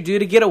 what did you do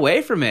to get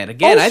away from it?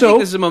 Again, I Also,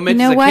 think this is a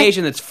momentous you know what?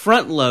 occasion that's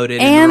front-loaded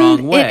And in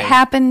the wrong way. it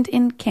happened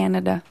in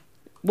Canada.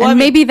 Well, and I mean-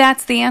 maybe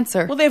that's the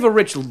answer. Well, they have a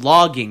rich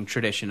logging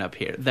tradition up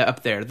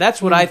there.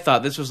 That's what I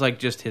thought. This was like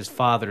just his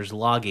father's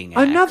logging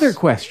axe. Another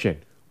question.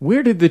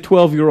 Where did the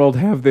 12-year-old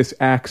have this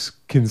axe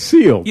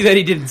concealed? That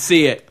he didn't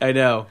see it. I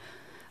know.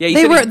 Yeah, you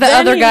They said were he- the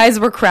other guys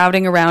were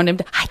crowding around him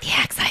to hide the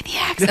axe,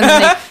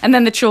 and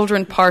then the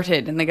children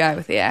parted, and the guy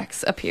with the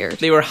axe appeared.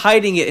 They were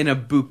hiding it in a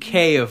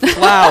bouquet of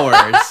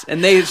flowers,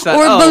 and they just thought,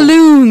 Or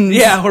balloons.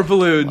 Yeah, or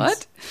balloons.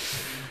 What?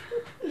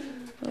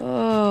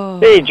 Oh.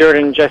 Hey,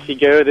 Jordan and Jesse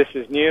Go. This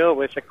is Neil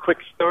with a quick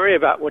story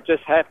about what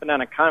just happened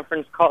on a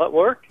conference call at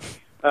work.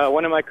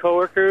 One of my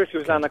coworkers who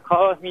was on the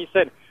call with me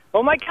said,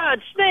 "Oh my God,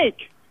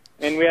 snake!"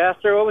 And we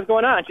asked her what was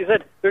going on. She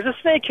said, "There's a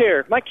snake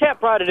here. My cat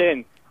brought it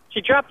in.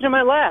 She dropped it in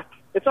my lap.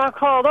 It's all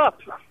called up.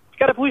 It's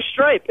got a blue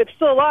stripe. It's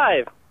still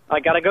alive. I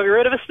gotta go get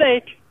rid of a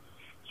snake."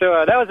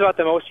 So that was about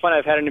the most fun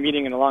I've had in a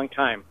meeting in a long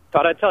time.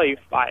 Thought I'd tell you.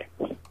 Bye.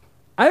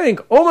 I think,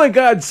 oh my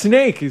God,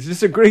 snake is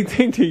just a great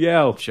thing to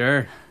yell.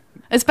 Sure.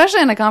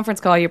 Especially on a conference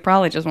call, you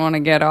probably just want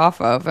to get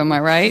off of. Am I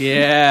right?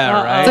 Yeah,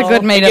 right. It's a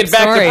good made-up Get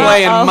back story. to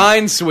playing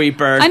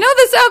Minesweeper. I know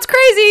this sounds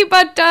crazy,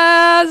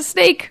 but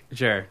snake.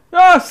 Sure.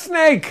 Oh,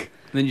 snake!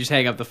 Then you just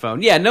hang up the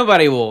phone. Yeah,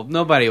 nobody will.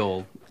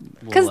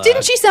 Because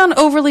didn't she sound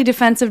overly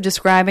defensive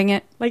describing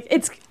it? Like,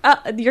 it's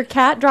your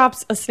cat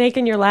drops a snake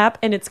in your lap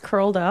and it's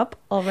curled up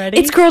already.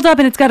 It's curled up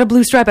and it's got a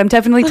blue stripe. I'm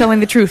definitely telling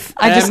the truth.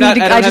 I just need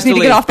to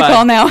leave, get off the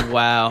call now.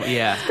 Wow,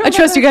 yeah. I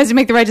trust you guys to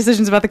make the right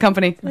decisions about the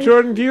company.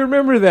 Jordan, do you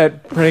remember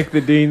that Prank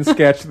the Dean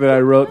sketch that I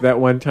wrote that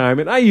one time?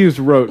 And I used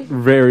wrote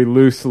very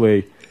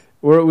loosely,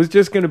 where it was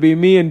just going to be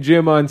me and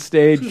Jim on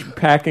stage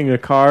packing a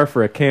car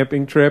for a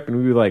camping trip, and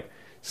we'd be like,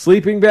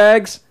 sleeping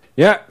bags?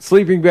 Yeah,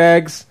 sleeping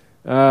bags.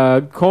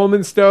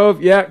 Coleman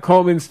stove? Yeah,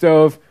 Coleman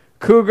stove.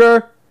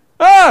 Cougar?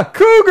 Ah,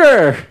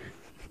 cougar!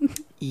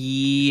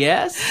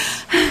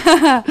 Yes.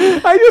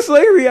 I just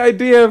like the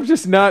idea of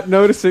just not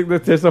noticing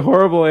that there's a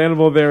horrible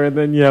animal there and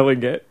then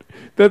yelling it.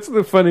 That's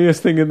the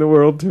funniest thing in the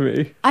world to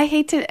me. I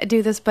hate to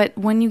do this, but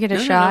when you get a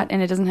shot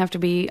and it doesn't have to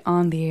be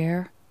on the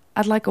air,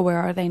 I'd like a Where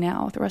Are They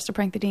Now with the rest of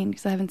Prank the Dean,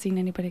 because I haven't seen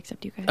anybody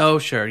except you guys. Oh,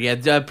 sure.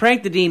 Yeah,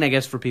 Prank the Dean, I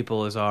guess, for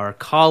people, is our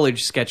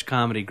college sketch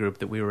comedy group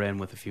that we were in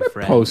with a few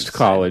friends.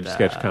 Post-college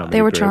sketch comedy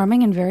They were group.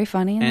 charming and very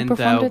funny, and they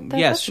performed at the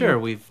yes, festival. sure.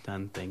 We've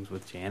done things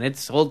with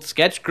Janet's old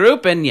sketch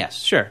group, and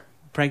yes, sure.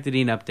 Prank the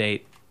Dean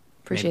update.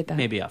 Appreciate that.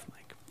 Maybe off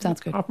mic.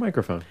 Sounds good. Off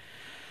microphone.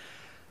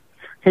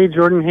 Hey,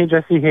 Jordan. Hey,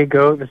 Jesse. Hey,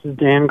 Goat. This is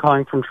Dan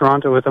calling from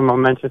Toronto with a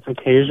momentous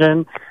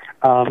occasion.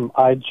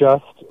 I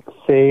just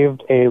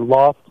saved a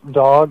lost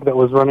dog that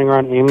was running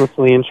around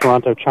aimlessly in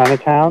Toronto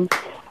Chinatown.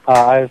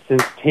 I have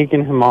since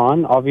taken him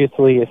on.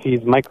 Obviously, if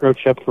he's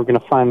microchipped, we're going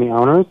to find the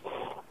owners.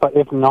 But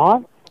if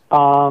not,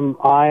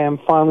 I am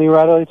finally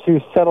ready to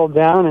settle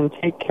down and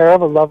take care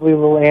of a lovely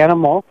little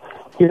animal.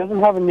 He doesn't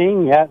have a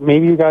name yet.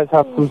 Maybe you guys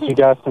have some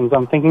suggestions.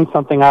 I'm thinking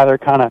something either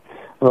kind of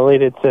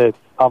related to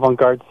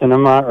avant-garde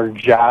cinema or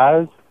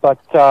jazz, but,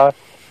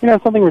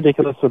 something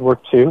ridiculous would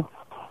work too.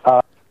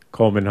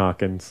 Coleman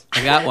Hawkins.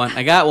 I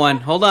got one.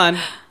 Hold on.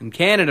 In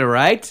Canada,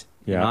 right?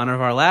 Yeah. In honor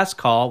of our last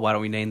call, why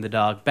don't we name the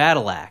dog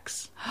Battle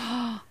Axe?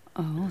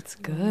 Oh, it's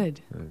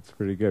good. It's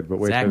pretty good, but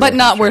wait. Exactly. But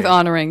not worth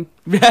honoring.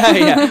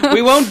 Yeah,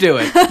 we won't do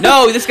it.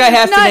 No, this guy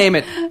has to name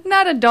it.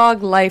 Not a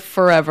dog life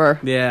forever.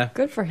 Yeah.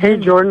 Good for Hey,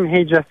 him. Jordan.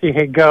 Hey, Jesse.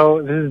 Hey,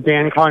 Go. This is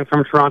Dan calling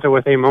from Toronto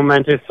with a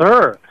momentous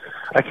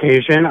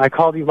occasion. I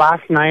called you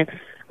last night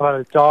about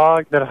a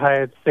dog that I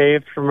had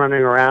saved from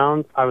running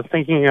around. I was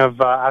thinking of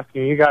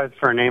asking you guys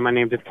for a name. I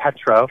named it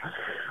Petro.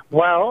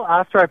 Well,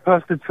 after I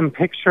posted some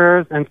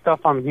pictures and stuff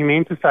on the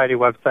Humane Society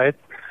websites,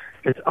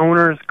 its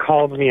owners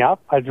called me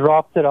up. I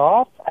dropped it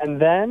off, and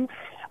then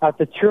at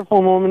the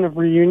tearful moment of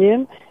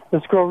reunion,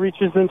 this girl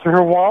reaches into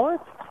her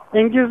wallet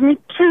and gives me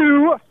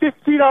two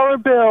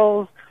 $50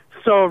 bills.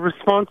 So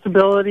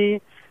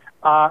responsibility,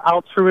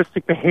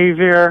 altruistic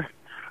behavior,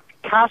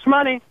 cash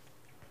money.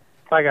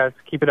 Bye, guys.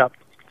 Keep it up.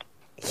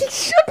 He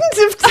shouldn't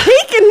have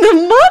taken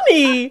the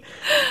money.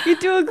 You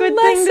do a good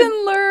thing.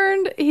 Lesson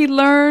learned. He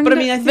learned But I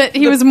mean, I think that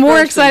he the was more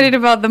person- excited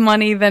about the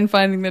money than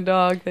finding the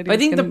dog. That he I was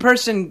think gonna... the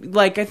person,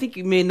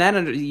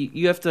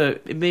 you have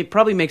to,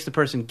 probably makes the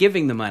person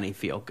giving the money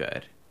feel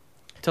good.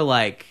 To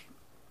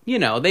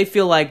they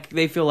feel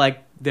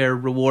like they're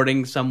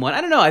rewarding someone. I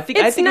don't know. I think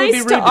it would be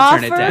rude to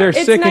turn it down. They're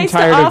sick and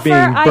tired of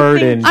being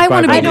burdened. I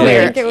by the don't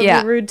day. think it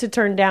would be rude to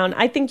turn down.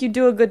 I think you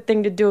do a good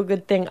thing to do a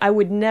good thing. I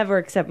would never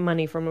accept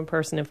money from a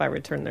person if I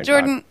return their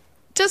Jordan, dog.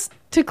 just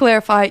to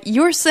clarify,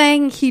 you're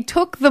saying he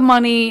took the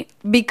money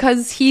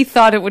because he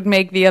thought it would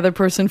make the other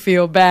person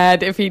feel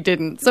bad if he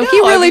didn't. So he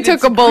really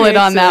took a bullet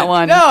on that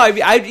one. No,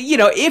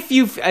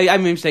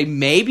 I'm say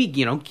maybe,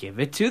 give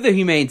it to the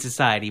Humane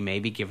Society,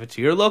 maybe give it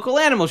to your local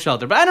animal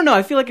shelter. But I don't know.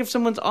 I feel like if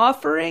someone's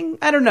offering,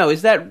 I don't know.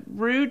 Is that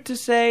rude to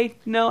say?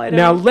 No, I don't.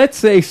 Now, let's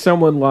say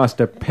someone lost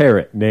a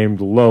parrot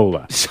named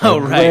Lola, So, a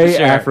right, gray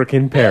sure.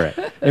 African parrot,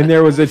 and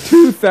there was a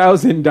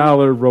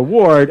 $2,000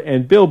 reward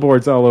and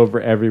billboards all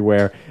over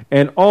everywhere,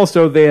 and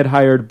also they had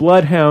hired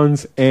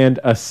bloodhounds and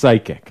a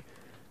psychic.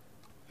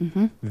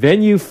 Mm-hmm.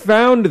 Then you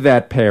found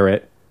that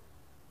parrot.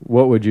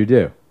 What would you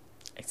do?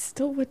 I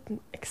still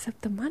wouldn't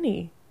accept the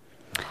money.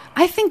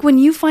 I think when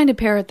you find a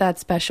parrot that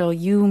special,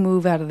 you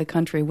move out of the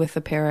country with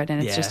the parrot,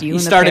 and it's just you You and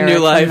the start a parrot new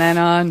life. from then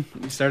on.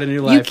 You start a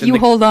new life. You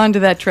hold on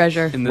to that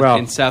treasure.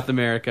 In South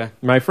America.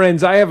 My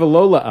friends, I have a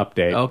Lola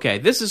update. Okay,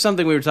 this is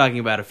something we were talking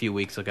about a few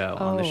weeks ago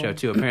on the show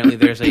too. Apparently,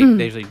 there's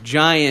a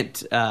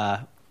giant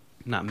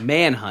not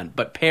manhunt,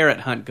 but parrot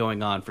hunt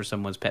going on for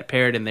someone's pet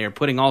parrot, and they're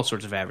putting all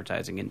sorts of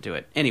advertising into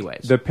it.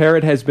 Anyways. The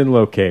parrot has been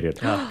located.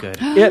 Oh, good.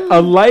 It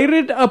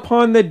alighted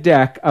upon the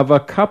deck of a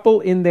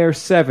couple in their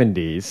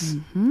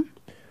 70s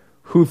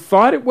who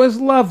thought it was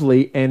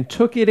lovely and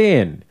took it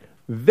in.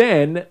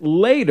 Then,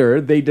 later,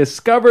 they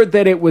discovered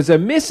that it was a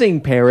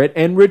missing parrot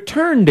and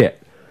returned it.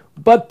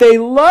 But they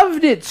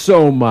loved it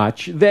so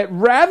much that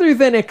rather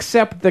than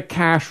accept the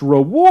cash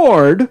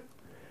reward,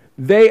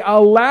 they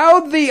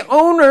allowed the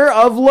owner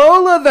of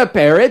Lola the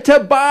parrot to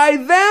buy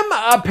them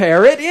a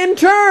parrot in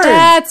turn.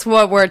 That's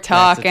what we're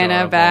talking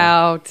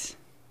about.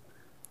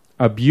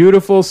 A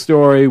beautiful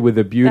story with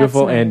a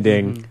beautiful That's nice.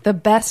 ending. The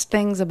best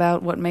things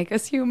about what make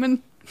us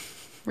human.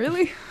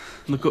 Really?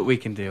 Look what we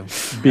can do,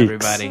 Beaks.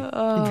 everybody.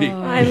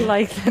 I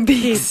like the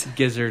beaks.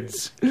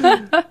 Gizzards.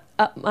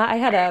 I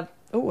had a...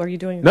 Oh, are you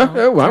doing... No,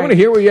 I want to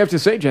hear what you have to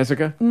say,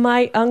 Jessica.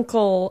 My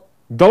uncle...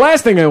 The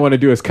last thing I want to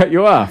do is cut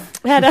you off.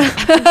 My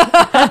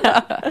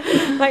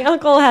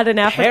uncle had an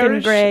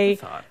African gray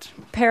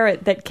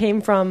parrot that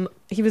came from...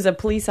 He was a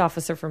police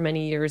officer for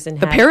many years. And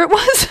The parrot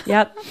was?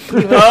 Yep.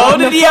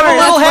 Did he have a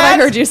little That's what hat? I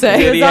heard you say.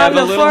 Did he have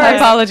a little I hat?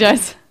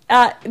 apologize.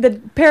 The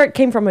parrot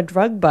came from a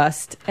drug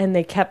bust, and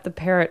they kept the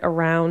parrot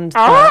around.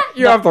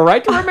 You have the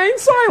right to remain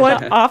silent.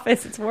 The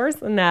office. It's worse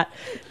than that.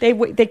 They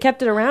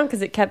kept it around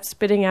because it kept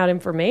spitting out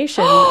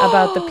information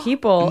about the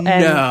people.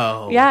 And,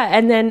 No. Yeah,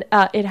 and then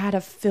it had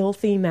a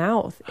filthy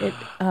mouth.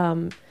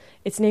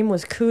 Its name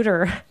was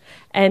Cooter,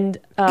 and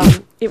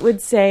it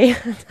would say,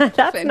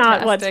 "That's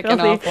not what's Fantastic and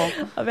filthy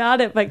awful.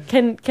 about it." But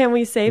can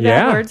we say bad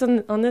Yeah. words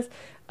on this? It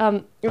I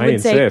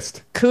would say,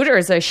 insist. "Cooter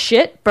is a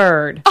shit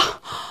bird."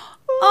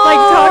 Like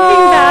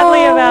talking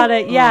badly about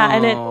it, yeah,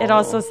 and it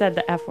also said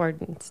the F word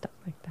and stuff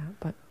like that.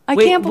 But I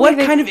Wait, can't what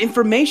believe kind of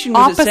information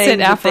was it saying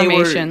that they were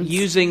affirmations.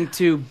 using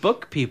to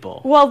book people?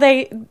 well,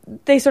 they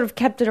sort of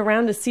kept it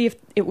around to see if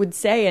it would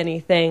say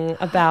anything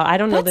about. I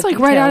don't know. That's the like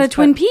right out of details,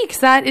 Twin but- Peaks.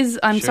 That is,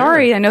 I'm Sure.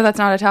 sorry, I know that's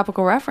not a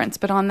topical reference,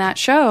 but on that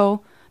show,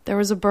 there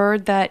was a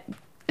bird that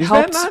Is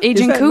helped that not- Agent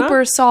is that Cooper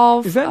not-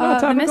 solve Is that not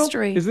the topical?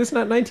 mystery. Is this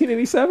not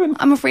 1987?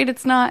 I'm afraid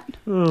it's not.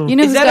 You know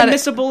Is who's that got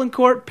admissible in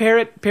court?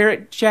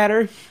 Parrot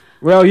chatter?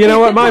 Well, you know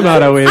what my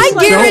motto is. I Is it a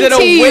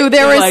guarantee you wit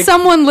there to, is like-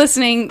 someone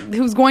listening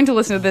who's going to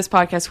listen to this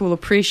podcast who will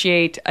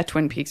appreciate a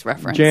Twin Peaks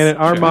reference. Janet,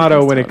 our Sure.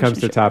 motto when it comes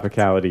to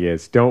topicality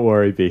is, don't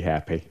worry, be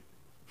happy.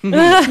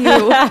 Thank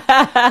you.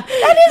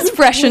 That is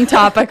fresh and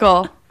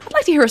topical. I'd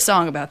like to hear a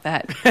song about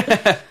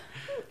that.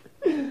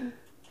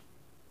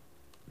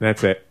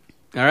 That's it.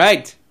 All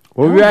right.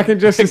 We'll be back in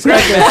just a Grab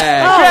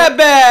second. bag.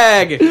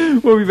 Grab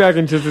bag. We'll be back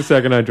in just a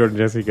second on Jordan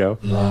Jesse Go.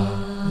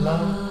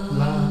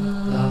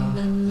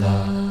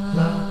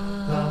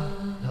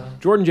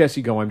 Jordan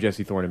Jesse Go. I'm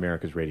Jesse Thorne,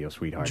 America's radio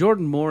sweetheart.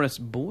 Jordan Morris,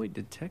 boy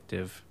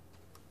detective.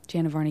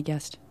 Jana Varney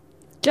guest.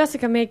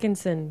 Jessica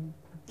Makinson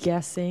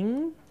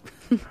guessing.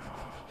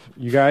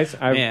 You guys,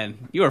 Man,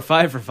 you are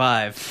 5 for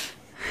 5.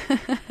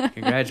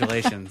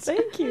 Congratulations.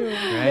 Thank you.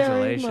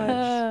 Congratulations.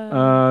 Very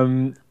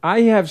much.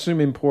 I have some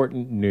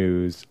important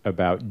news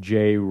about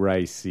Jay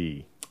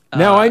Ricey.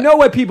 Now, I know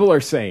what people are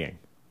saying.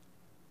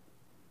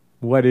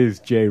 What is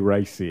Jay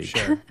Ricey?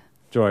 Sure.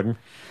 Jordan?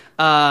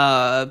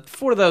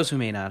 For those who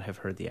may not have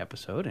heard the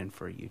episode, and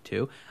for you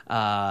too,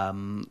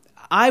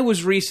 I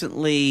was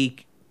recently,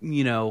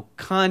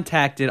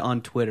 contacted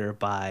on Twitter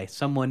by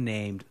someone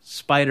named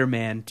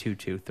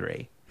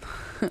Spider-Man223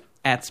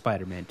 at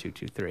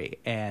Spider-Man223,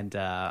 and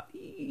I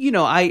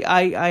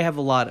have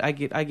a lot. I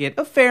get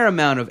a fair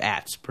amount of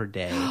ats per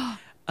day,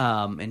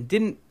 and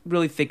didn't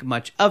really think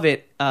much of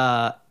it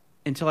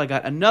until I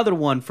got another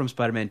one from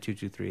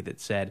Spider-Man223 that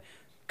said,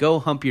 "Go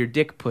hump your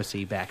dick,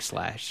 pussy,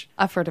 /."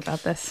 I've heard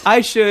about this.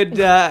 I should,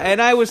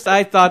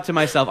 I thought to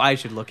myself, I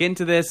should look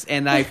into this,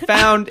 and I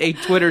found a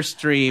Twitter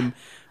stream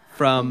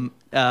from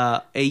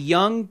a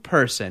young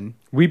person.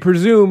 We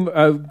presume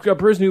a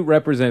person who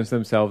represents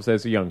themselves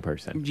as a young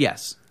person.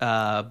 Yes.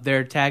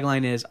 Their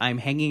tagline is, "I'm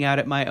hanging out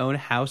at my own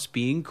house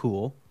being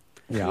cool."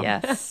 Yeah.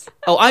 Yes.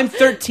 Oh, I'm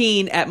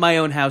 13 at my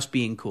own house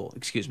being cool.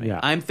 Excuse me.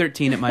 Yeah. I'm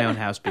 13 at my own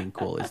house being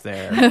cool is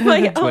their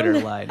My Twitter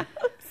own- line.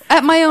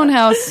 At my own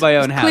house. My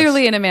own house.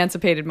 Clearly an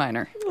emancipated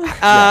minor.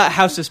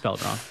 House is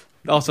spelled wrong.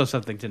 Also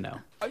something to know.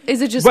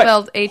 Is it just But,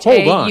 spelled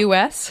hold on.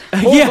 H-A-U-S?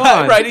 Hold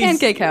on. right.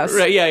 Pancake house.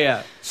 Right,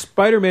 yeah.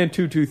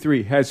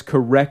 Spider-Man223 has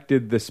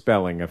corrected the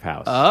spelling of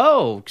house.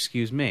 Oh,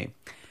 excuse me.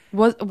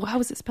 How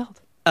was it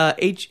spelled?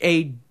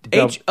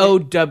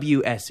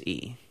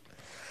 H-A-H-O-W-S-E.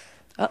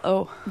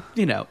 Uh-oh.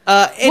 Anyways.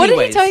 What did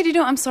he tell you to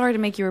do? I'm sorry to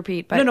make you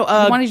repeat, but No.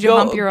 he wanted you to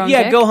hump your own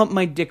dick? go hump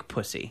my dick,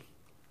 pussy.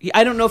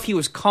 I don't know if he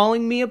was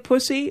calling me a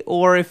pussy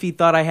or if he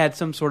thought I had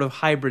some sort of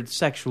hybrid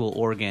sexual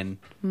organ.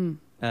 And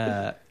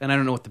I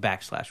don't know what the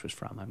 / was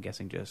from. I'm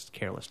guessing just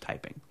careless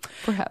typing.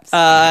 Perhaps.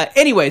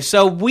 Anyway,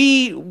 so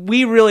we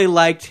really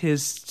liked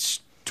his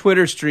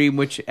Twitter stream,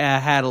 which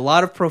had a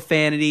lot of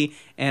profanity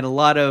and a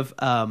lot of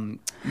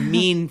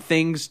mean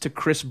things to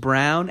Chris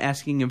Brown,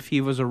 asking him if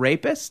he was a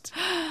rapist.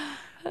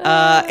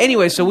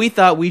 Anyway, so we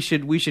thought we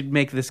should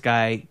make this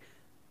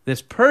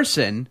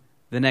person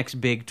the next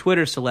big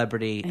Twitter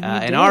celebrity, And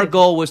and our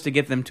goal was to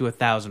get them to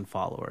 1,000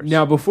 followers.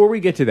 Now, before we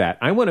get to that,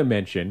 I want to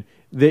mention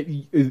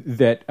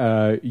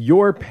that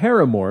your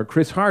paramour,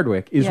 Chris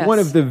Hardwick, is Yes. one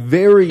of the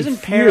very Isn't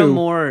few...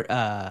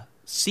 Paramore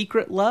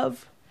Secret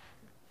Love?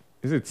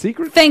 Is it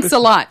Secret? Thanks a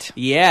lot.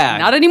 Yeah.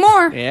 Not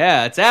anymore.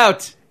 Yeah, it's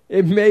out.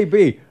 It may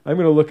be. I'm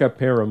going to look up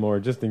Paramore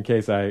just in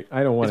case I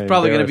don't want to. It's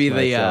probably going to be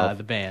myself.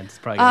 the band. It's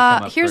probably going to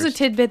come up Here's first. a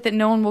tidbit that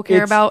no one will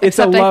care It's- about, it's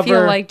a except I feel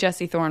lover- like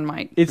Jesse Thorne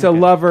might. It's a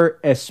lover,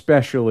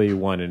 especially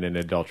one in an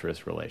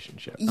adulterous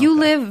relationship. You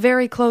live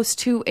very close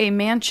to a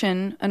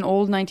mansion, an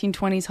old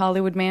 1920s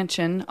Hollywood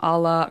mansion, a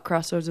la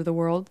Crossroads of the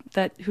World,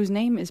 whose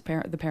name is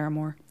the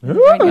Paramore.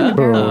 Right near the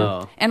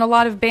Paramore. And a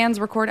lot of bands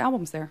record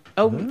albums there.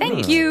 Oh,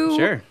 thank you.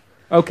 Sure.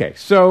 Okay,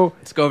 so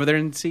let's go over there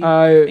and see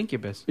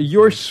Incubus.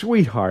 Your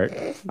sweetheart,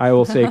 I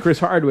will say, Chris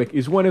Hardwick,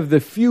 is one of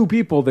the few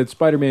people that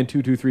Spider-Man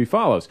 223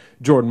 follows.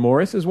 Jordan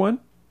Morris is one.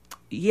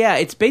 Yeah,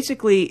 it's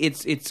basically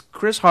it's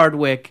Chris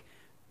Hardwick,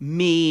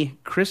 me,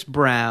 Chris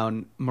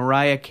Brown,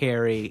 Mariah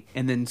Carey,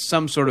 and then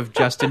some sort of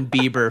Justin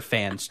Bieber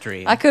fan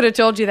stream. I could have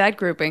told you that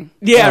grouping.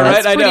 Yeah,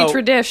 That's right. I know.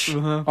 pretty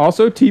tradish.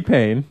 Also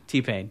T-Pain.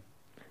 T-Pain.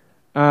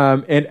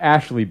 And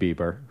Ashley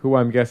Bieber, who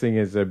I'm guessing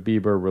is a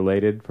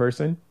Bieber-related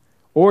person.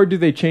 Or do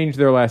they change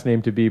their last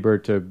name to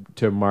Bieber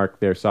to mark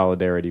their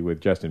solidarity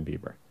with Justin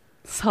Bieber?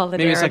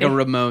 Solidarity. Maybe it's like a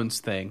Ramones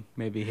thing.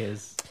 Maybe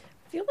his... I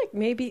feel like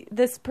maybe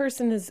this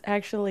person is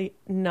actually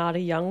not a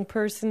young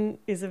person,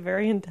 is a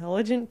very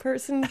intelligent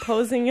person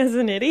posing as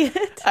an idiot.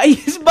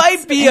 This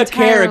might be a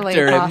entirely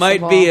character. It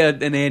might be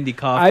an Andy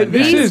Kaufman.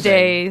 These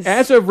days.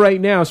 As of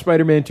right now,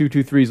 Spider-Man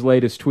 223's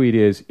latest tweet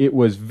is, it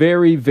was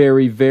very,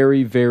 very,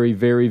 very, very,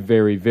 very,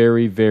 very,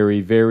 very,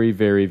 very, very,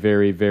 very,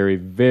 very, very,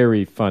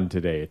 very fun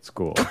today at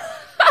school.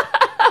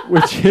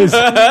 Which is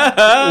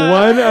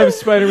one of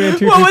Spider-Man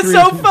 223's... What was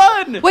so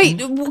fun? Wait,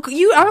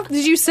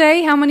 did you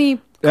say how many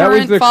That was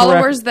current the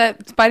followers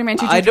that Spider-Man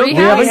 223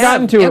 has? We haven't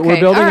gotten to it. Okay, We're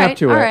building all right, up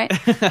to all it.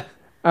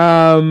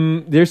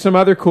 right. There's some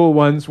other cool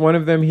ones. One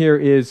of them here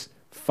is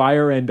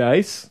Fire and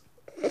Ice.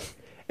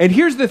 And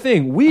here's the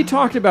thing. We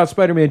talked about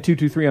Spider-Man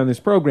 223 on this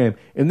program,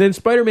 and then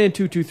Spider-Man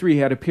 223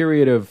 had a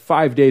period of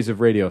 5 days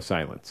of radio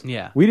silence.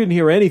 Yeah. We didn't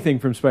hear anything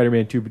from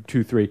Spider-Man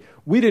 223.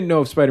 We didn't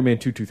know if Spider-Man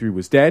 223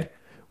 was dead.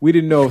 We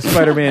didn't know if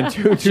Spider-Man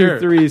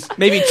 223's...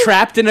 Maybe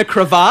trapped in a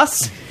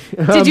crevasse?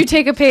 Did you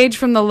take a page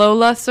from the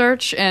Lola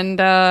search and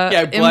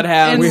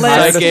Bloodhound,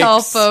 enlist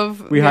help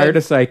of? We hired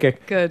a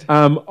psychic. Good.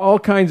 All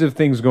kinds of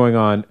things going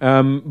on.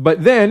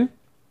 But then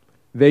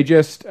they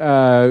just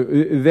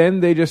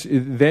then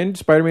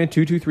Spider-Man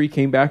 223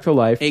 came back to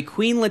life. A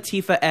Queen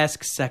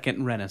Latifah-esque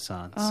second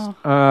renaissance.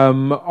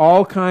 Oh.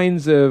 All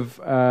kinds of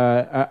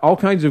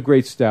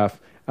great stuff.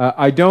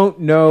 I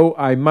don't know.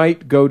 I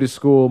might go to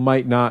school.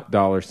 Might not.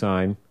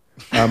 $.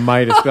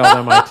 Might is spelled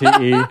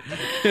M-I-T-E.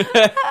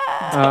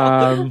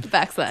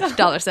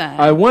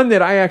 /$ One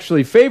that I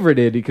actually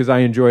favorited because I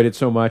enjoyed it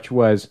so much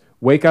was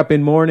wake up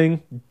in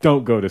morning,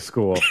 don't go to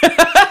school.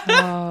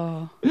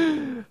 Oh.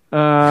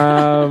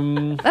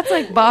 That's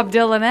like Bob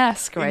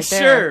Dylan-esque right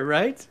there. Sure,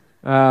 right?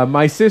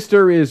 My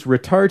sister is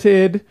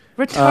retarded.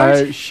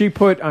 Retarded? She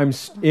put I'm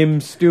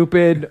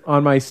stupid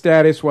on my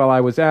status while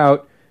I was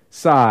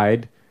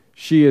outside.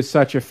 She is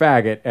such a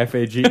faggot,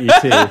 F-A-G-E-T.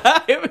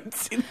 I haven't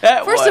seen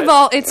that First one. of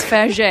all, it's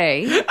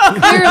Faget.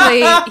 Clearly,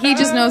 he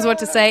just knows what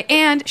to say.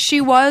 And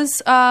she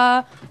was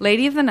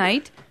Lady of the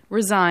Night,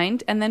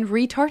 resigned, and then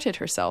retarted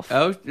herself.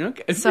 Oh,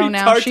 okay. So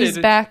now she's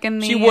back in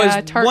the she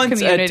was tart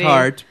once community. a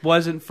tart,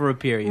 wasn't for a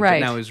period,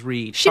 Right. but now is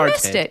re-tarted. She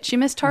missed it. She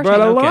missed tarting.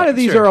 But a lot of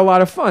these sure. are a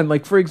lot of fun.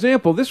 Like, for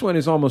example, this one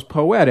is almost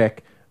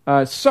poetic.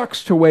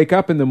 Sucks to wake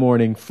up in the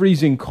morning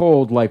freezing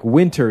cold like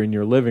winter in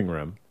your living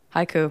room.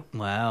 Haiku.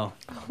 Wow.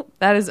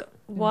 That is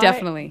Why?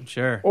 definitely.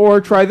 Sure.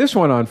 Or try this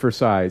one on for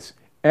size.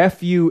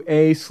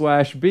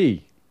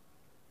 FUA/B.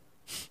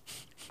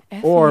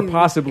 Or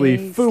possibly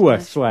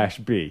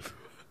FUA/B.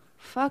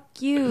 Fuck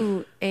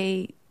you,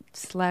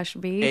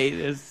 A/B. A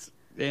is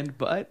and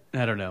butt?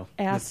 I don't know.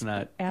 That's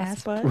not.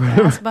 Ass butt?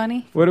 Ass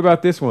bunny. What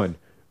about this one?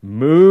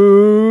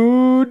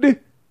 Mood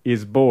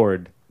is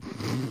bored.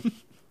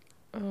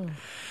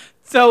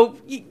 So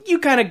you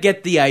kind of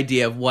get the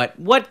idea of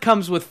what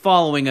comes with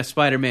following a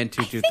Spider-Man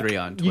 223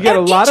 on Twitter. You get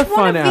a lot of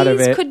fun out of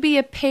These it. could be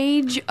a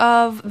page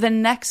of the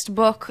next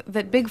book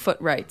that Bigfoot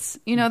writes.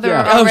 You know, there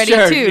Yeah. are already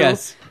sure, two.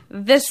 yes.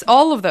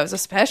 All of those,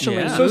 especially.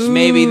 Yeah. So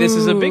maybe this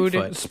is a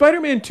Bigfoot.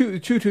 Spider-Man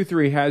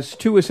 223 has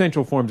two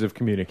essential forms of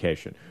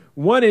communication.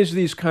 One is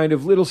these kind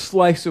of little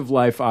slice of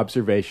life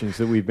observations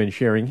that we've been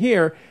sharing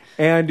here,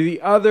 and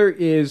the other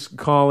is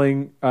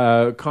calling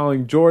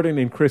Jordan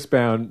and Chris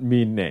Brown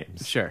mean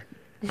names. Sure.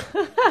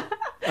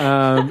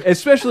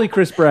 Especially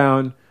Chris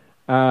Brown.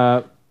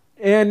 And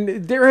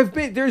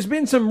there's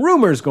been some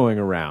rumors going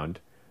around.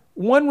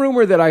 One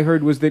rumor that I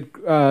heard was that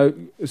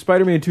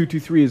Spider-Man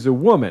 223 is a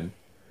woman,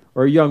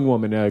 or a young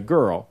woman, a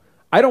girl.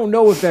 I don't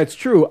know if that's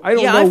true. I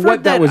don't know I've what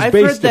heard that was I've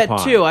based heard upon.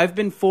 that too. I've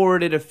been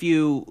forwarded a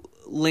few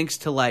links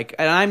to and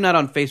I'm not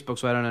on Facebook,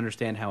 so I don't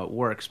understand how it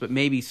works. But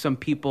maybe some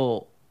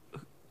people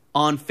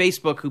on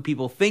Facebook who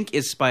people think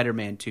is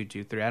Spider-Man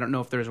 223. I don't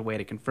know if there's a way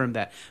to confirm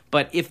that.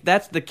 But if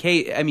that's the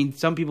case, I mean,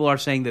 some people are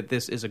saying that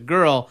this is a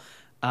girl.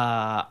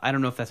 I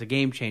don't know if that's a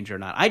game changer or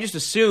not. I just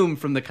assume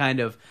from the kind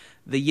of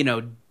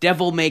the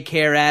devil may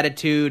care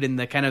attitude and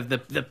the kind of the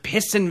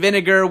piss and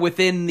vinegar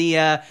within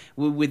the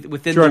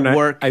within Jordan, the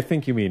work. I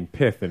think you mean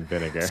pith and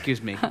vinegar.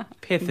 Excuse me,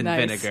 pith and Nice.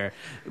 vinegar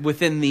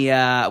within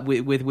the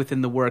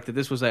within the work, that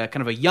this was a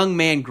kind of a young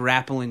man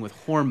grappling with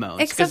hormones,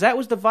 because Except- that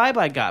was the vibe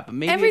I got. But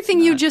maybe Everything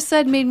it's you not. just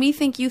said made me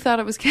think you thought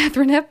it was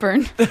Katharine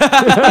Hepburn.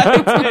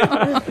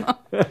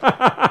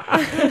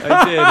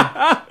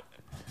 I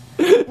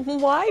did.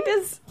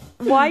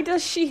 Why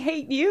does she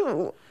hate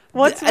you?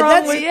 What's wrong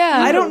That's- with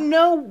yeah. I don't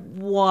know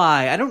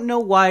why. I don't know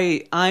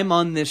why I'm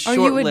on this Are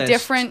short you a list.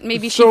 different?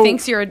 Maybe she So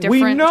thinks you're a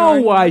different. We know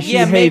Jordan. why she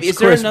Yeah, maybe. hates Is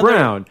there Chris another-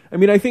 Brown. I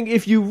mean, I think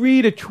if you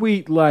read a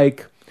tweet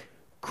like,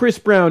 Chris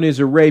Brown is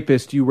a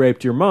rapist, you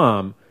raped your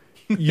mom,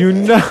 you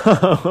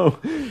know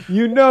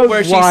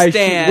Where she why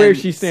stands. where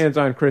she stands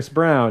on Chris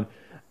Brown.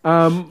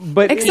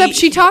 But Except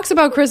she talks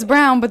about Chris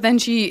Brown, but then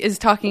she is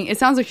talking. It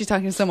sounds like she's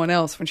talking to someone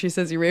else when she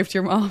says you raped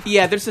your mom.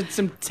 Yeah, there's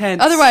some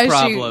tense Otherwise,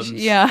 problems.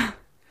 yeah.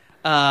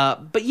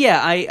 But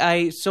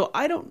yeah, so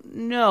I don't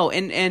know,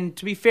 and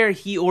to be fair,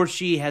 he or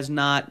she has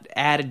not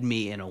added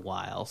me in a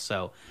while,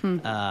 so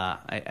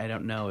I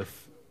don't know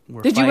if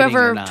we're Did you fighting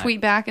or ever not. tweet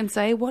back and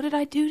say, "What did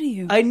I do to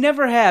you"? I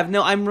never have.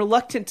 No, I'm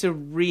reluctant to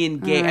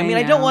re-engage. I mean,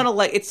 I don't know.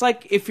 want to it's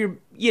like if you're,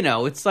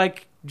 it's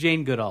like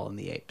Jane Goodall in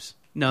The Apes.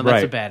 No, that's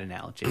a Right. bad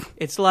analogy.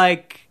 It's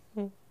like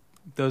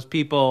those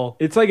people.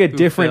 it's like a who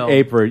different film-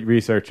 ape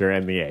researcher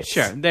and the apes.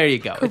 Sure, there you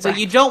go. It's like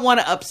you don't want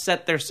to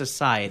upset their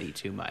society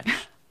too much.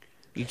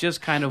 You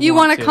just kind of You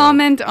want want to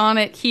comment on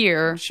it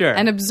here, Sure.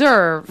 and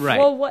observe, Right.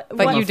 Well, but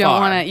what- you don't afar.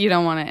 want to. You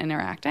don't want to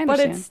interact. I But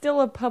understand. it's still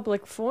a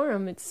public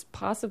forum. It's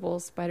possible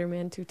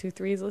Spider-Man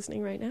 223 is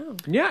listening right now.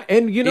 Yeah,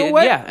 and you know Yeah,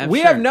 what? yeah, I'm we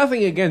sure. have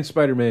nothing against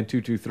Spider-Man I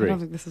 223. don't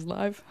think this is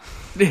live.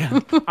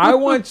 I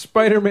want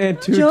Spider-Man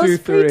Just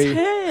 223.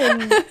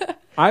 pretend.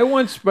 I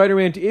want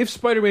Spider-Man. If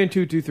Spider-Man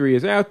 223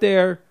 is out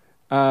there,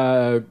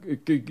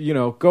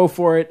 go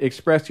for it.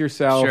 Express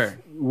yourself. Sure.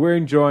 We're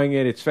enjoying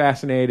it. It's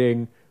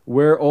fascinating.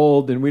 We're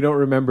old and we don't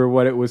remember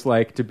what it was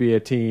like to be a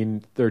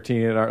teen,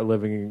 13 at our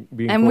living,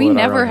 being And cool we at our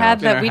never own had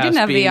house. that. our We didn't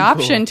house have the being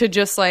option cool. to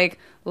just like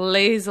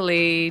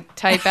lazily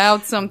type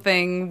out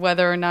something,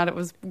 whether or not it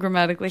was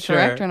grammatically Sure.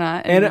 correct or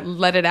not, and, And-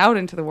 let it out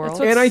into the world.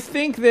 And I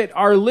think that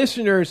our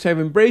listeners have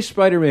embraced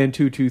Spider-Man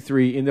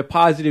 223 in the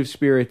positive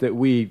spirit that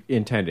we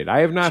intended.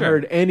 I have not Sure.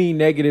 heard any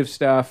negative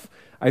stuff.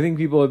 I think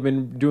people have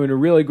been doing a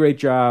really great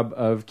job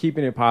of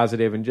keeping it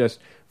positive and just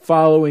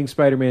following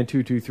Spider-Man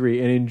 223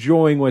 and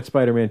enjoying what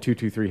Spider-Man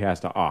 223 has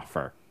to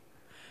offer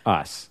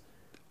us.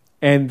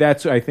 And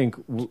that's, I think,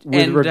 with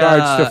And,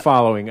 regards to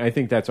following, I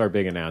think that's our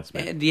big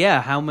announcement. And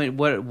yeah, how many?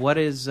 What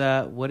is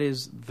the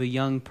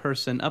young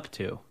person up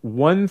to?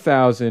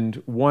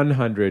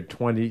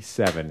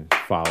 1,127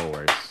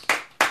 followers.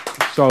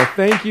 So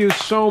thank you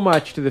so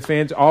much to the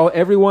fans,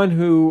 everyone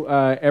who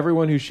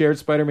shared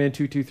Spider-Man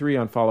 223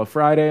 on Follow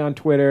Friday on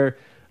Twitter,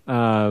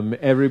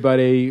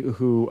 everybody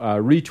who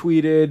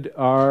retweeted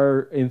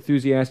our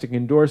enthusiastic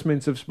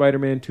endorsements of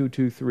Spider-Man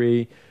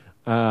 223,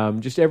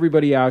 just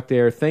everybody out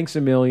there. Thanks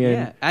a million.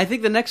 Yeah, I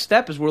think the next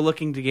step is we're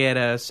looking to get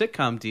a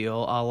sitcom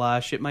deal, a la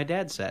Shit My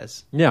Dad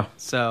Says. Yeah,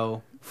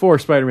 So for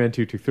Spider-Man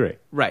 223.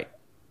 right,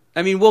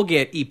 I mean we'll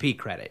get EP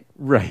credit,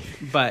 Right.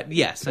 but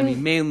yes, I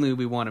mean mainly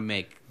we want to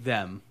make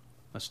them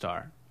a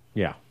star.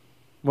 Yeah.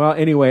 Well,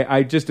 anyway,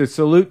 I just a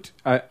salute.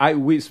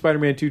 We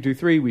Spider-Man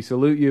 223. We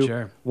salute you.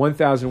 Sure.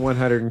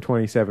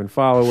 1,127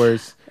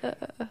 followers.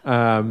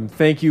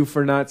 Thank you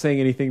for not saying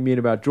anything mean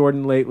about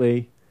Jordan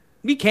lately.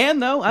 We can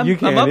though. I'm You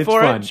can. up It's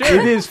for fun. it. Sure.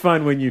 It is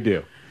fun when you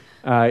do.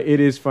 It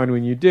is fun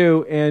when you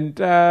do, and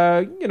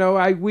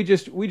we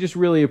just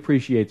really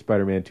appreciate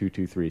Spider-Man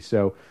 223.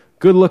 So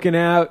good looking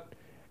out,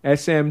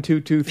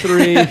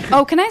 SM223.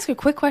 Oh, can I ask a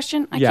quick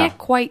question? I Yeah. can't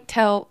quite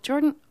tell.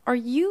 Jordan, are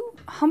you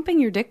humping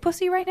your dick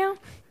pussy right now?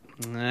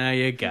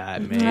 You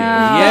got me. No, you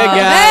got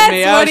that's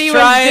me. I what was he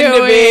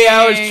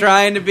was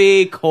trying to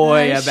be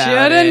coy about it.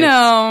 Should have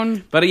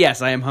known. But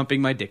yes, I am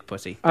humping my dick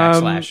pussy.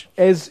 Backslash.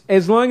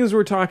 As long as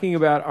we're talking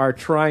about our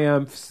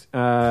triumphs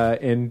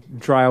and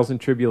trials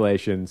and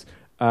tribulations,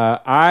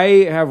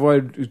 I have a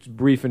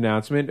brief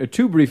announcement,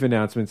 two brief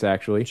announcements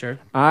actually. Sure.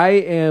 I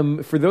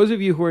am, for those of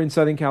you who are in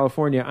Southern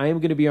California, I am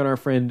going to be on our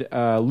friend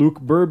Luke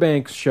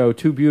Burbank's show,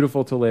 Too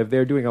Beautiful to Live.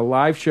 They're doing a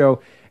live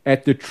show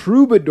at the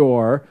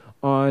Troubadour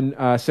on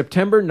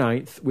September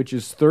 9th, which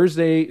is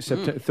Thursday,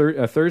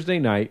 Thursday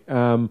night.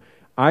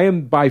 I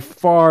am by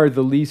far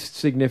the least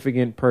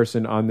significant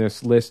person on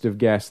this list of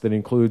guests that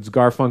includes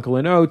Garfunkel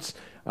and Oates,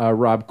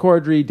 Rob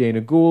Corddry, Dana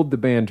Gould, the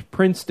band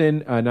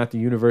Princeton, not the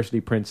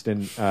University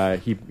Princeton.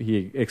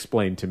 He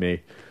explained to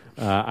me.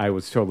 I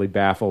was totally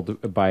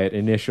baffled by it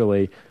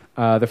initially.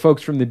 The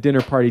folks from the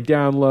Dinner Party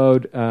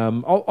Download,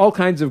 all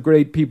kinds of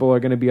great people are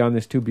going to be on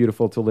this Too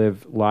Beautiful to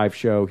Live live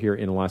show here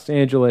in Los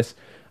Angeles.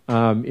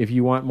 If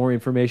you want more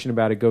information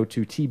about it, go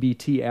to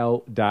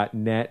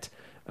tbtl.net.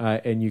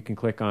 and you can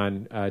click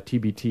on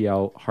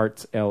TBTL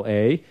Hearts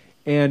LA.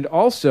 And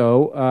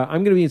also,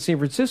 I'm going to be in San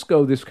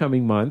Francisco this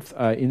coming month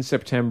in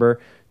September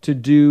to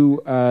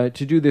do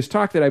this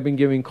talk that I've been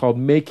giving called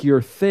 "Make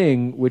Your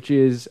Thing," which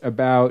is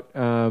about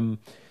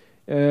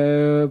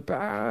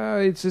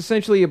it's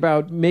essentially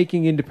about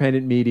making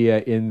independent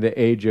media in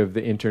the age of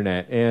the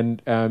internet,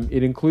 and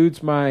it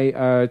includes my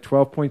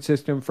 12-point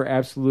system for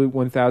absolute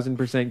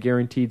 1,000%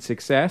 guaranteed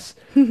success.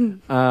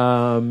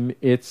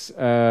 It's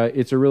a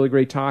really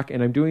great talk,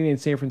 and I'm doing it in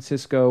San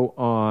Francisco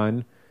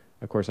on.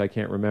 Of course, I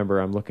can't remember.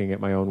 I'm looking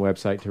at my own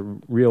website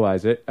to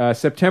realize it.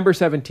 September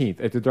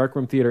 17th at the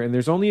Darkroom Theater, and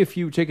there's only a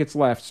few tickets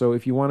left, so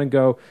if you want to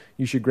go,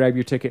 you should grab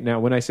your ticket now.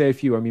 When I say a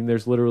few, I mean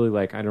there's literally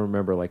I don't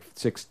remember,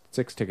 six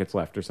tickets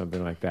left or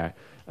something like that.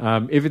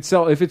 If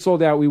it's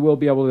sold out, we will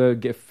be able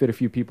to fit a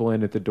few people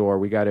in at the door.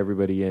 We got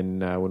everybody in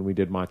when we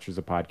did Monsters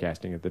of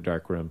Podcasting at the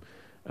Darkroom.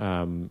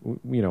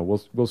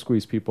 We'll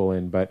squeeze people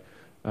in, but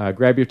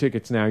grab your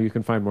tickets now. You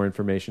can find more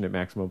information at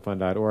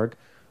MaximumFun.org.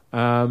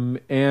 I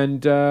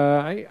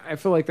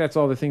feel like that's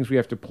all the things we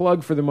have to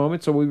plug for the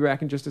moment, so we'll be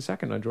back in just a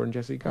second on Jordan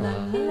Jesse Go.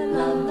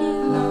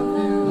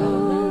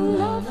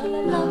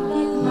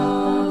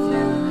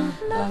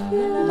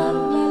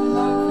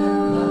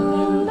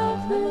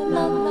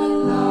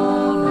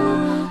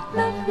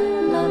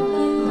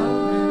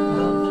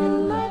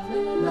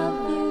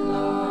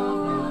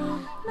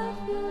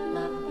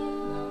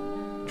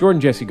 Jordan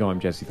Jesse Go. I'm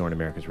Jesse Thorne,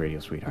 America's radio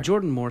sweetheart.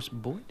 Jordan Morse,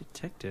 boy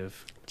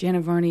detective.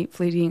 Janet Varney,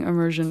 fleeting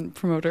immersion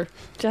promoter.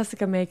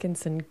 Jessica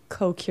Makinson,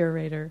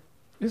 co-curator.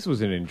 This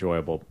was an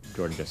enjoyable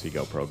Jordan Jesse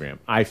Go program.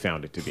 I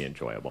found it to be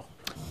enjoyable.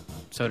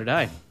 So did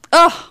I.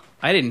 Oh,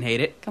 I didn't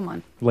hate it. come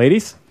on.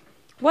 Ladies?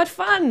 What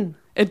fun!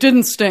 It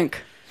didn't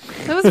stink.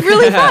 It was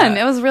really fun.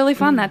 It was really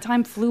fun. That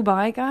time flew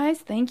by, guys.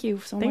 Thank you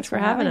so Thanks much for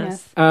having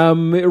us.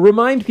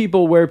 Remind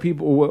people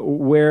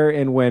where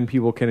and when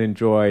people can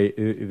enjoy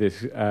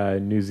this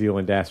New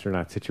Zealand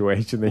astronaut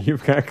situation that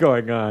you've got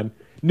going on.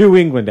 New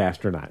England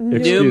astronaut.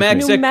 New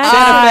Mexico.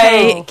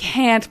 I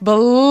can't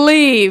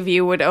believe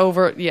you would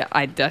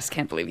I just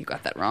can't believe you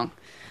got that wrong.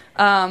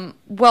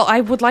 Well,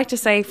 I would like to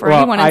say for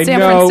anyone in San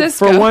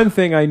Francisco. For one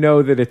thing, I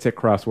know that it's at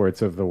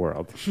Crossroads of the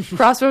World.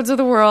 Crossroads of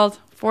the World,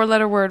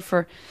 4-letter word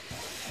for...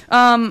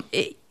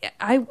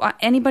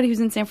 anybody who's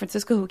in San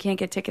Francisco who can't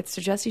get tickets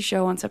to Jesse's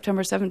show on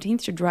September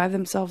 17th should drive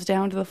themselves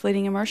down to the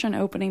Fleeting Immersion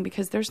opening,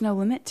 because there's no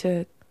limit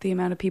to the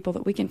amount of people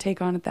that we can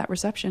take on at that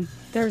reception.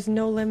 There's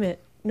no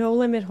limit. No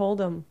limit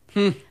hold'em.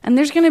 And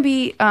there's going to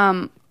be...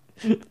 I'm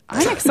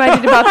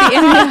excited about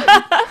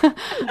the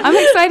I'm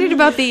excited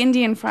about the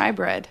Indian fry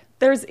bread.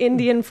 There's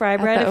Indian fry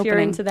bread if you're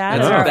opening. into that.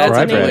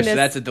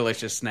 That's a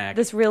delicious snack.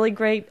 This really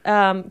great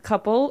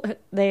couple.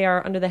 They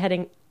are under the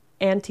heading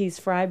Auntie's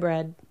Fry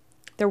Bread.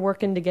 They're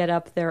working to get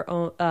up their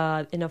own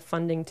enough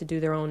funding to do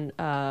their own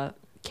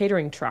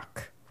catering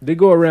truck. They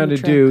go around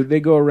and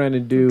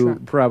do.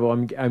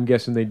 Probably, I'm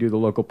guessing they do the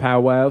local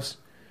powwows.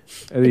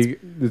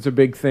 It's a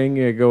big thing.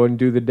 You go and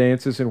do the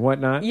dances and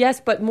whatnot. Yes,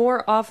 but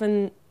more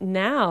often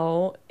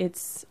now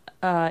it's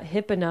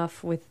hip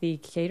enough with the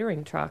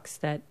catering trucks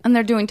and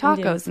they're doing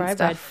tacos and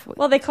stuff.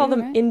 Well, they call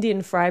them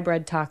Indian fry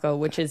bread taco,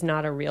 which is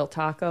not a real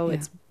taco. Yeah.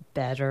 It's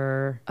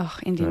better. Oh,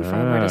 Indian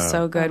fry bread is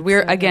so good.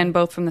 We're again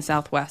both from the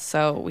Southwest,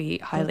 so we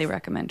highly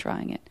recommend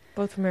trying it.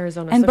 Both from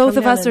Arizona, and both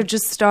of us are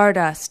just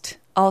stardust.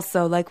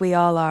 Also, like we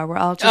all are, we're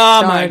all just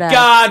stardust. My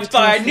God!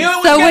 I knew it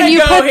was so when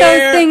you put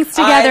those things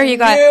together, you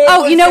got.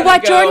 Oh, you know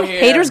what, Jordan?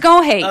 Haters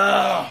gonna hate.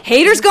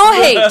 Haters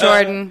gonna hate,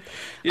 Jordan.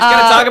 You're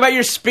going to talk about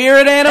your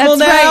spirit animal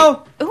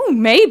now? Right. Ooh,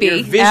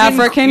 maybe.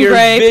 African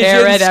gray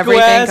parrot,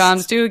 everything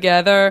comes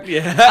together.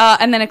 Yeah.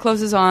 And then it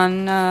closes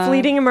on...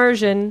 Fleeting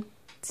Immersion,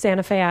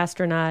 Santa Fe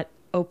Astronaut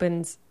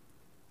opens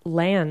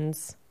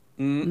lands.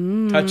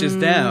 Touches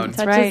down.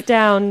 Touches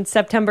down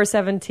September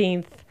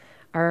 17th.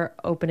 Our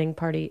opening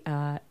party,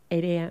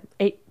 8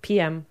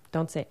 p.m.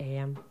 Don't say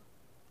a.m.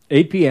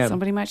 8 p.m.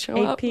 Somebody might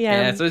show 8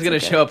 p.m. Yeah, so he's going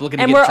to show up looking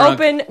to get drunk.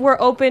 And we're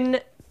open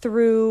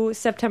through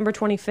September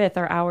 25th.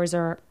 Our hours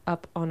are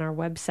up on our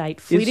website,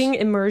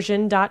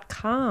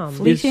 fleetingimmersion.com.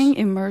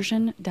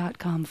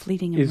 Fleetingimmersion.com.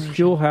 Fleeting Immersion. Is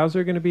Huell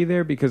Hauser going to be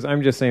there? Because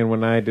I'm just saying,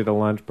 when I did a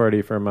launch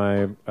party for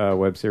my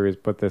web series,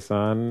 Put This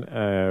On,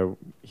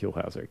 Huell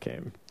Hauser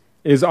came.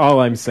 Is all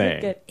I'm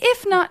saying. Good.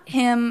 If not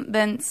him,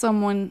 then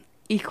someone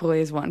equally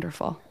as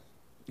wonderful.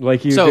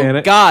 Like you, so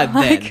Janet? God,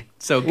 then.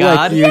 So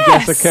God? Like you,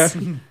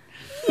 Jessica?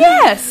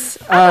 Yes.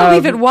 I'll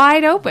leave it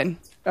wide open.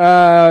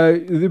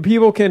 The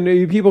people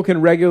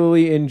can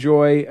regularly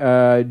enjoy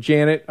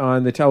Janet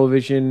on the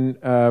television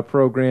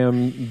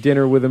program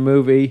Dinner with a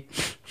Movie.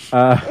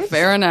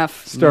 Fair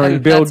enough.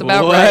 Starring Bill. That's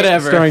about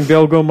right. Starring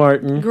Bill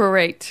Gilmartin.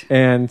 Great.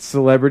 And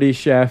celebrity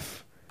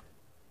chef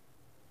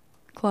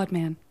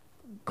Claudeman.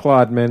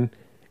 Claudeman.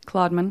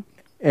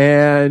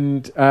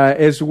 and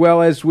as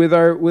well as with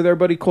our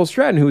buddy Cole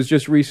Stratton, who was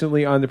just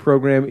recently on the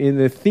program in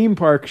the theme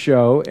park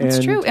show.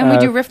 It's true, and we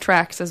do riff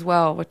tracks as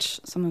well,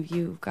 which some of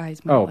you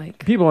guys might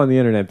like. People on the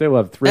internet, they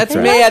love riff tracks.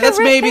 That's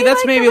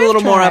maybe a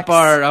little more up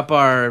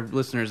our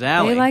listeners'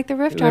 alley. They like the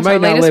riff tracks. They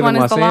might Our not latest live one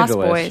in is Los the Lost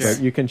Angeles. Boys.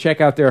 So you can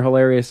check out their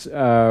hilarious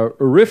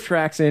riff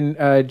tracks.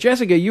 And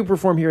Jessica, you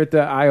perform here at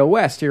the IO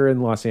West here in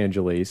Los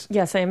Angeles.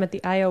 Yes, I am at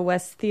the IO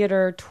West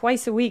Theater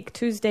twice a week,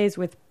 Tuesdays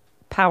with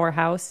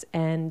Powerhouse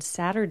and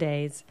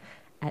Saturdays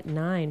at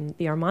 9.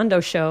 The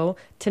Armando Show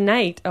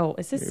tonight. Oh,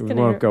 is this going to... It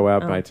won't go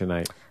out by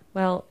tonight.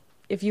 Well,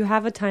 if you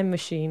have a time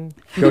machine...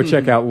 Go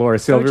check out Laura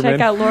Silverman. Go check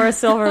out Laura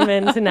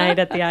Silverman tonight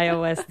at the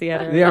iOS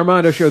Theater. The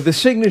Armando Show, the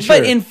signature.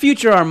 But in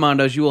future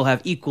Armandos, you will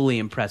have equally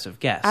impressive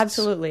guests.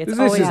 Absolutely. It's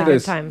always a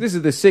good time. This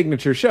is the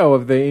signature show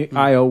of the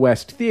IO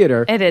West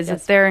Theater. It is.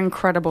 It's their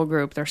incredible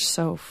group. They're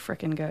so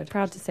freaking good.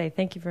 Proud to say.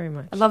 Thank you very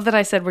much. I love that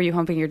I said, were you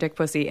humping your dick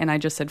pussy? And I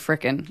just said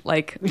frickin'.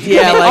 Like,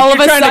 yeah, like all you're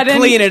of a trying sudden, to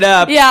clean it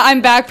up. Yeah,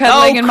 I'm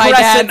backpedaling and my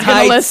Crescent dad's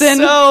going to Heights. listen.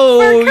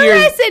 So For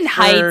Crescent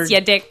Heights,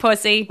 you dick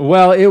pussy.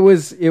 Well, it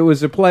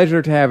was a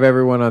pleasure to have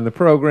everyone on the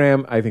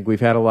program. I think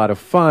we've had a lot of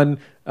fun.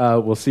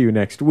 We'll see you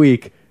next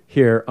week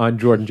here on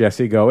Jordan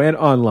Jesse Go and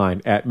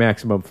online at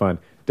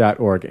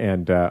MaximumFun.org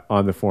and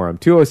on the forum.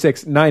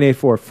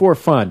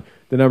 206-984-4FUN,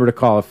 the number to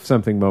call if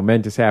something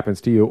momentous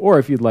happens to you, or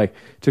if you'd like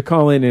to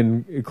call in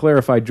and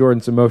clarify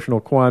Jordan's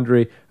emotional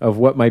quandary of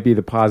what might be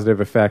the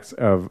positive effects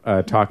of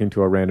talking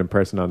to a random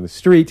person on the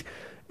street.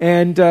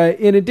 And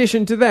in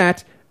addition to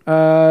that,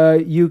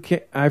 you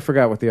can. I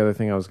forgot what the other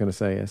thing I was going to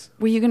say is.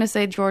 Were you going to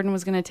say Jordan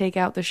was going to take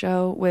out the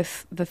show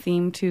with the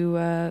theme to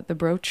the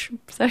Brooch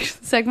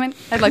segment?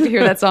 I'd like to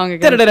hear that song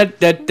again.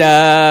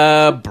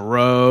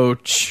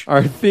 Brooch.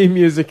 Our theme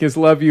music is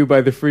Love You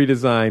by The Free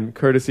Design,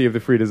 courtesy of The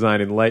Free Design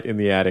and Light in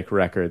the Attic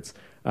Records.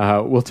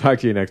 We'll talk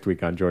to you next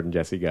week on Jordan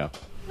Jesse Go.